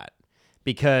about that.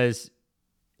 Because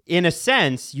in a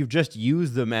sense, you've just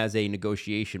used them as a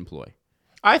negotiation ploy.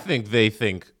 I think they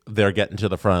think they're getting to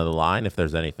the front of the line if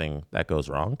there's anything that goes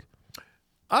wrong.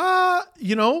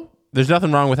 There's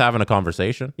nothing wrong with having a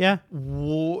conversation. Yeah.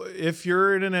 If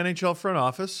you're in an NHL front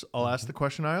office, I'll ask the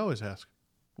question I always ask.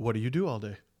 What do you do all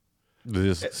day?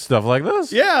 Just stuff like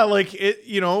this. Yeah, like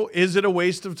is it a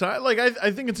waste of time? Like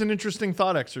I think it's an interesting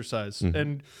thought exercise. Mm-hmm.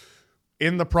 And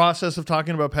in the process of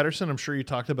talking about Pettersson, I'm sure you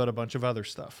talked about a bunch of other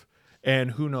stuff.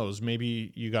 And who knows,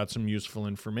 maybe you got some useful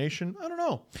information. I don't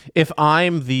know. If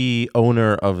I'm the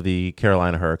owner of the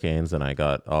Carolina Hurricanes and I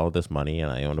got all this money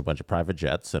and I own a bunch of private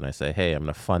jets and I say, hey, I'm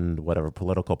going to fund whatever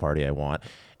political party I want,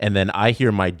 and then I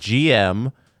hear my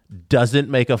GM doesn't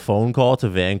make a phone call to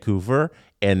Vancouver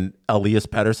and Elias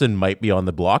Pettersson might be on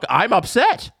the block, I'm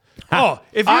upset. Oh,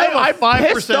 if you have a I'm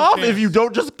 5% pissed off chance, if you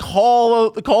don't just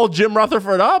call Jim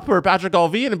Rutherford up or Patrick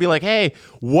Allvin and be like, hey,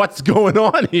 what's going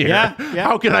on here? Yeah.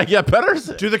 How can I get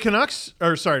Pettersson? do the Canucks,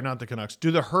 or sorry, not the Canucks,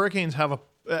 do the Hurricanes have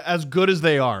as good as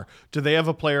they are, do they have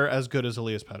a player as good as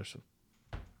Elias Pettersson?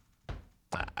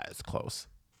 It's close.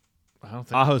 I don't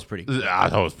think Aho's pretty good.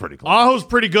 That was pretty close. Aho's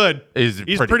pretty good. He's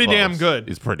pretty close. damn good.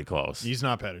 He's pretty close. He's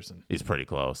not Pettersson. He's pretty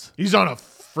close. He's on a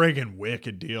friggin'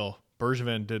 wicked deal.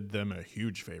 Bergevin did them a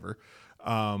huge favor.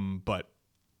 But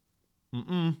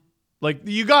like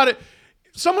you got it.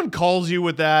 Someone calls you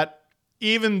with that,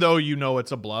 even though you know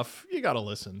it's a bluff, you got to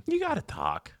listen. You got to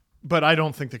talk. But I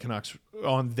don't think the Canucks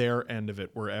on their end of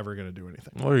it were ever going to do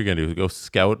anything. What are you going to do? Go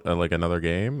scout like another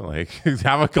game? Like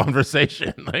have a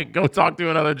conversation? Like go talk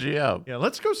to another GM? Yeah,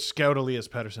 let's go scout Elias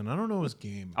Pettersson. I don't know his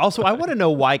game. Also, I want to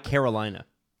know why Carolina.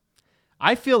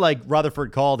 I feel like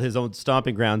Rutherford called his own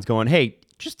stomping grounds going, hey,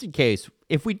 just in case,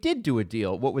 if we did do a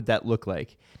deal, what would that look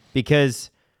like?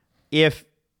 Because if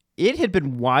it had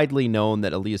been widely known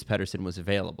that Elias Pettersson was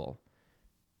available,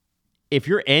 if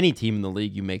you're any team in the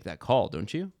league, you make that call,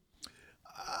 don't you?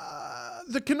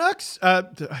 The Canucks,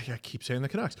 I keep saying the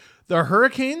Canucks. The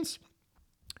Hurricanes,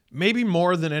 maybe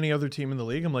more than any other team in the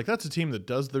league. I'm like, that's a team that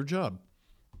does their job.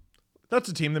 That's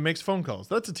a team that makes phone calls.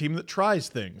 That's a team that tries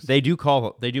things. They do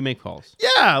make calls.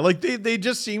 Yeah, like they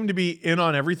just seem to be in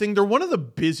on everything. They're one of the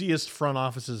busiest front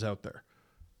offices out there.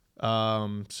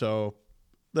 So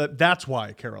that's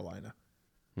why Carolina.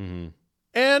 Mm-hmm.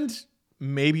 And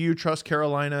maybe you trust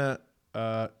Carolina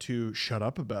to shut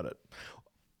up about it.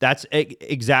 That's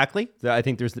exactly. I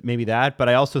think there's maybe that, but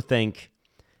I also think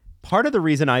part of the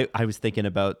reason I was thinking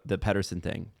about the Pettersson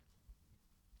thing,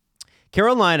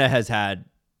 Carolina has had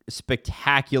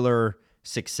spectacular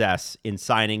success in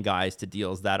signing guys to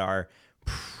deals that are,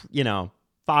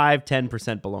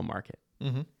 5-10% below market.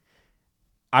 Mm-hmm.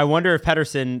 I wonder if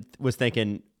Pettersson was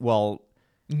thinking, well,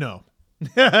 no.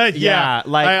 yeah,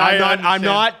 like I'm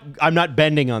understand. not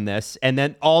bending on this, and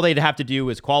then all they'd have to do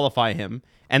is qualify him,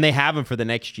 and they have him for the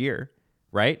next year,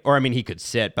 right? Or I mean, he could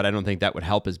sit, but I don't think that would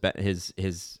help his.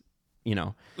 In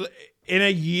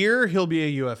a year he'll be a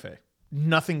UFA.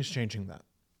 Nothing's changing that,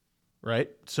 right?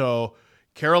 So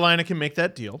Carolina can make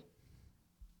that deal,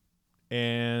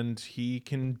 and he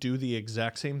can do the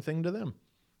exact same thing to them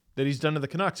that he's done to the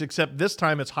Canucks, except this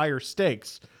time it's higher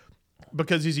stakes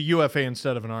because he's a UFA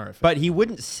instead of an RFA. But he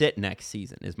wouldn't sit next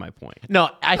season, is my point. No,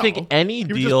 I think any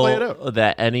would just play it deal out.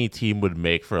 that any team would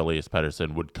make for Elias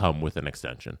Pettersson would come with an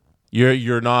extension.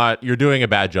 You're doing a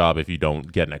bad job if you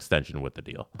don't get an extension with the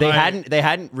deal. They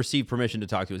hadn't received permission to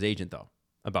talk to his agent though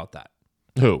about that.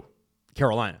 Who?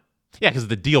 Carolina. Yeah, because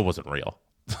the deal wasn't real.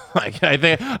 Like I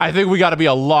think we got to be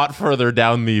a lot further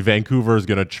down the Vancouver is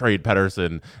going to trade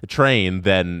Pettersson train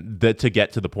than to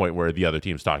get to the point where the other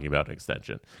team's talking about an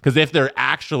extension. Because if they're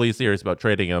actually serious about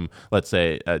trading him, let's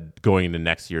say going into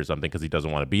next year or something, because he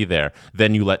doesn't want to be there,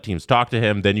 then you let teams talk to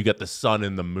him. Then you get the sun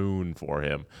and the moon for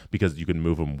him because you can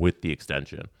move him with the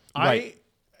extension. Right.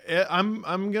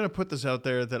 I'm gonna put this out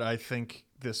there that I think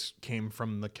this came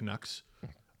from the Canucks,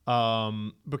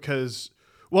 because.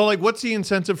 Well, like, what's the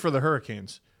incentive for the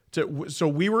Hurricanes? So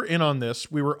we were in on this.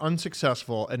 We were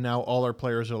unsuccessful, and now all our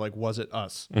players are like, was it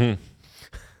us? Mm.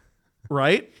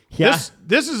 Right? Yeah.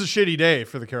 This is a shitty day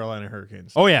for the Carolina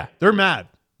Hurricanes. Oh, yeah. They're mad.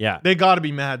 Yeah. They got to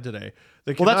be mad today.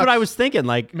 Well, that's what I was thinking.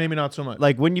 Like, Maybe not so much.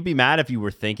 Like, wouldn't you be mad if you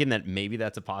were thinking that maybe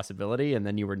that's a possibility, and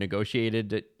then you were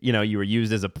negotiated? You were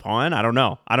used as a pawn. I don't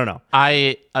know.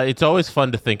 It's always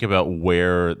fun to think about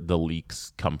where the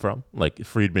leaks come from. Like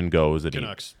Friedman goes and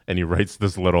he writes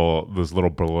this little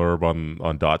blurb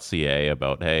on .ca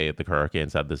about, hey, the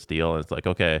Hurricanes had this deal, and it's like,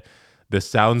 okay, this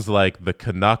sounds like the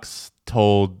Canucks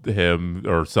told him,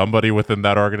 or somebody within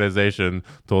that organization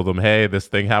told him, hey, this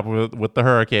thing happened with the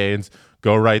Hurricanes.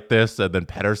 Go write this, and then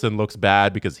Pettersson looks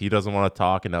bad because he doesn't want to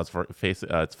talk, and now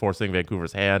it's forcing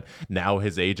Vancouver's hand. Now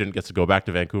his agent gets to go back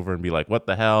to Vancouver and be like, "What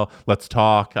the hell? Let's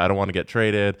talk. I don't want to get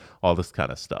traded." All this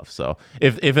kind of stuff. So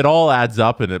if it all adds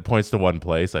up and it points to one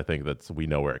place, I think we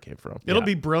know where it came from. It'll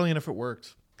be brilliant if it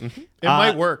works. Mm-hmm. It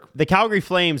might work. The Calgary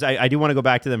Flames. I do want to go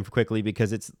back to them quickly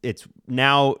because it's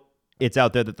now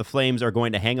out there that the Flames are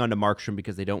going to hang on to Markstrom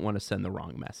because they don't want to send the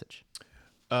wrong message.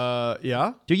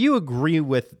 Yeah. Do you agree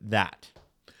with that?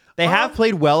 They have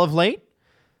played well of late.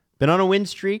 Been on a win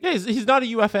streak. Yeah, he's not a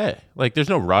UFA. Like, there's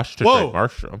no rush to trade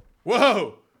Markstrom.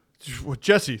 Whoa. Well,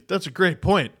 Jesse, that's a great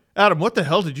point. Adam, what the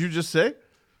hell did you just say?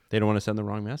 They don't want to send the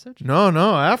wrong message? No,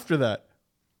 after that.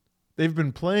 They've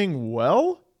been playing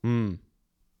well?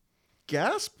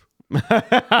 Gasp? You're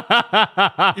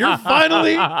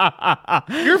finally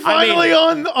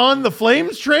on the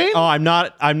Flames train? Oh, I'm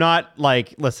not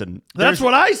like, listen. That's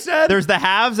what I said. There's the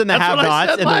haves and the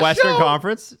have-nots in the Western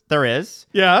Conference. There is.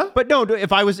 Yeah. But no,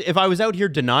 if I was out here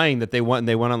denying that they went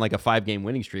on like a 5-game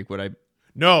winning streak, would I?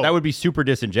 No. That would be super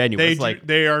disingenuous.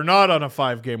 They are not on a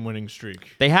 5-game winning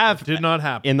streak. They have. It did not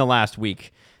happen. In the last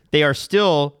week. They are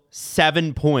still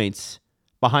 7 points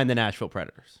behind the Nashville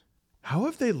Predators. How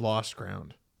have they lost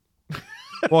ground?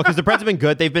 Well, because the Preds have been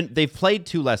good. They've played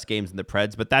 2 less games than the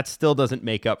Preds, but that still doesn't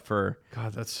make up for.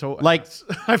 God, that's so like.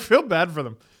 I feel bad for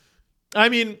them. I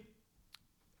mean,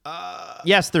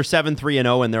 yes, they're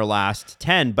 7-3-0 in their last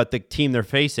 10, but the team they're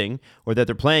facing or that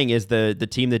they're playing is the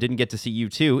team that didn't get to see you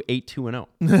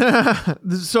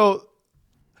 8-2-0. So,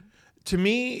 to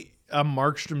me, a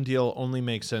Markstrom deal only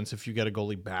makes sense if you get a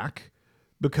goalie back,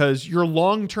 because your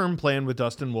long-term plan with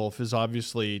Dustin Wolf is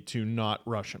obviously to not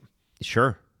rush him.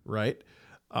 Sure. Right?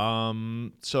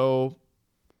 So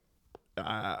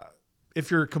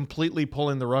if you're completely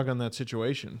pulling the rug on that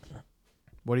situation,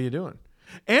 what are you doing?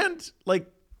 And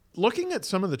like looking at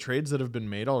some of the trades that have been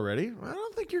made already, I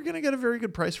don't think you're going to get a very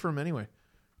good price for him anyway.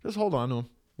 Just hold on to him.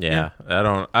 Yeah. I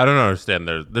don't understand.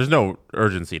 There's no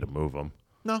urgency to move him.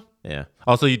 No. Yeah.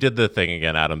 Also, you did the thing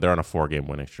again, Adam. They're on a 4-game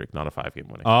winning streak, not a 5-game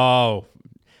winning. Oh,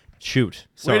 shoot.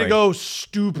 Sorry. Way to go,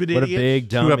 stupid idiot. What a big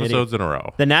dumb 2 episodes idiot. in a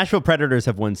row. The Nashville Predators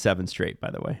have won 7 straight, by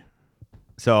the way.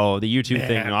 So the YouTube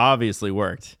thing obviously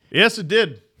worked. Yes, it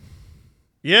did.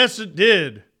 Yes, it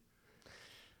did.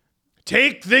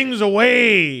 take things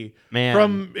away Man.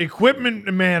 from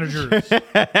equipment managers,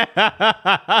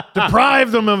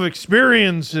 deprive them of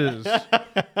experiences.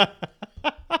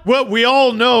 Well, we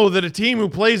all know that a team who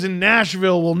plays in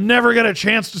Nashville will never get a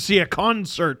chance to see a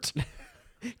concert.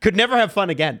 Could never have fun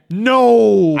again.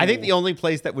 No. I think the only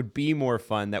place that would be more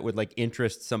fun that would like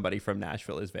interest somebody from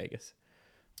Nashville is Vegas.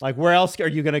 Like, where else are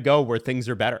you going to go where things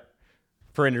are better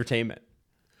for entertainment?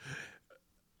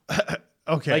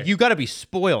 Okay. Like, you got to be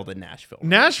spoiled in Nashville.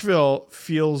 Nashville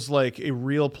feels like a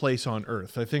real place on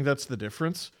earth. I think that's the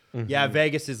difference. Yeah,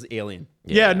 Vegas is alien.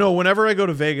 Yeah, no, whenever I go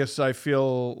to Vegas, I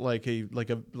feel like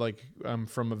I'm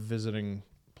from a visiting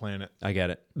planet. I get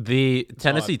it. The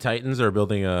Tennessee Titans are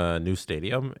building a new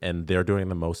stadium, and they're doing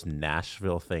the most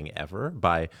Nashville thing ever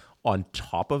by, on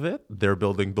top of it, they're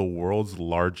building the world's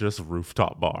largest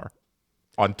rooftop bar.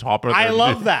 On top of it. I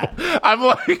love that. I'm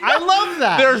like, I love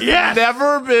that. There's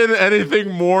never been anything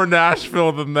more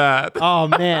Nashville than that. Oh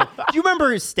man, do you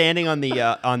remember standing on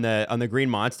the Green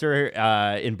Monster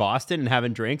in Boston and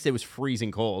having drinks? It was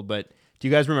freezing cold, but do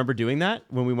you guys remember doing that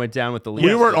when we went down with the Leafs?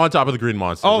 We weren't on top of the Green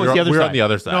Monster. Oh, it was the other we were side. on the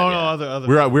other side. No, yeah.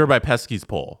 other. We were by Pesky's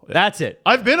pole. That's it.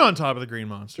 I've been on top of the Green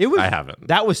Monster. It was. I haven't.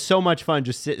 That was so much fun,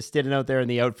 just standing out there in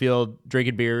the outfield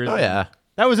drinking beers. Oh yeah.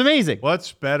 That was amazing.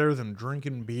 What's better than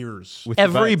drinking beers? With the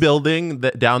Every buds. building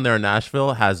that down there in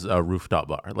Nashville has a rooftop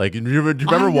bar. Like, do you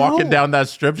remember walking down that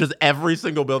strip? Just every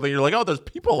single building, you're like, oh, there's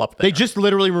people up there. They just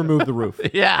literally removed the roof.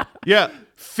 yeah. Yeah,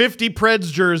 50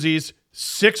 Preds jerseys,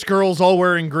 6 girls all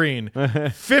wearing green.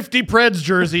 50 Preds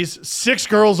jerseys, 6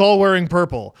 girls all wearing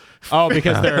purple. Oh,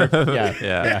 because they're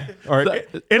Yeah. Or It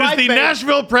is the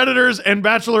Nashville Predators and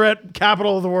Bachelorette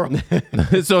capital of the world.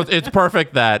 So it's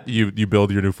perfect that you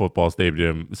build your new football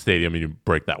stadium and you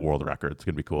break that world record. It's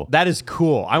gonna be cool. that is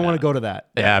cool. I want to go to that.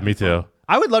 Yeah, me too.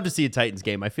 I would love to see a Titans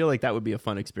game. I feel like that would be a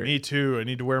fun experience. Me too. I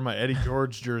need to wear my Eddie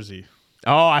George jersey.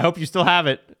 Oh, I hope you still have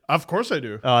it. Of course I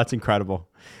do. Oh, that's incredible.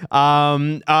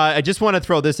 I just want to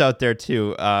throw this out there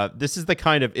too. This is the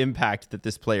kind of impact that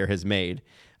this player has made.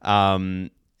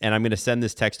 And I'm going to send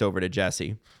this text over to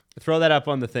Jesse. Throw that up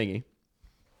on the thingy.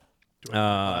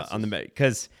 On the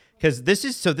because this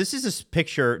is a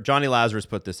picture. Johnny Lazarus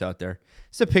put this out there.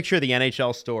 It's a picture of the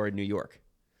NHL store in New York.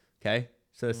 Okay,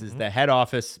 so this is the head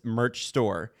office merch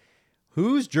store.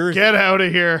 Whose jersey? Get out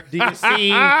of here. Do you see?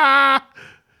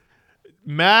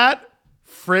 Matt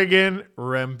friggin'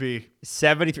 Rempe.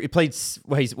 73. He played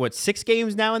he's 6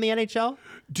 games now in the NHL.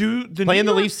 Playing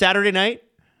The Leafs Saturday night.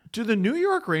 Do the New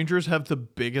York Rangers have the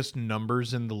biggest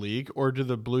numbers in the league, or do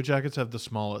the Blue Jackets have the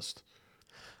smallest?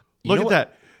 Look at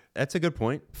that. That's a good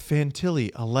point.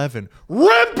 Fantilli, 11.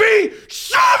 Rempe,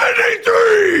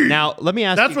 73! Now, let me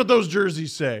ask That's you, what those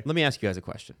jerseys say. let me ask you guys a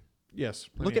question. Yes.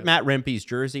 Look at Matt Rempe's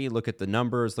jersey. Look at the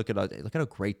numbers. Look at how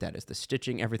great that is. The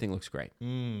stitching, everything looks great.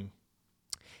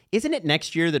 Isn't it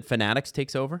next year that Fanatics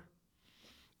takes over?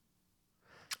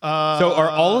 So are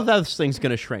all of those things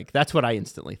going to shrink? That's what I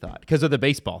instantly thought because of the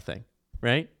baseball thing,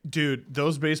 right? Dude,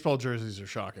 those baseball jerseys are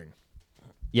shocking.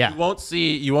 Yeah. You won't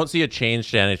see a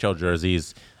change to NHL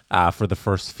jerseys for the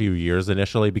first few years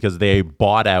initially because they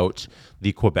bought out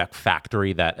the Quebec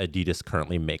factory that Adidas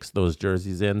currently makes those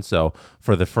jerseys in. So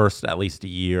for the first at least a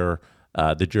year,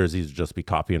 the jerseys will just be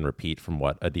copy and repeat from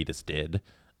what Adidas did.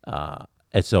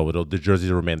 And so the jerseys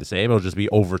will remain the same. It'll just be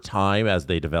over time as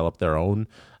they develop their own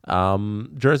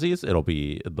jerseys.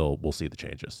 We'll see the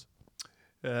changes.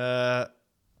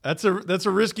 That's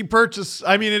a risky purchase.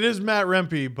 I mean, it is Matt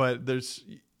Rempe, but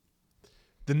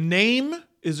the name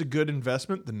is a good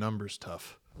investment. The number's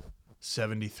tough.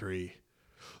 73.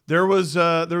 There was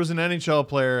an NHL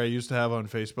player I used to have on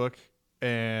Facebook,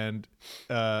 and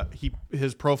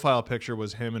his profile picture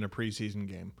was him in a preseason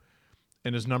game,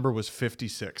 and his number was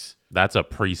 56. That's a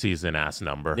preseason ass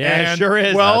number. Yeah, it sure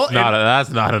is. Well,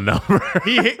 That's not a number.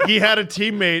 he had a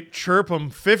teammate chirp him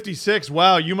 56.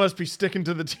 Wow, you must be sticking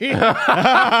to the team. He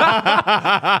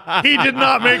did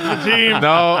not make the team.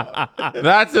 No,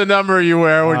 that's the number you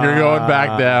wear when you're going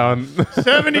back down.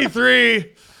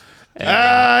 73.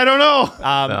 I don't know.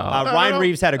 Ryan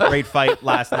Reeves had a great fight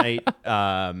last night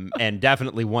and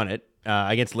definitely won it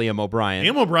against Liam O'Brien.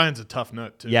 Liam O'Brien's a tough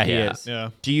nut, too. Yeah, he is. Yeah.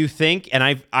 Do you think, and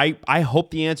I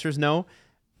hope the answer is no,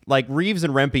 like Reeves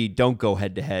and Rempe don't go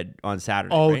head to head on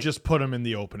Saturday. Oh, right? just put him in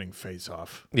the opening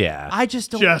face-off. Yeah. I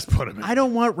just don't. Just put him in. I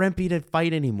don't want Rempe to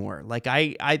fight anymore. Like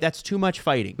I that's too much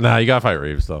fighting. Nah, you gotta fight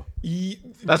Reeves though.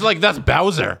 That's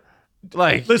Bowser.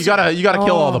 Like Listen, you gotta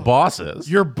kill all the bosses.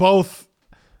 You're both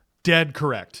dead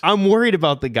correct. I'm worried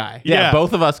about the guy. Yeah,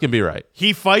 both of us can be right.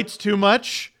 He fights too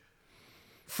much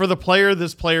for the player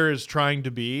this player is trying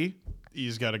to be.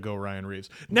 he's got to go Ryan Reeves.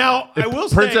 Now, I will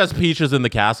say, Princess Peach is in the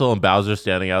castle and Bowser's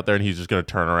standing out there and he's just going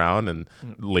to turn around and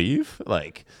leave.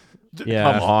 Like,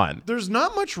 Yeah. come on. there's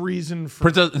not much reason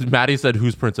for Maddie said,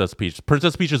 "Who's Princess Peach?"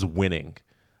 Princess Peach is winning.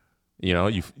 You know,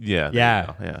 there you go,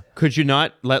 yeah. Could you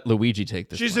not let Luigi take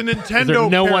this? She's one? a Nintendo there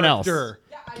no one else? character.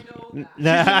 She's a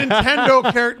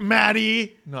Nintendo character.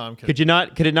 Maddie. No, I'm kidding.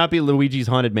 Could it not be Luigi's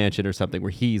Haunted Mansion or something where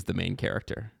he's the main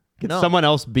character? Could No. someone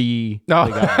else be No.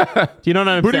 the guy? Do you know what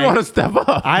I'm Who saying? do you want to step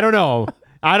up? I don't know.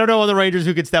 I don't know on the Rangers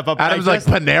who could step up. Adam's I like, just-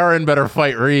 Panarin better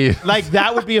fight Reeves. like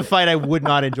that would be a fight I would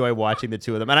not enjoy watching the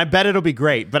two of them. And I bet it'll be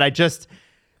great, but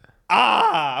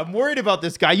I'm worried about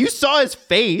this guy. You saw his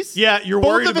face. Yeah, you're Both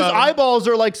worried of his about him. eyeballs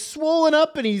are like swollen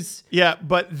up and he's Yeah,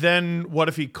 but then what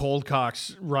if he cold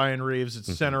cocks Ryan Reeves at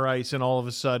center ice and all of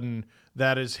a sudden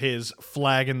that is his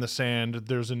flag in the sand?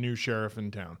 There's a new sheriff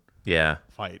in town. Yeah.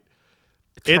 Fight.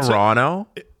 Toronto?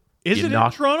 Is You it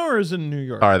knock- in Toronto or is it in New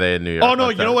York? Are they in New York? Oh, no, on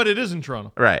you know Saturday? what? It is in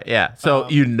Toronto. Right, yeah. So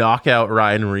you knock out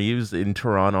Ryan Reeves in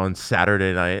Toronto on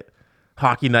Saturday night.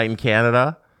 Hockey night in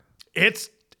Canada. It's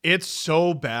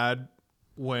so bad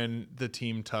when the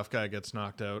team tough guy gets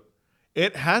knocked out.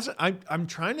 It hasn't. I'm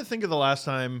trying to think of the last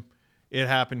time it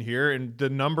happened here, and the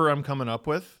number I'm coming up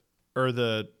with, or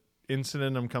the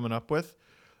incident I'm coming up with,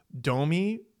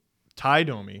 Ty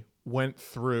Domi went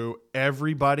through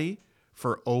everybody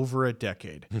for over a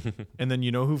decade, and then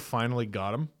you know who finally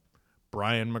got him?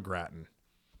 Brian McGrattan.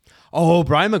 Oh,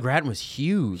 Brian McGrattan was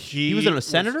huge. He was a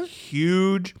senator?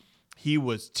 Huge. He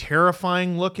was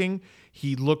terrifying looking.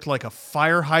 He looked like a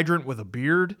fire hydrant with a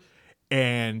beard,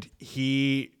 and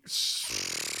he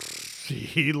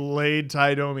laid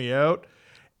Ty Domi out,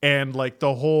 and like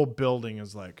the whole building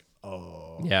is like,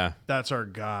 oh, Yeah. that's our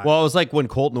guy. Well, it was like when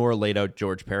Colton Orr laid out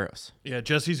George Peros. yeah,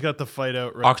 Jesse's got the fight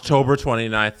out right. October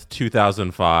 29th,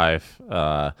 2005.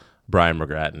 Brian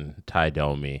McGrattan, Ty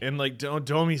Domi, And like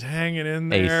Domi's hanging in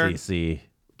there, ACC.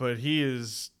 but he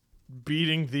is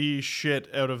beating the shit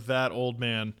out of that old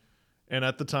man. And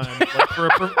at the time, like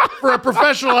for a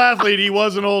professional athlete, he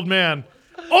was an old man.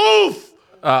 Oof!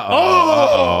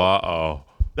 Uh-oh.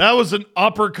 That was an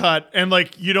uppercut, and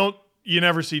like you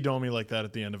never see Domi like that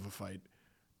at the end of a fight.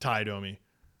 Ty Domi.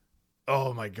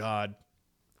 Oh my god.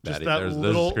 Just Maddie, that there's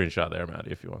little. a screenshot there,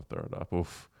 Maddie, if you want to throw it up.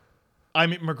 Oof. I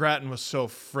mean, McGrattan was so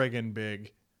friggin'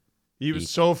 big. He was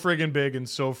so friggin' big and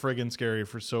so friggin' scary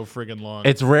for so friggin' long.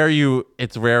 It's rare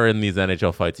in these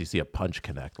NHL fights you see a punch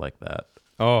connect like that.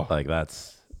 Oh. Like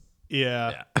that's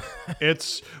yeah.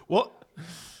 It's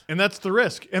and that's the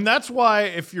risk. And that's why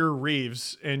if you're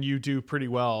Reeves and you do pretty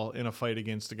well in a fight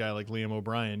against a guy like Liam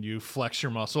O'Brien, you flex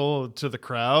your muscle to the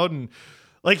crowd. And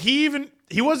like he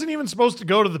wasn't even supposed to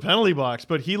go to the penalty box,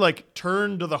 but he like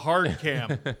turned to the hard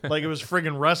cam like it was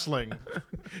friggin' wrestling.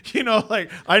 You know,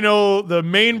 like I know the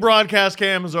main broadcast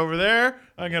cam is over there.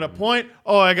 I'm going to point.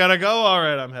 Oh, I got to go. All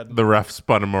right, I'm heading. the ref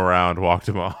spun him around, walked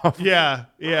him off. Yeah.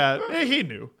 He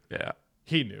knew. Yeah.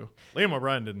 He knew. Liam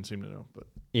O'Brien didn't seem to know, but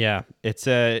Yeah. It's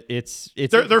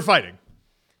they're fighting.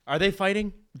 Are they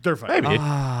fighting? They're fighting. Maybe.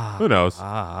 Who knows?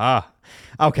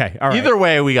 Okay. All right. Either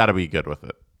way, we got to be good with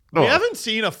it. We haven't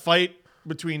seen a fight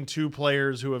between two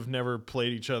players who have never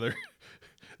played each other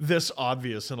this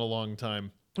obvious in a long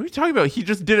time. What are you talking about? He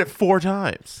just did it 4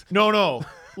 times. No.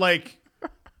 Like,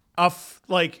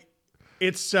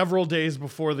 it's several days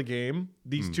before the game.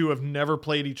 These two have never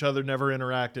played each other, never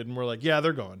interacted, and we're like, yeah,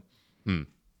 they're going.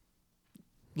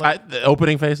 The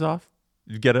opening face-off?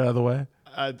 You get it out of the way?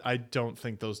 I don't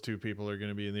think those two people are going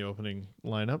to be in the opening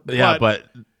lineup. Yeah, but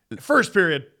first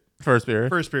period first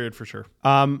period. for sure.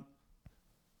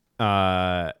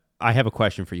 I have a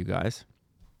question for you guys.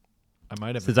 I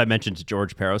might have. Since I mentioned to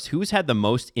George Peros, who's had the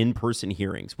most in-person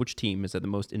hearings? Which team has had the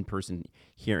most in-person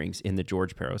hearings in the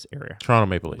George Peros area? Toronto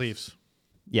Maple Leafs. Leafs.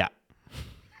 Yeah.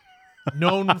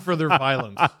 Known for their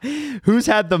violence. Who's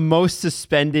had the most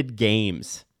suspended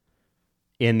games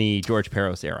in the George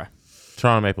Peros era?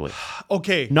 Toronto Maple Leafs.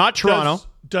 Okay. Not Toronto.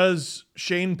 Does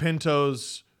Shane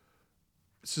Pinto's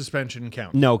suspension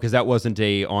count? No, because that wasn't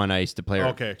a on-ice to player.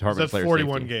 Okay. So Department that's of Player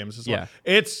 41 Safety. games. It's Yeah.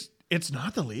 It's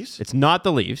not the Leafs. It's not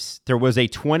the Leafs. There was a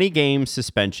 20-game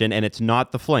suspension, and it's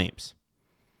not the Flames.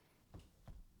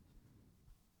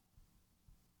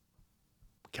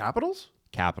 Capitals?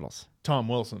 Capitals. Tom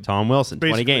Wilson. Tom Wilson,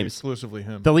 20 Basically games. exclusively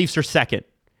him. The Leafs are second.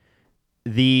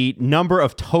 The number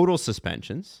of total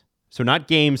suspensions, so not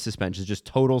game suspensions, just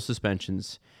total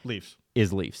suspensions, Leafs.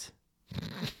 is Leafs.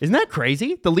 Isn't that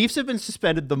crazy? The Leafs have been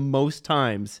suspended the most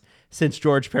times since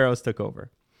George Peros took over.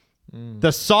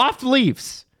 The soft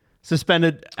Leafs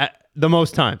suspended the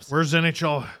most times. Where's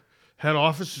NHL head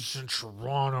office? It's in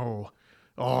Toronto.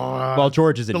 Well,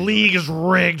 George is in The New league York. is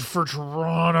rigged for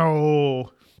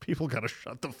Toronto. People gotta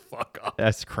shut the fuck up.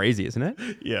 That's crazy, isn't it?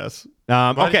 Yes.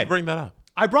 Why did Okay. you bring that up?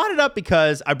 I brought it up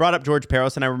because I brought up George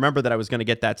Peros, and I remember that I was going to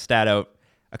get that stat out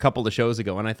a couple of shows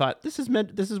ago, and I thought this is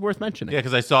worth mentioning. Yeah,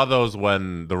 because I saw those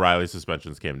when the Riley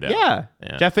suspensions came down. Yeah.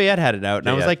 Jeff Fayette had it out, and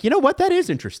I was like, you know what? That is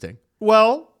interesting.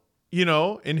 Well,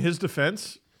 in his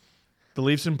defense, the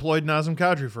Leafs employed Nazem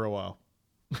Kadri for a while.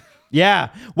 Yeah.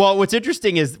 Well, what's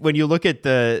interesting is when you look at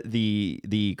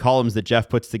the columns that Jeff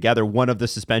puts together, one of the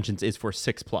suspensions is for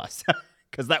 6+.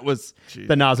 Because that was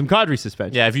the Nazem Kadri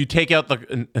suspension. Yeah, if you take out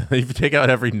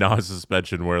every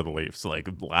non-suspension, where are the Leafs? Like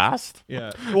last?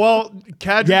 Yeah. Well,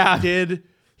 Kadri did.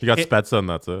 You got Spezza,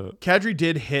 that's it. Kadri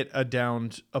did hit a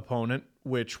downed opponent,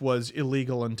 which was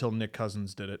illegal until Nick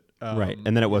Cousins did it. Right,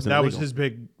 and then it wasn't That illegal. was his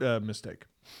big mistake.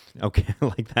 Okay, I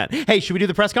like that. Hey, should we do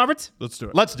the press conference? Let's do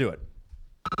it. Let's do it.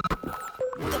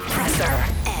 The Presser.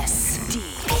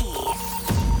 SDP.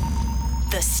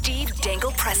 The Steve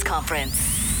Dangle Press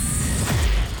Conference.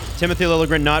 Timothy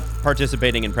Liljegren not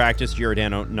participating in practice.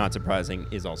 Giordano, not surprising,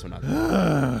 is also not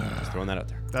there. Just throwing that out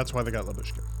there. That's why they got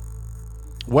Loosh.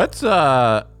 What's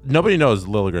nobody knows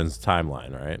Liljegren's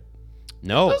timeline, right?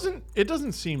 No. It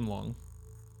doesn't seem long.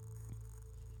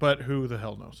 But who the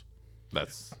hell knows?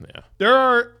 That's There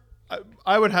are,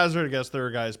 I would hazard a guess there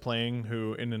are guys playing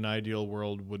who in an ideal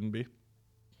world wouldn't be.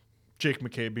 Jake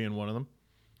McKay being one of them.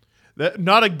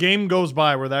 Not a game goes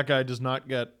by where that guy does not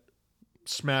get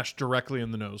smashed directly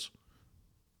in the nose.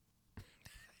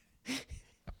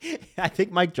 I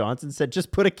think Mike Johnson said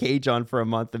just put a cage on for a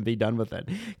month and be done with it.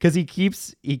 Because he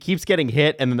keeps getting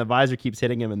hit and then the visor keeps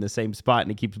hitting him in the same spot and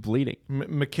he keeps bleeding.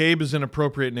 McCabe is an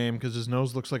appropriate name because his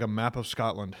nose looks like a map of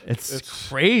Scotland. It's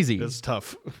crazy. It's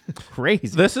tough.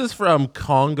 Crazy. This is from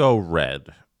Congo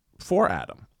Red for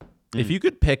Adam. If you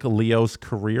could pick Leo's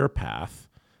career path,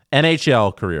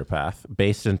 NHL career path,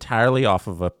 based entirely off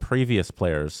of a previous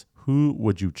player's, who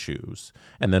would you choose?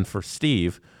 And then for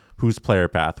Steve, whose player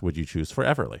path would you choose for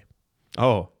Everly?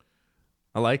 Oh,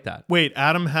 I like that. Wait,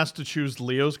 Adam has to choose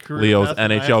Leo's career Leo's path,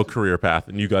 and I NHL have to- career path,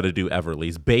 and you got to do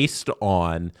Everly's based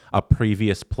on a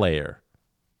previous player.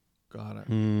 Got it.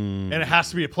 And it has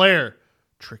to be a player.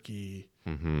 Tricky.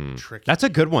 Tricky. That's a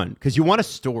good one because you want a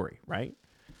story, right?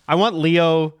 I want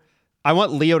Leo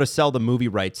to sell the movie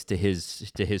rights to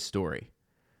his story,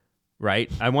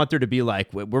 right? I want there to be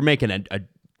like we're making a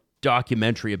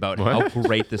documentary about how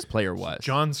great this player was.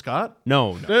 John Scott?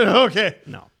 No. Okay.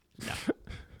 No.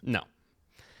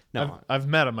 I've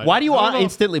met him. Why do you I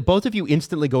don't know. both of you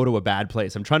instantly go to a bad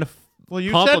place? I'm trying to Well,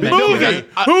 you said compliment movie. you.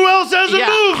 Who else has a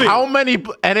movie? How many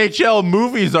NHL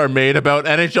movies are made about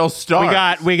NHL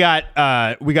stars? We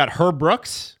got Herb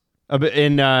Brooks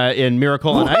in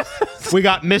Miracle on Ice. We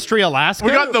got Mystery Alaska.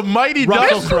 We got the Mighty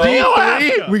Russell Ducks Crowe.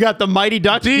 D3. We got the Mighty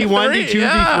Ducks D1, D2,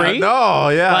 D3. No,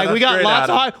 yeah. Like we got lots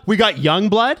of. We got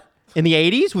Youngblood in the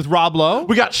 '80s with Rob Lowe.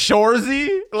 We got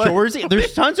Shoresy. Shoresy.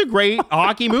 There's tons of great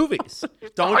hockey movies.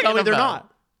 Don't tell me they're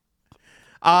not.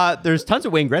 There's tons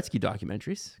of Wayne Gretzky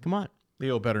documentaries. Come on.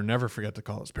 Leo better never forget to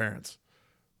call his parents.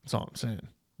 That's all I'm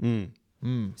saying.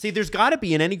 See, there's got to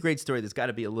be in any great story. There's got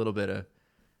to be a little bit of.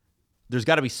 There's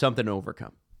got to be something to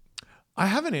overcome. I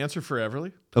have an answer for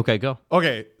Everly. Okay, go.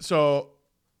 Okay, so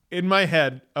in my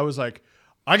head, I was like,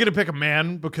 I got to pick a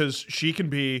man because she can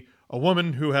be a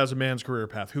woman who has a man's career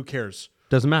path. Who cares?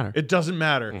 Doesn't matter. It doesn't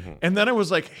matter. And then I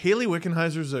was like, Haley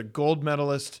Wickenheiser's a gold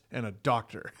medalist and a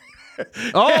doctor.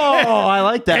 Oh, I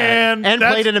like that. And And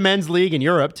that's- played in a men's league in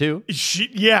Europe too.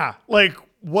 Haley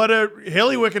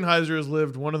Wickenheiser has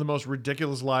lived one of the most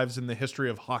ridiculous lives in the history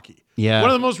of hockey. Yeah. One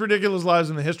of the most ridiculous lives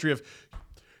in the history of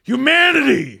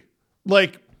humanity.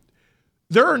 Like,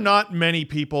 there are not many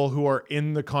people who are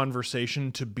in the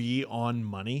conversation to be on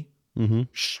money.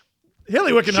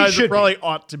 Haley Wickenheiser should probably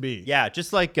ought to be. Yeah,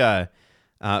 just like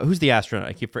who's the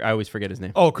astronaut? I always forget his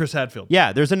name. Oh, Chris Hadfield.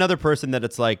 Yeah, there's another person that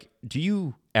it's like, do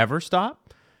you ever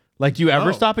stop? Like, do you ever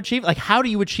No. stop achieving? Like, how do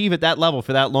you achieve at that level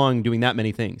for that long doing that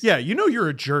many things? Yeah, you know you're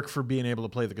a jerk for being able to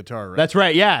play the guitar, right? That's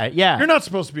right. Yeah. You're not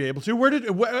supposed to be able to. Where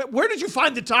did you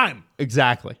find the time?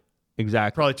 Exactly.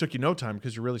 Probably took you no time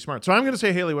because you're really smart. So I'm going to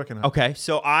say Haley Wickenheiser. Okay,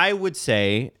 so I would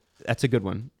say that's a good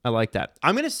one. I like that.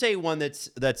 I'm going to say one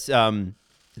that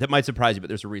might surprise you, but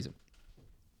there's a reason.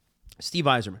 Steve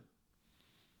Yzerman.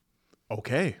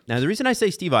 Okay. Now, the reason I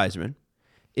say Steve Yzerman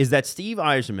is that Steve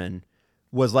Yzerman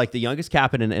was like the youngest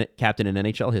captain in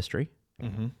NHL history,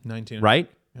 19. right?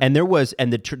 And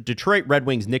the Detroit Red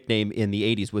Wings nickname in the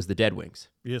 80s was the Dead Wings.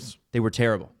 Yes. They were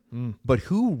terrible. But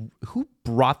who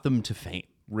brought them to fame,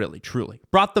 really, truly?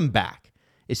 Brought them back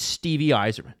is Stevie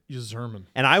Yzerman. Yzerman.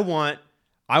 And I want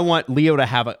I want Leo to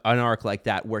have an arc like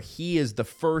that where he is the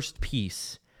first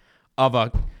piece of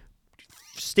a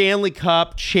Stanley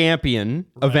Cup champion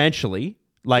eventually,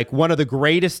 like one of the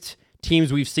greatest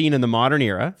teams we've seen in the modern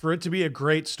era. For it to be a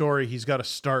great story, he's got to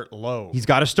start low. He's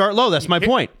got to start low. That's my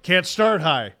point. Can't start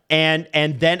high. And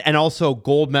also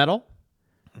gold medal.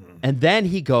 And then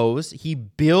he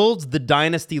builds the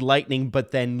Dynasty Lightning,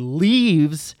 but then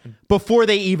leaves before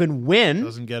they even win.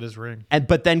 Doesn't get his ring.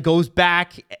 But then goes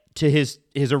back to his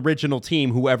original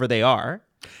team, whoever they are.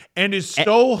 And is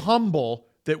so humble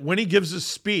that when he gives his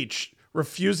speech,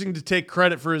 refusing to take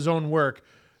credit for his own work,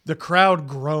 the crowd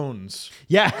groans.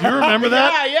 Yeah. Do you remember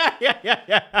that?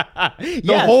 Yeah.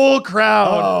 The whole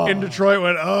crowd in Detroit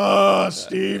went, "Oh,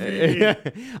 Stevie."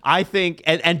 I think,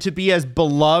 and to be as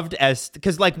beloved as,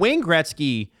 because like Wayne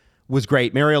Gretzky was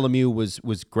great. Mario Lemieux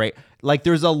was great. Like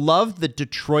there's a love that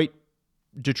Detroit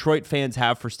fans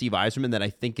have for Steve Yzerman that I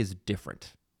think is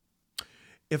different.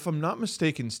 If I'm not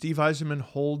mistaken, Steve Yzerman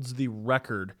holds the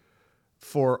record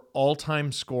for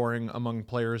all-time scoring among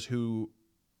players who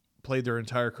played their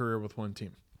entire career with one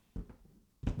team.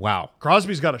 Wow.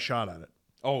 Crosby's got a shot at it.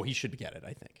 Oh, he should get it,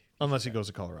 I think. Unless he goes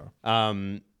to Colorado.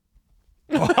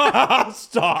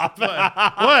 Stop.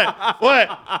 What?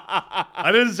 I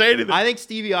didn't say anything. I think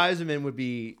Stevie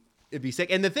Yzerman it'd be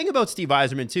sick. And the thing about Steve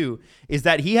Yzerman too is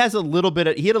that he had a little bit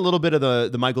of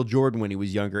the Michael Jordan when he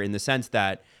was younger, in the sense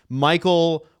that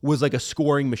Michael was like a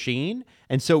scoring machine,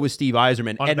 and so was Steve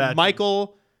Yzerman. And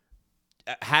Michael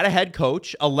had a head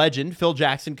coach, a legend, Phil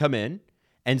Jackson, come in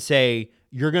and say,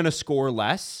 "You're going to score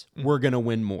less. We're going to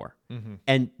win more." Mm-hmm.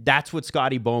 And that's what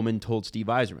Scotty Bowman told Steve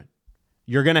Yzerman.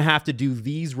 You're going to have to do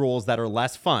these roles that are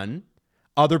less fun.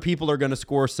 Other people are going to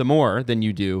score some more than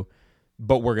you do,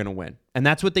 but we're going to win. And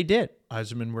that's what they did.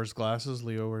 Yzerman wears glasses.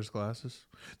 Leo wears glasses.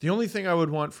 The only thing I would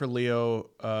want for Leo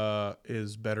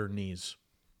is better knees.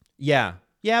 Yeah.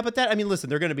 Yeah, but listen,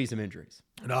 there are going to be some injuries.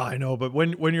 No, I know, but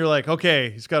when you're like, okay,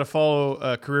 he's got to follow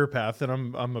a career path, and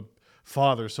I'm a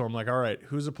father, so I'm like, all right,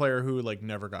 who's a player who like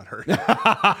never got hurt?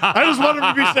 I just want him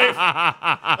to be safe.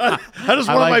 I just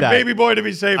want my baby boy to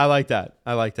be safe. I like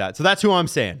that. So that's who I'm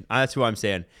saying.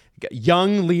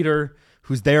 Young leader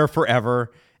who's there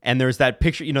forever. And there's that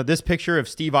picture, this picture of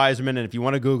Steve Yzerman, and if you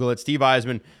want to Google it, Steve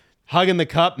Yzerman hugging the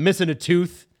cup, missing a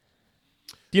tooth.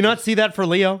 Do you not see that for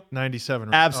Leo? 97.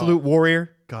 Right? Absolute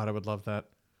warrior. God, I would love that.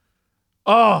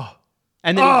 Oh.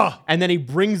 And then he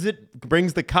brings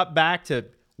the cup back to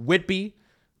Whitby.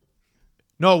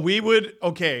 No, we would,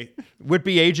 okay.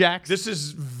 Whitby Ajax. This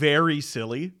is very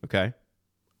silly. Okay.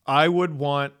 I would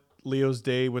want Leo's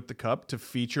Day with the Cup to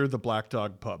feature the Black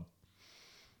Dog Pub.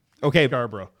 Okay.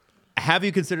 Scarborough. Have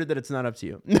you considered that it's not up to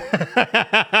you? No,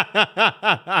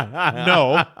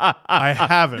 I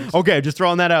haven't. Okay, just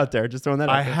throwing that out there.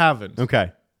 I haven't.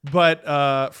 Okay.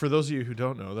 But for those of you who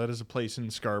don't know, that is a place in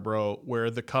Scarborough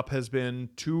where the Cup has been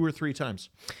 2 or 3 times.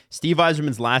 Steve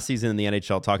Yzerman's last season in the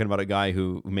NHL, talking about a guy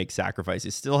who makes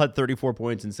sacrifices, still had 34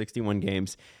 points in 61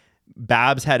 games.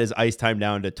 Babs had his ice time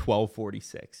down to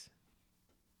 12:46.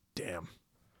 Damn.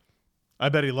 I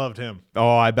bet he loved him.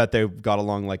 Oh, I bet they got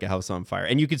along like a house on fire.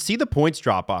 And you could see the points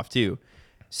drop off too.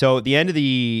 So at the end of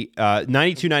the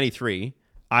 92-93,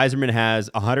 Yzerman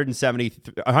has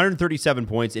 137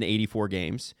 points in 84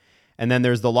 games. And then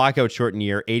there's the lockout shortened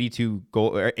year, 82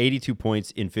 points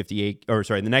in 58. Or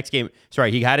sorry, the next game,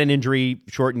 he had an injury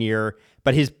shortened year,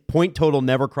 but his point total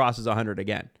never crosses 100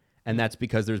 again. And that's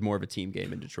because there's more of a team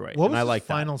game in Detroit. What was his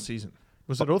final season?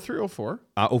 Was it 03-04?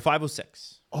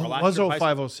 05-06. Oh, it was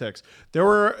 05-06. There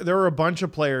were a bunch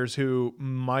of players who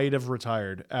might have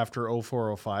retired after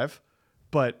 04-05,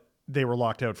 but they were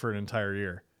locked out for an entire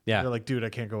year. Yeah. They're like, dude, I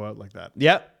can't go out like that.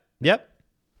 Yep. Jesse?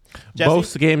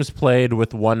 Both games played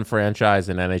with one franchise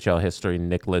in NHL history.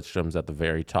 Nick Lidstrom's at the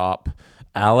very top.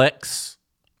 Alex.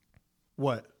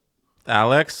 What?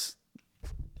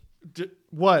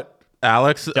 What?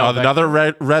 Alex, another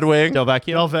Red Wing. Del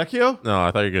Vecchio? Del Vecchio? No, I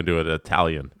thought you were going to do it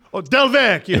Italian. Oh, Del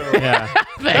Vecchio. Yeah.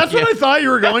 That's what I thought you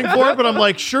were going for, but I'm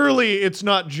like, surely it's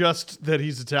not just that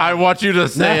he's Italian. I want you to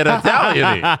say it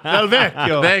Italian. Del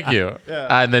Vecchio. Thank you.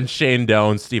 Yeah. And then Shane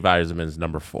Doan, Steve Yzerman's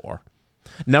number 4.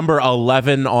 Number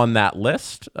 11 on that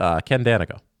list, Ken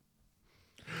Danico.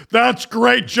 That's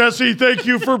great, Jesse. Thank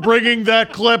you for bringing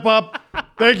that clip up.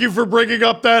 Thank you for bringing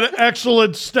up that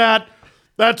excellent stat.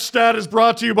 That stat is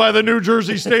brought to you by the New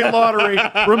Jersey State Lottery.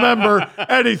 Remember,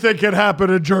 anything can happen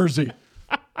in Jersey.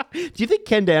 Do you think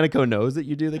Ken Danico knows that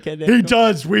you do the Ken Danico? He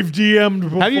does. We've DM'd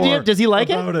before. Have you DM'd? Does he like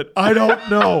it? I don't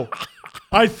know.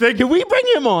 I think... Can we bring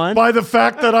him on? By the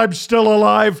fact that I'm still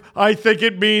alive, I think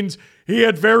it means He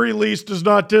at very least does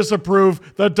not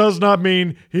disapprove. That does not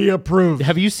mean he approves.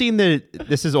 Have you seen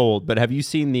this is old, but have you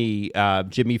seen the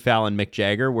Jimmy Fallon Mick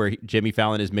Jagger where Jimmy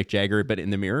Fallon is Mick Jagger but in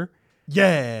the mirror?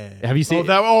 Yeah. Have you seen?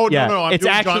 Yeah. No. I'm it's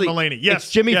doing actually John Mulaney. Yes.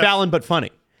 it's Jimmy yes. Fallon but funny.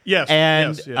 Yes.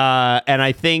 And yes. and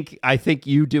I think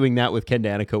you doing that with Ken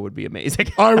Danico would be amazing.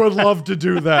 I would love to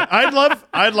do that. I'd love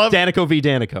Danico v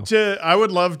Danico. I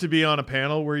would love to be on a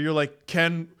panel where you're like,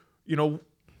 Ken,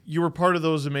 you were part of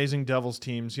those amazing Devils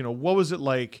teams. What was it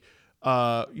like,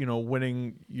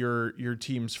 winning your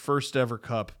team's first ever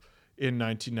cup in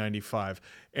 1995?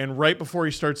 And right before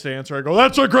he starts to answer, I go,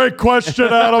 "That's a great question,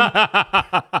 Adam.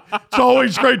 It's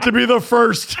always great to be the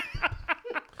first."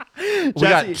 We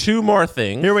got two more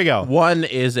things. Here we go. One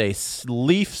is a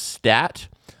Leaf stat.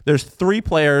 There's 3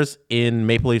 players in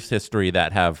Maple Leafs history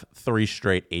that have 3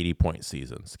 straight 80-point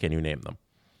seasons. Can you name them?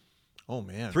 Oh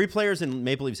man, 3 players in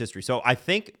Maple Leafs history. So I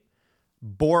think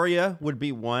Boria would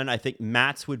be one. I think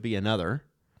Mats would be another.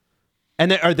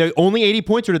 And are they only 80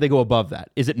 points, or do they go above that?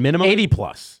 Is it minimum? 80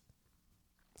 plus.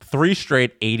 3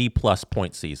 straight 80-plus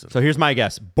point seasons. So here's my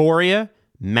guess: Boria,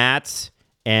 Mats,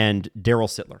 and Daryl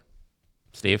Sittler.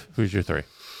 Steve, who's your 3?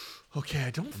 Okay,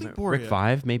 I don't think Boria. Rick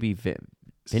 5, maybe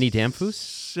Vinny Damphus?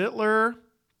 Sittler.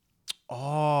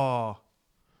 Oh.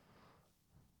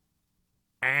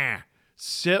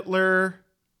 Sittler.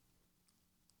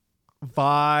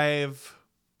 5.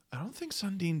 I don't think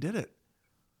Sundin did it.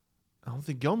 I don't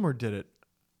think Gilmore did it.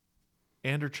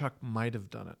 Anderchuk might have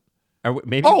done it. Are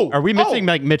we missing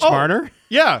like Mitch Marner?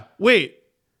 Yeah. Wait.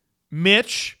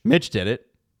 Mitch Mitch did it.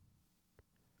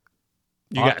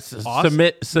 You got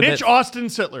submit. Mitch Austin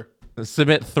Sittler.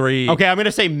 Submit 3. Okay, I'm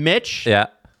gonna say Mitch. Yeah.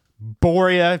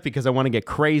 Boria, because I want to get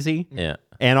crazy. Yeah.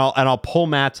 And I'll pull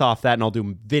Mats off that, and I'll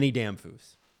do Vinny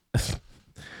Damphus.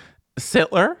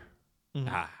 Sittler,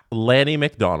 Lanny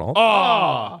McDonald,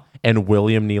 and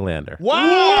William Nylander.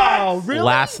 Wow, really?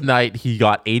 Last night, he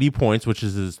got 80 points, which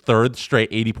is his 3rd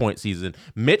straight 80-point season.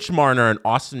 Mitch Marner and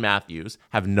Austin Matthews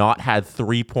have not had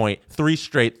 3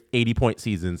 straight 80-point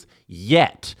seasons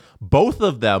yet. Both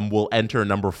of them will enter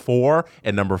number 4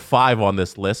 and number 5 on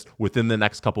this list within the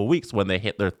next couple of weeks when they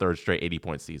hit their 3rd straight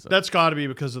 80-point season. That's got to be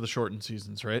because of the shortened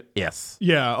seasons, right? Yes.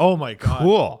 Yeah. Oh my God.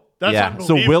 Cool. That's Yeah.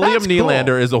 So unbelievable. William That's cool.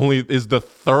 Nylander is the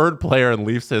 3rd player in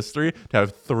Leafs history to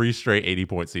have 3 straight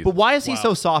 80-point seasons. But why is he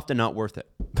so soft and not worth it?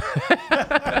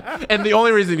 And the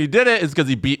only reason he did it is because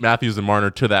he beat Matthews and Marner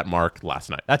to that mark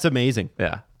last night. That's amazing.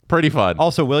 Yeah. Pretty fun.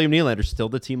 Also, William Nylander's still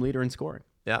the team leader in scoring.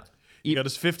 Yeah. He got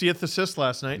his 50th assist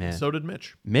last night, Man. and so did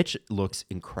Mitch. Mitch looks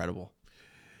incredible.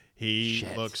 He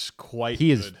looks quite He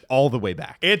good. is all the way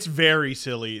back. It's very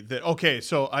silly that, okay,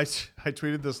 so I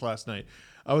tweeted this last night.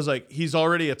 I was like, he's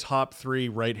already a top 3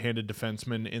 right-handed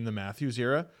defenseman in the Matthews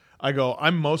era. I go,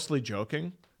 I'm mostly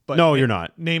joking, but No, you're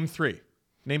not. Name 3.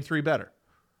 Name 3 better.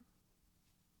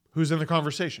 Who's in the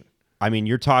conversation? I mean,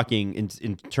 you're talking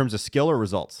in terms of skill or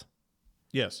results?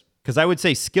 Yes, Because I would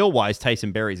say skill-wise,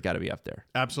 Tyson Berry's got to be up there.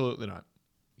 absolutely not.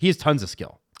 He has tons of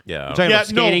skill. Yeah. You're talking about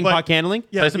skating, but- puck handling?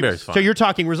 Yeah, Tyson he Berry's was- fun. So you're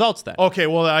talking results then? Okay,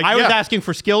 well, I was asking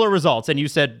for skill or results, and you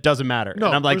said doesn't matter. No,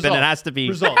 and I'm like, then it results. has to be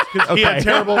results because he had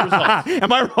terrible results.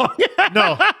 Am I wrong?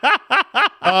 No,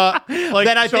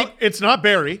 Then I think- it's not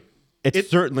Barry. It's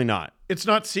certainly not. It's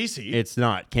not Cece. It's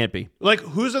not. Can't be. Like,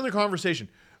 who's in the conversation?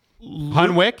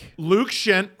 Hunwick? Luke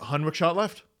Shen. Hunwick shot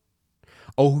left.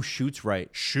 Oh, who shoots right?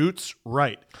 Shoots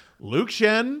right. Luke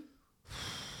Shen.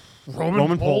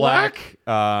 Roman Polak?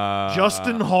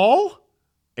 Justin Hall.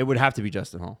 It would have to be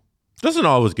Justin Hall. Justin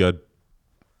Hall was good.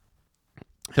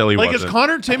 Till he Like, wasn't. is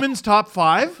Connor Timmins top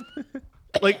 5?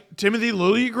 Like, Timothy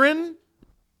Liljegren?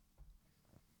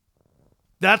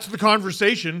 That's the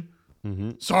conversation.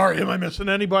 Sorry, am I missing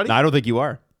anybody? No, I don't think you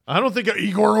are. I don't think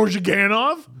Igor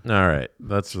Ozhiganov. All right.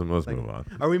 Let's move on.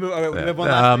 Are we? We have one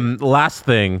last thing. Last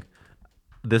thing.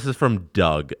 This is from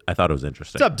Doug. I thought it was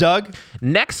interesting. What's up, Doug?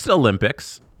 Next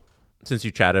Olympics, since you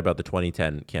chatted about the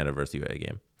 2010 Canada versus USA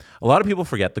game, a lot of people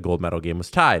forget the gold medal game was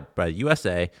tied by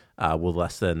USA with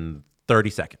less than 30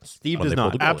 seconds. Steve when does they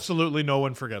pulled not. the goalie. Absolutely no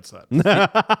one forgets that.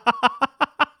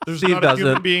 There's Steve not a human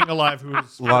doesn't. being alive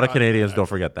who's... A lot of Canadians don't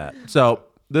forget that. So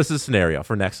this is scenario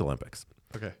for next Olympics.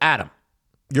 Okay. Adam,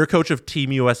 you're coach of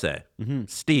Team USA.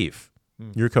 Steve,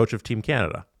 you're coach of Team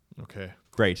Canada. Okay.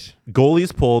 Great.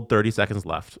 Goalies pulled, 30 seconds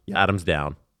left. Adam's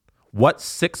down. What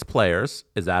 6 players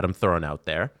is Adam throwing out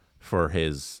there for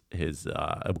his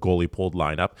goalie pulled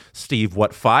lineup? Steve,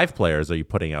 what 5 players are you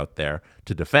putting out there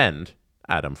to defend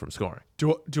Adam from scoring?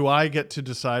 Do I get to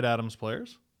decide Adam's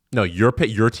players? No, your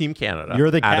Team Canada.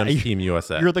 You're the Adam's Team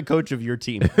USA. You're the coach of your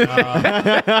team.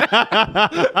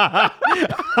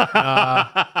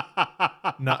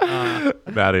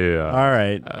 Maddie. All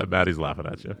right. Maddie's laughing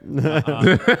at you.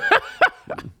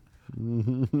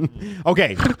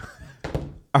 Okay.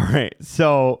 All right.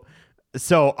 So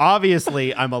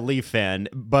obviously I'm a Leaf fan,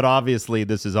 but obviously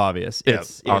this is obvious.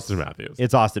 It's Austin Matthews.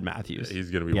 It's Austin Matthews.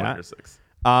 He's going to be one of your 6.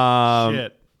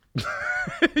 Shit.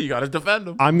 You got to defend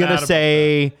him. I'm gonna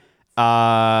say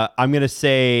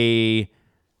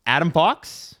Adam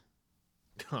Fox.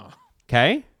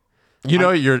 Okay. You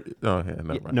know you're. Oh yeah, never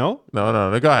mind. No,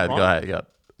 No. Go ahead. Go ahead. Go.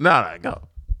 No. Go.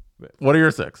 What are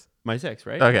your 6? my 6,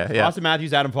 right? Okay, yeah. Austin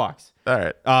Matthews, Adam Fox. All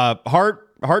right.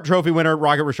 Hart Trophy winner,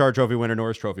 Rocket Richard Trophy winner,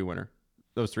 Norris Trophy winner.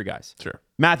 Those 3 guys. Sure.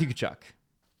 Matthew Tkachuk.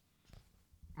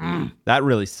 That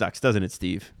really sucks, doesn't it,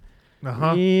 Steve?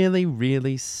 Really,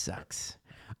 really sucks.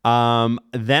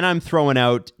 Then I'm throwing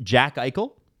out Jack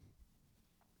Eichel,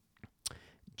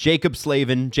 Jacob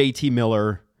Slavin, JT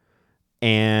Miller,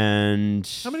 and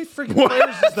How many freaking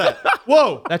players is that?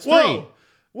 Whoa. That's whoa, 3.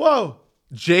 Whoa.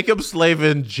 Jacob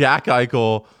Slavin, Jack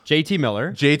Eichel, JT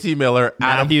Miller, JT Miller,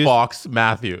 Adam Matthews. Fox,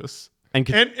 Matthews, and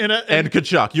and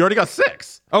Tkachuk. You already got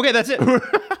 6. okay, that's it.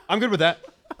 I'm good with that.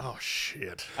 Oh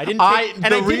shit. I didn't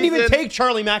even reason- take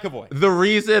Charlie McAvoy. The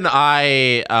reason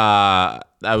I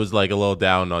was like a little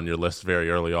down on your list very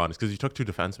early on is because you took 2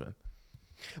 defensemen.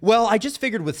 Well, I just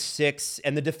figured with 6,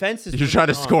 and the defense is You're trying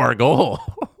to score a goal.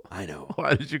 I know.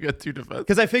 Why did you get 2 defensemen?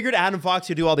 Because I figured Adam Fox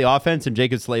could do all the offense and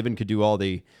Jacob Slavin could do all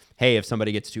the, hey, if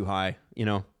somebody gets too high,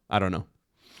 I don't know.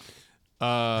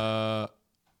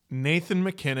 Nathan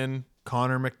McKinnon,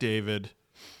 Connor McDavid,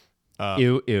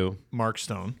 Ew. Mark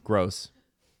Stone, Gross.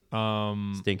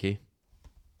 Stinky.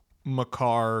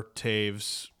 Makar,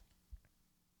 Taves.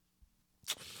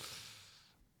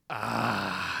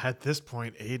 At this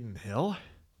point, Aiden Hill.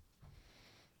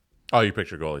 Oh, you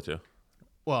picked your goalie too.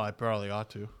 Well, I probably ought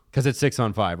to. Because it's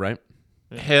 6-on-5, right?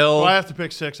 Hill. Well, I have to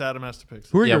pick 6. Adam has to pick 6.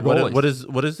 Who are your goalies?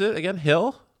 what is it again?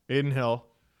 Hill? Aiden Hill,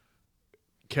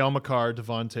 Cale Makar,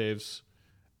 Devon Taves,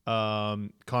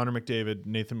 Connor McDavid,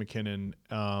 Nathan McKinnon,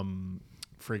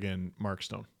 friggin' Mark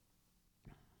Stone.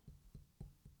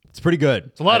 It's pretty good.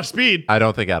 It's a lot of speed. I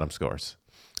don't think Adam scores.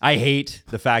 I hate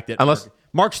the fact that Unless-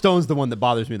 Mark Stone's the one that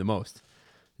bothers me the most.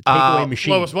 The takeaway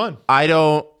machine. Lowest one.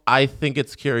 I think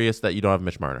it's curious that you don't have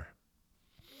Mitch Marner.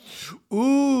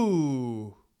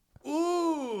 Ooh.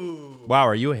 Wow,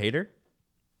 are you a hater?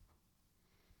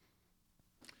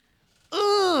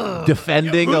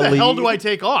 Defending Who a the lead. hell do I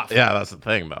take off? Yeah, that's the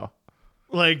thing, though.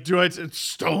 Like, do I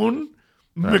Stone,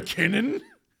 McKinnon,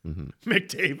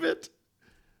 McDavid?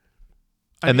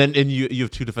 And you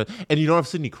have 2 defense, and you don't have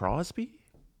Sidney Crosby.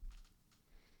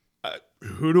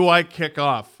 Who do I kick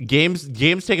off? Games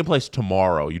taking place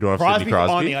tomorrow. You don't have Crosby's Sidney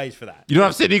Crosby on the ice for that. You don't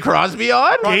have Sidney Crosby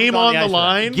on. Game on on the the ice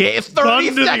line. Game 30 Gun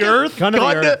to the seconds. earth. Gun to the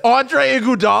earth. Andre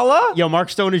Iguodala. Yo,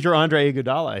 Mark Stone is your Andre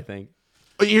Iguodala, I think.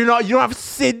 You don't have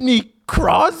Sidney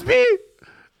Crosby.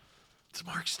 It's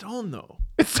Mark Stone, though.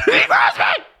 It's Sidney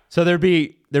Crosby. So there'd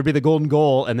be the golden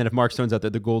goal, and then if Mark Stone's out there,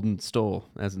 the golden stole,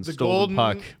 as in stolen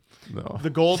puck. No.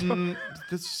 The golden.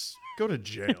 Go to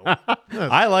jail.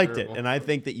 I liked it, and I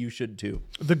think that you should too.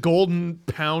 The golden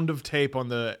pound of tape on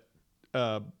the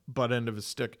butt end of his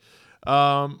stick.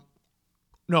 No,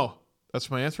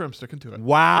 that's my answer. I'm sticking to it.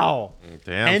 Wow.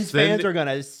 Damn. Hens fans are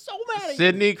gonna so mad at you.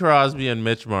 Sidney Crosby and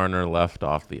Mitch Marner left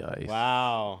off the ice.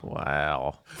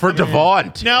 Wow. For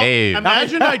Devon Now, Taves.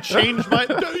 imagine I changed my.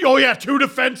 Oh yeah, 2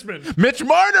 defensemen. Mitch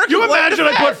Marner. You imagine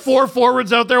I put 4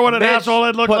 forwards out there? What an asshole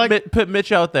I'd look like. Put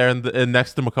Mitch out there and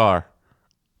next to Makar.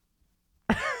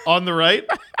 On the right,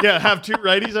 yeah, have 2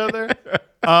 righties out there.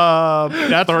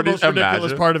 That's the most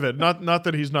ridiculous Imagine. part of it. Not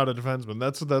that he's not a defenseman.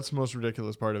 That's the most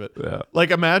ridiculous part of it. Yeah.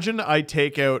 Like, imagine I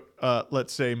take out,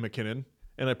 let's say McKinnon,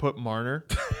 and I put Marner.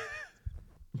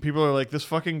 People are like, this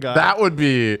fucking guy. That would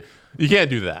be. You can't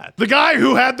do that. The guy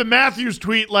who had the Matthews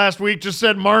tweet last week just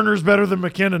said Marner's better than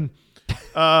McKinnon.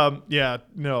 Yeah,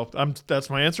 no, that's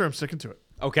my answer. I'm sticking to it.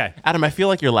 Okay. Adam, I feel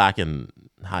like you're lacking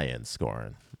high end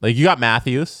scoring. Like you got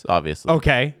Matthews, obviously.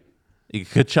 Okay.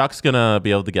 Kachuk's gonna be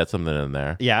able to get something in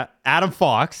there. Yeah. Adam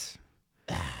Fox.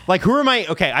 Like, who am I?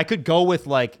 Okay, I could go with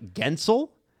like Gensel,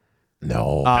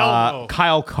 No. Hell no.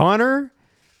 Kyle Connor,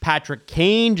 Patrick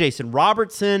Kane, Jason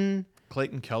Robertson.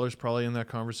 Clayton Keller's probably in that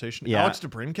conversation. Yeah. Alex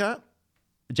DeBrincat?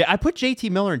 I put JT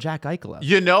Miller and Jack Eichel out.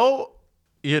 You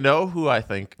know who I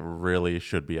think really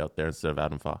should be out there instead of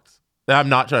Adam Fox? I'm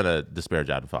not trying to disparage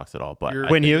Adam Fox at all, but You're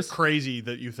Quinn Hughes? crazy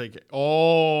that you think.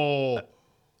 Oh.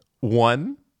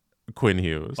 1, Quinn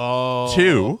Hughes. Oh.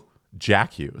 2,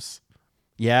 Jack Hughes.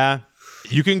 Yeah.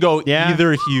 You can go Yeah.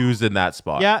 either Hughes in that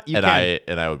spot. Yeah, you and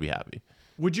can. I would be happy.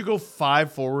 Would you go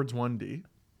 5 forwards, 1 D?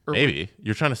 Or Maybe.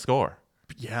 You're trying to score.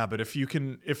 Yeah, but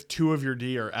if two of your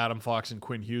D are Adam Fox and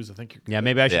Quinn Hughes, I think you're good. Yeah,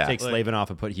 maybe I should Yeah. take Slavin off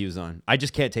and put Hughes on. I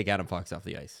just can't take Adam Fox off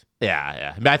the ice.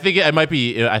 Yeah. But I think it might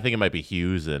be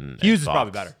Hughes and Hughes is Fox.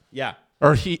 probably better. Yeah.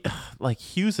 Or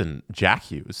Hughes and Jack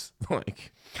Hughes.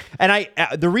 And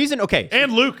the reason, okay.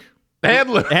 And Luke. And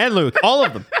Luke, all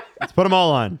of them. Let's put them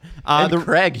all on.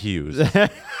 Craig Hughes.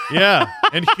 Yeah,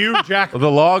 and Hugh Jack. The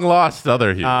long lost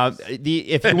other Hughes.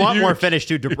 If you want more Finnish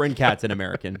too, DeBrincat's an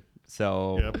American.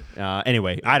 So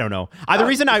anyway, I don't know. The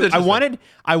reason I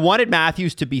wanted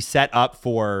Matthews to be set up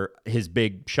for his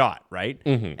big shot, right?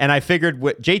 Mm-hmm. And I figured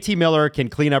JT Miller can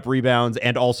clean up rebounds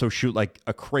and also shoot like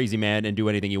a crazy man and do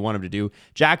anything you want him to do.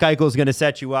 Jack Eichel's going to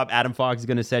set you up. Adam Fox is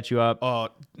going to set you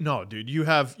up. No, dude, you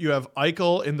have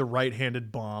Eichel in the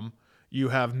right-handed bomb. You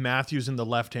have Matthews in the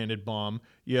left-handed bomb.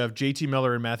 You have JT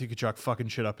Miller and Matthew Tkachuk fucking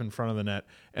shit up in front of the net.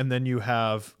 And then you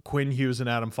have Quinn Hughes and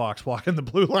Adam Fox walking the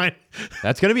blue line.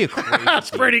 That's going to be a crazy That's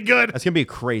pretty good. That's going to be a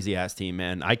crazy-ass team,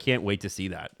 man. I can't wait to see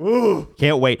that. Ooh.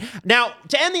 Can't wait. Now,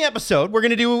 to end the episode, we're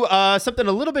going to do something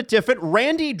a little bit different.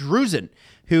 Randy Drusen,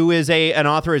 who is an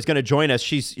author, is going to join us.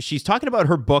 She's talking about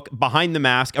her book, Behind the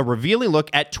Mask, a revealing look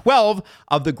at 12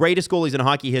 of the greatest goalies in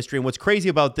hockey history. And what's crazy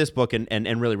about this book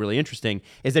and really, really interesting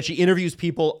is that she interviews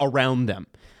people around them.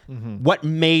 Mm-hmm. What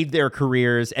made their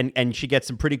careers, and she gets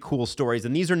some pretty cool stories.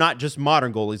 And these are not just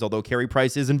modern goalies, although Carey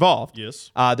Price is involved.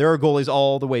 Yes. There are goalies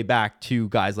all the way back to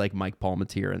guys like Mike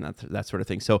Palmateer and that sort of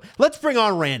thing. So let's bring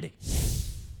on Randy.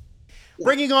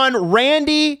 Bringing on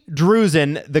Randy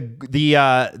Drusen.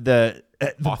 The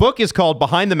book is called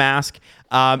Behind the Mask,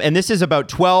 and this is about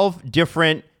 12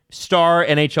 different star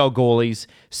NHL goalies,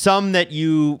 some that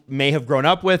you may have grown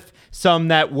up with, some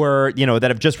that were, that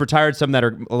have just retired, some that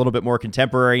are a little bit more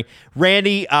contemporary.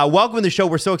 Randy, welcome to the show.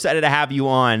 We're so excited to have you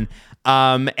on.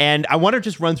 And I want to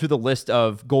just run through the list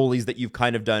of goalies that you've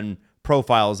kind of done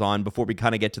profiles on before we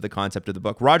kind of get to the concept of the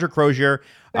book. Roger Crozier,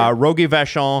 Rogie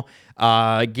Vachon,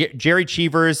 Jerry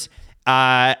Cheevers.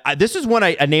 This is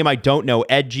a name I don't know.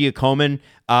 Ed Giacomin.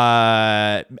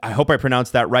 I hope I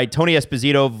pronounced that right. Tony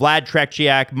Esposito, Vlad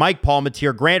Tretiak, Mike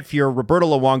Palmateer, Grant Fuhr, Roberto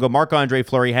Luongo, Marc-Andre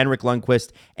Fleury, Henrik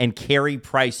Lundqvist, and Carey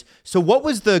Price. So what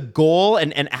was the goal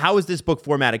and how is this book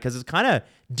formatted? Because it's kind of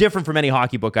different from any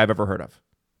hockey book I've ever heard of.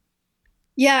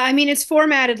 Yeah, I mean, it's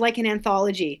formatted like an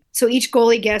anthology. So each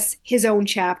goalie gets his own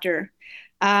chapter.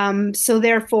 So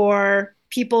therefore,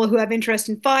 people who have interest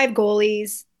in 5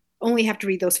 goalies only have to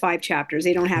read those 5 chapters.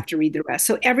 They don't have to read the rest.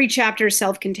 So every chapter is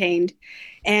self-contained.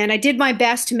 And I did my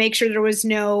best to make sure there's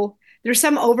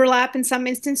some overlap in some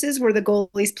instances where the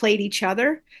goalies played each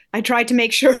other. I tried to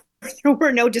make sure there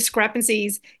were no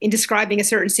discrepancies in describing a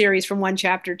certain series from one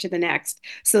chapter to the next.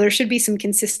 So there should be some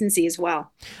consistency as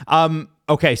well.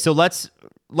 Okay, so let's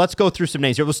go through some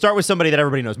names here. We'll start with somebody that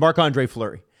everybody knows, Marc-Andre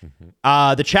Fleury.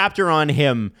 Mm-hmm. The chapter on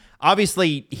him,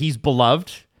 obviously he's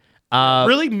beloved.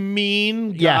 Really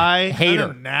mean guy,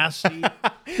 hater, nasty.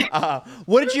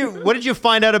 What did you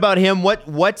find out about him?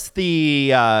 What's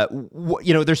the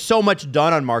there's so much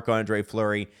done on Marc-Andre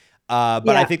Fleury, but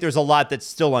I think there's a lot that's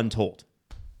still untold.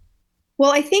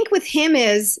 Well, I think with him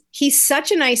he's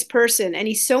such a nice person and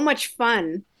he's so much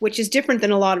fun, which is different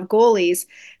than a lot of goalies,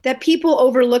 that people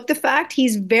overlook the fact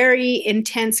he's very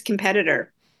intense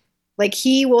competitor. Like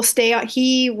he would stay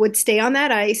on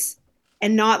that ice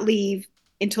and not leave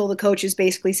until the coaches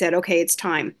basically said, okay, it's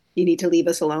time. You need to leave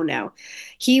us alone now.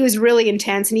 He was really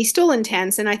intense and he's still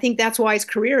intense. And I think that's why his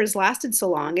career has lasted so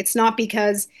long. It's not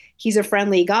because he's a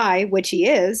friendly guy, which he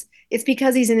is. It's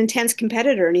because he's an intense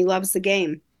competitor and he loves the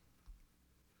game.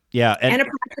 Yeah.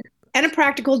 And a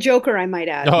practical joker, I might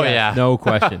add. Oh, yeah. No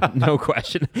question. No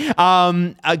question.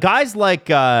 Guys like,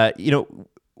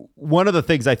 one of the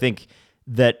things I think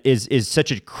that is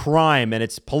such a crime, and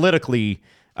it's politically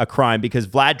a crime because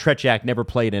Vlad Tretiak never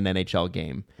played an NHL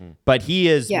game, but he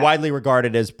is widely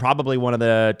regarded as probably one of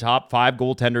the top 5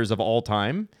 goaltenders of all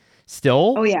time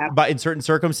still. Oh, yeah. But in certain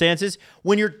circumstances,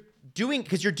 when you're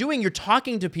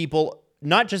talking to people,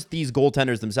 not just these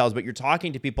goaltenders themselves, but you're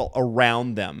talking to people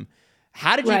around them.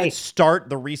 How did you even start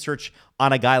the research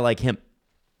on a guy like him?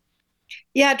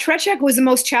 Yeah, Tretiak was the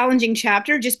most challenging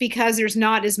chapter just because there's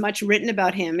not as much written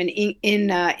about him in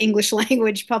English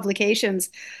language publications.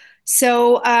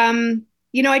 So,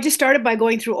 I just started by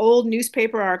going through old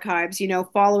newspaper archives,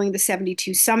 following the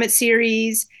 72 Summit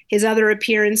Series, his other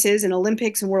appearances in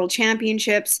Olympics and World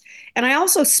Championships. And I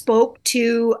also spoke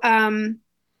to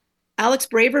Alex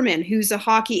Braverman, who's a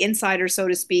hockey insider, so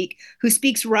to speak, who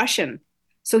speaks Russian.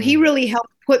 So he really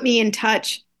helped put me in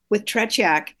touch with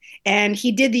Tretiak. And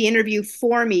he did the interview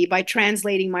for me by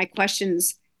translating my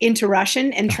questions into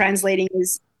Russian and translating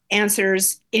his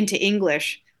answers into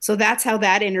English. So that's how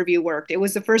that interview worked. It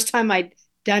was the first time I'd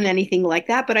done anything like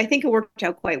that, but I think it worked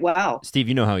out quite well. Steve,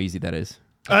 you know how easy that is.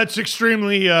 It's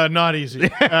extremely not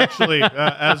easy, actually,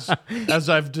 as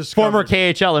I've discovered. Former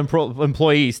KHL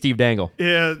employee Steve Dangle.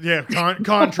 Yeah,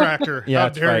 contractor. Yeah, How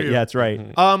that's dare right. you. Yeah, that's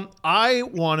right. I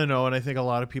want to know, and I think a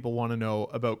lot of people want to know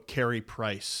about Carey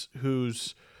Price,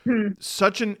 who's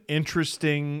such an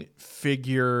interesting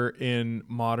figure in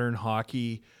modern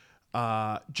hockey,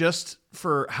 just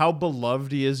for how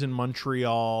beloved he is in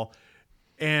Montreal.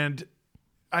 And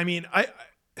I mean,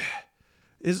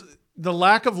 is the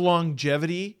lack of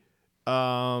longevity,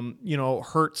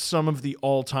 hurts some of the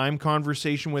all-time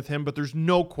conversation with him, but there's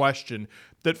no question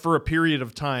that for a period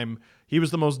of time, he was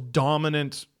the most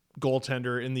dominant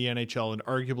goaltender in the NHL and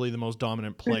arguably the most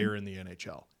dominant player in the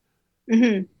NHL.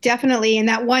 Mm-hmm. Definitely. And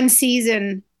that one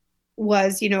season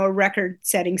was, a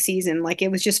record-setting season. Like,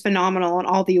 it was just phenomenal, and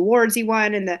all the awards he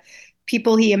won and the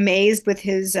people he amazed with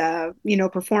his,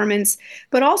 performance.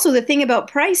 But also the thing about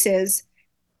Price is,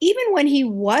 even when he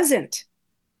wasn't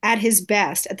at his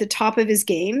best, at the top of his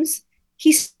games,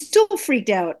 he still freaked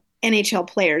out NHL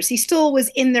players. He still was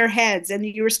in their heads, and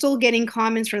you were still getting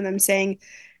comments from them saying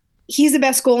he's the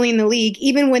best goalie in the league,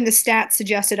 even when the stats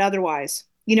suggested otherwise.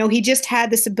 He just had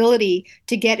this ability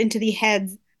to get into the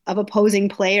heads of opposing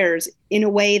players in a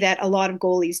way that a lot of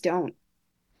goalies don't.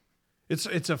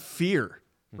 It's a fear,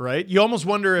 right? You almost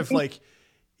wonder if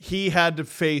he had to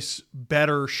face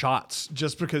better shots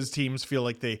just because teams feel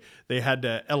like they had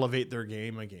to elevate their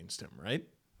game against him, right?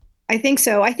 I think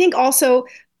so. I think also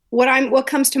what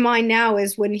comes to mind now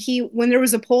is when there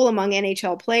was a poll among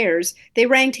NHL players, they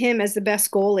ranked him as the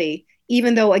best goalie,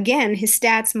 even though, again, his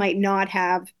stats might not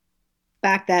have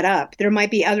backed that up. There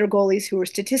might be other goalies who were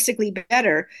statistically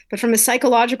better, but from a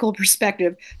psychological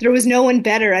perspective, there was no one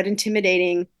better at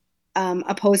intimidating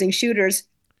opposing shooters.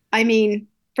 I mean,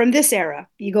 from this era,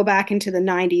 you go back into the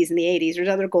 90s and the 80s, there's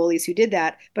other goalies who did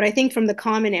that. But I think from the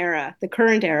current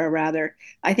era rather,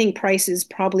 I think Price is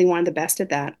probably one of the best at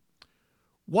that.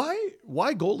 Why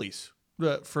goalies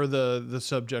for the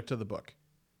subject of the book?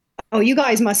 Oh, you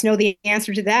guys must know the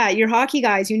answer to that. You're hockey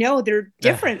guys, they're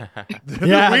different.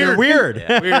 They're weird.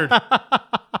 Yeah, weird.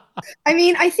 I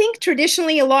mean, I think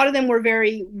traditionally a lot of them were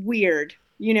very weird,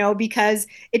 because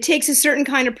it takes a certain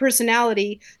kind of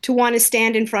personality to want to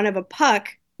stand in front of a puck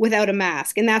without a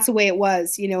mask. And that's the way it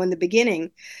was, in the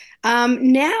beginning.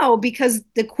 Now, because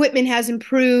the equipment has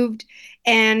improved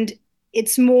and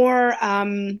it's more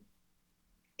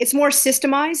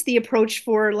systemized, the approach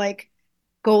for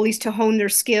goalies to hone their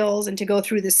skills and to go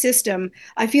through the system,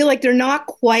 I feel like they're not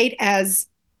quite as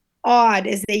odd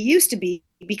as they used to be,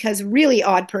 because a really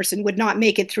odd person would not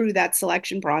make it through that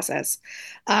selection process.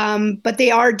 But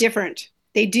they are different.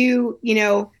 They do,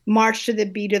 march to the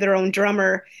beat of their own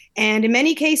drummer. And in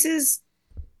many cases,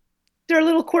 they're a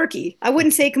little quirky. I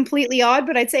wouldn't say completely odd,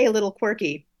 but I'd say a little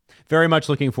quirky. Very much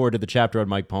looking forward to the chapter on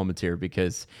Mike Palmateer,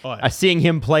 because seeing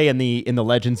him play in the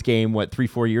Legends game,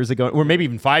 3-4 years ago, or maybe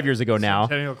even 5 years ago now.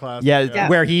 Centennial Classic. Yeah,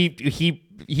 where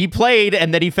he played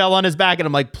and then he fell on his back, and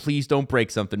I'm like, please don't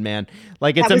break something, man.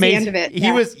 Like, it's that was amazing. The end of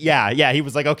it. He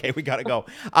was like, okay, we gotta go.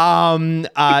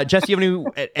 Jesse,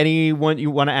 you have anyone you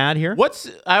want to add here?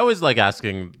 I always like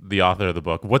asking the author of the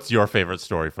book, what's your favorite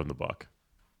story from the book?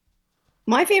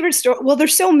 My favorite story, well,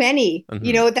 there's so many,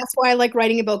 that's why I like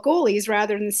writing about goalies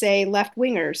rather than, say, left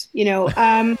wingers.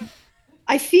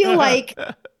 I feel like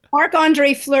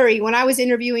Marc-Andre Fleury, when I was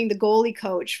interviewing the goalie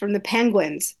coach from the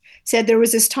Penguins, said there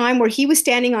was this time where he was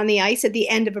standing on the ice at the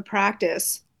end of a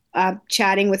practice,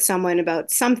 chatting with someone about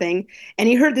something, and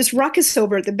he heard this ruckus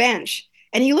over at the bench.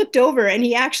 And he looked over and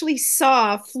he actually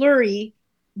saw Fleury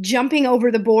jumping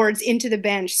over the boards into the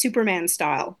bench, Superman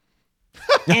style.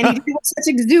 And he did it with such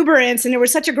exuberance, and there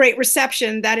was such a great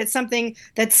reception that it's something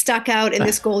that stuck out in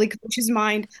this goalie coach's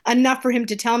mind enough for him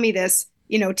to tell me this,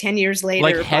 10 years later.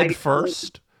 Like head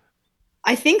first?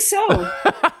 I think so.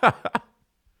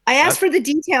 I asked for the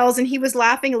details, and he was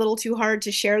laughing a little too hard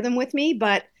to share them with me,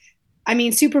 but I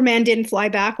mean, Superman didn't fly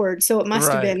backwards, so it must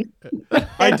have been.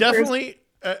 I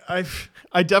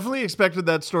definitely expected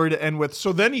that story to end with,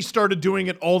 so then he started doing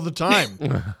it all the time.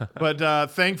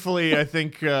 But thankfully, I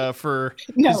think for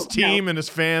his team and his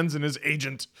fans and his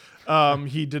agent,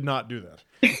 he did not do that.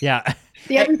 Yeah.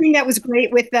 The other thing that was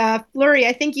great with Fleury,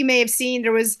 I think you may have seen,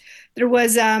 there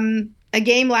was a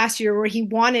game last year where he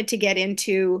wanted to get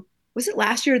into, was it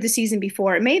last year or the season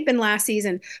before? It may have been last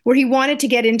season, where he wanted to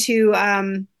get into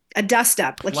a dust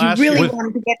up. Like Last he really year-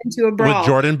 wanted to get into a brawl. With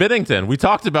Jordan Biddington. We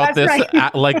talked about That's this right.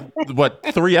 at, like, what,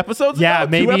 3 episodes Yeah,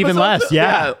 ago? maybe 2 even episodes? less,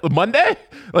 yeah. Monday?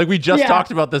 Like, we just Yeah.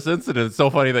 talked about this incident. It's so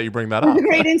funny that you bring that It up. was a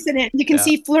great incident. You can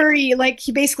see Fleury, like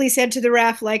he basically said to the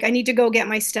ref, like, I need to go get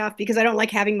my stuff because I don't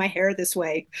like having my hair this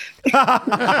way. The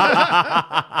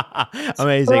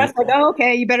Amazing. ref's like, oh,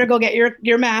 okay, you better go get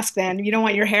your mask then. You don't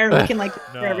want your hair looking like this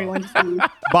for everyone to see.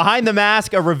 Behind the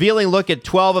Mask, a revealing look at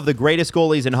 12 of the greatest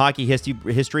goalies in hockey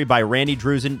history by Randy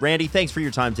Drusen. Randy, thanks for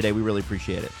your time today. We really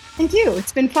appreciate it. Thank you.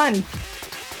 It's been fun.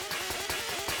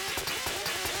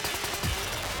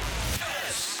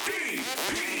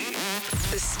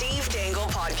 The Steve Dangle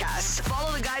Podcast.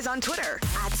 Follow the guys on Twitter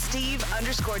at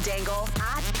Steve_Dangle,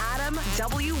 at Adam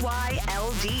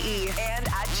WYLDE, and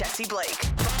at Jesse Blake.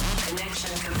 Connection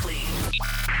complete.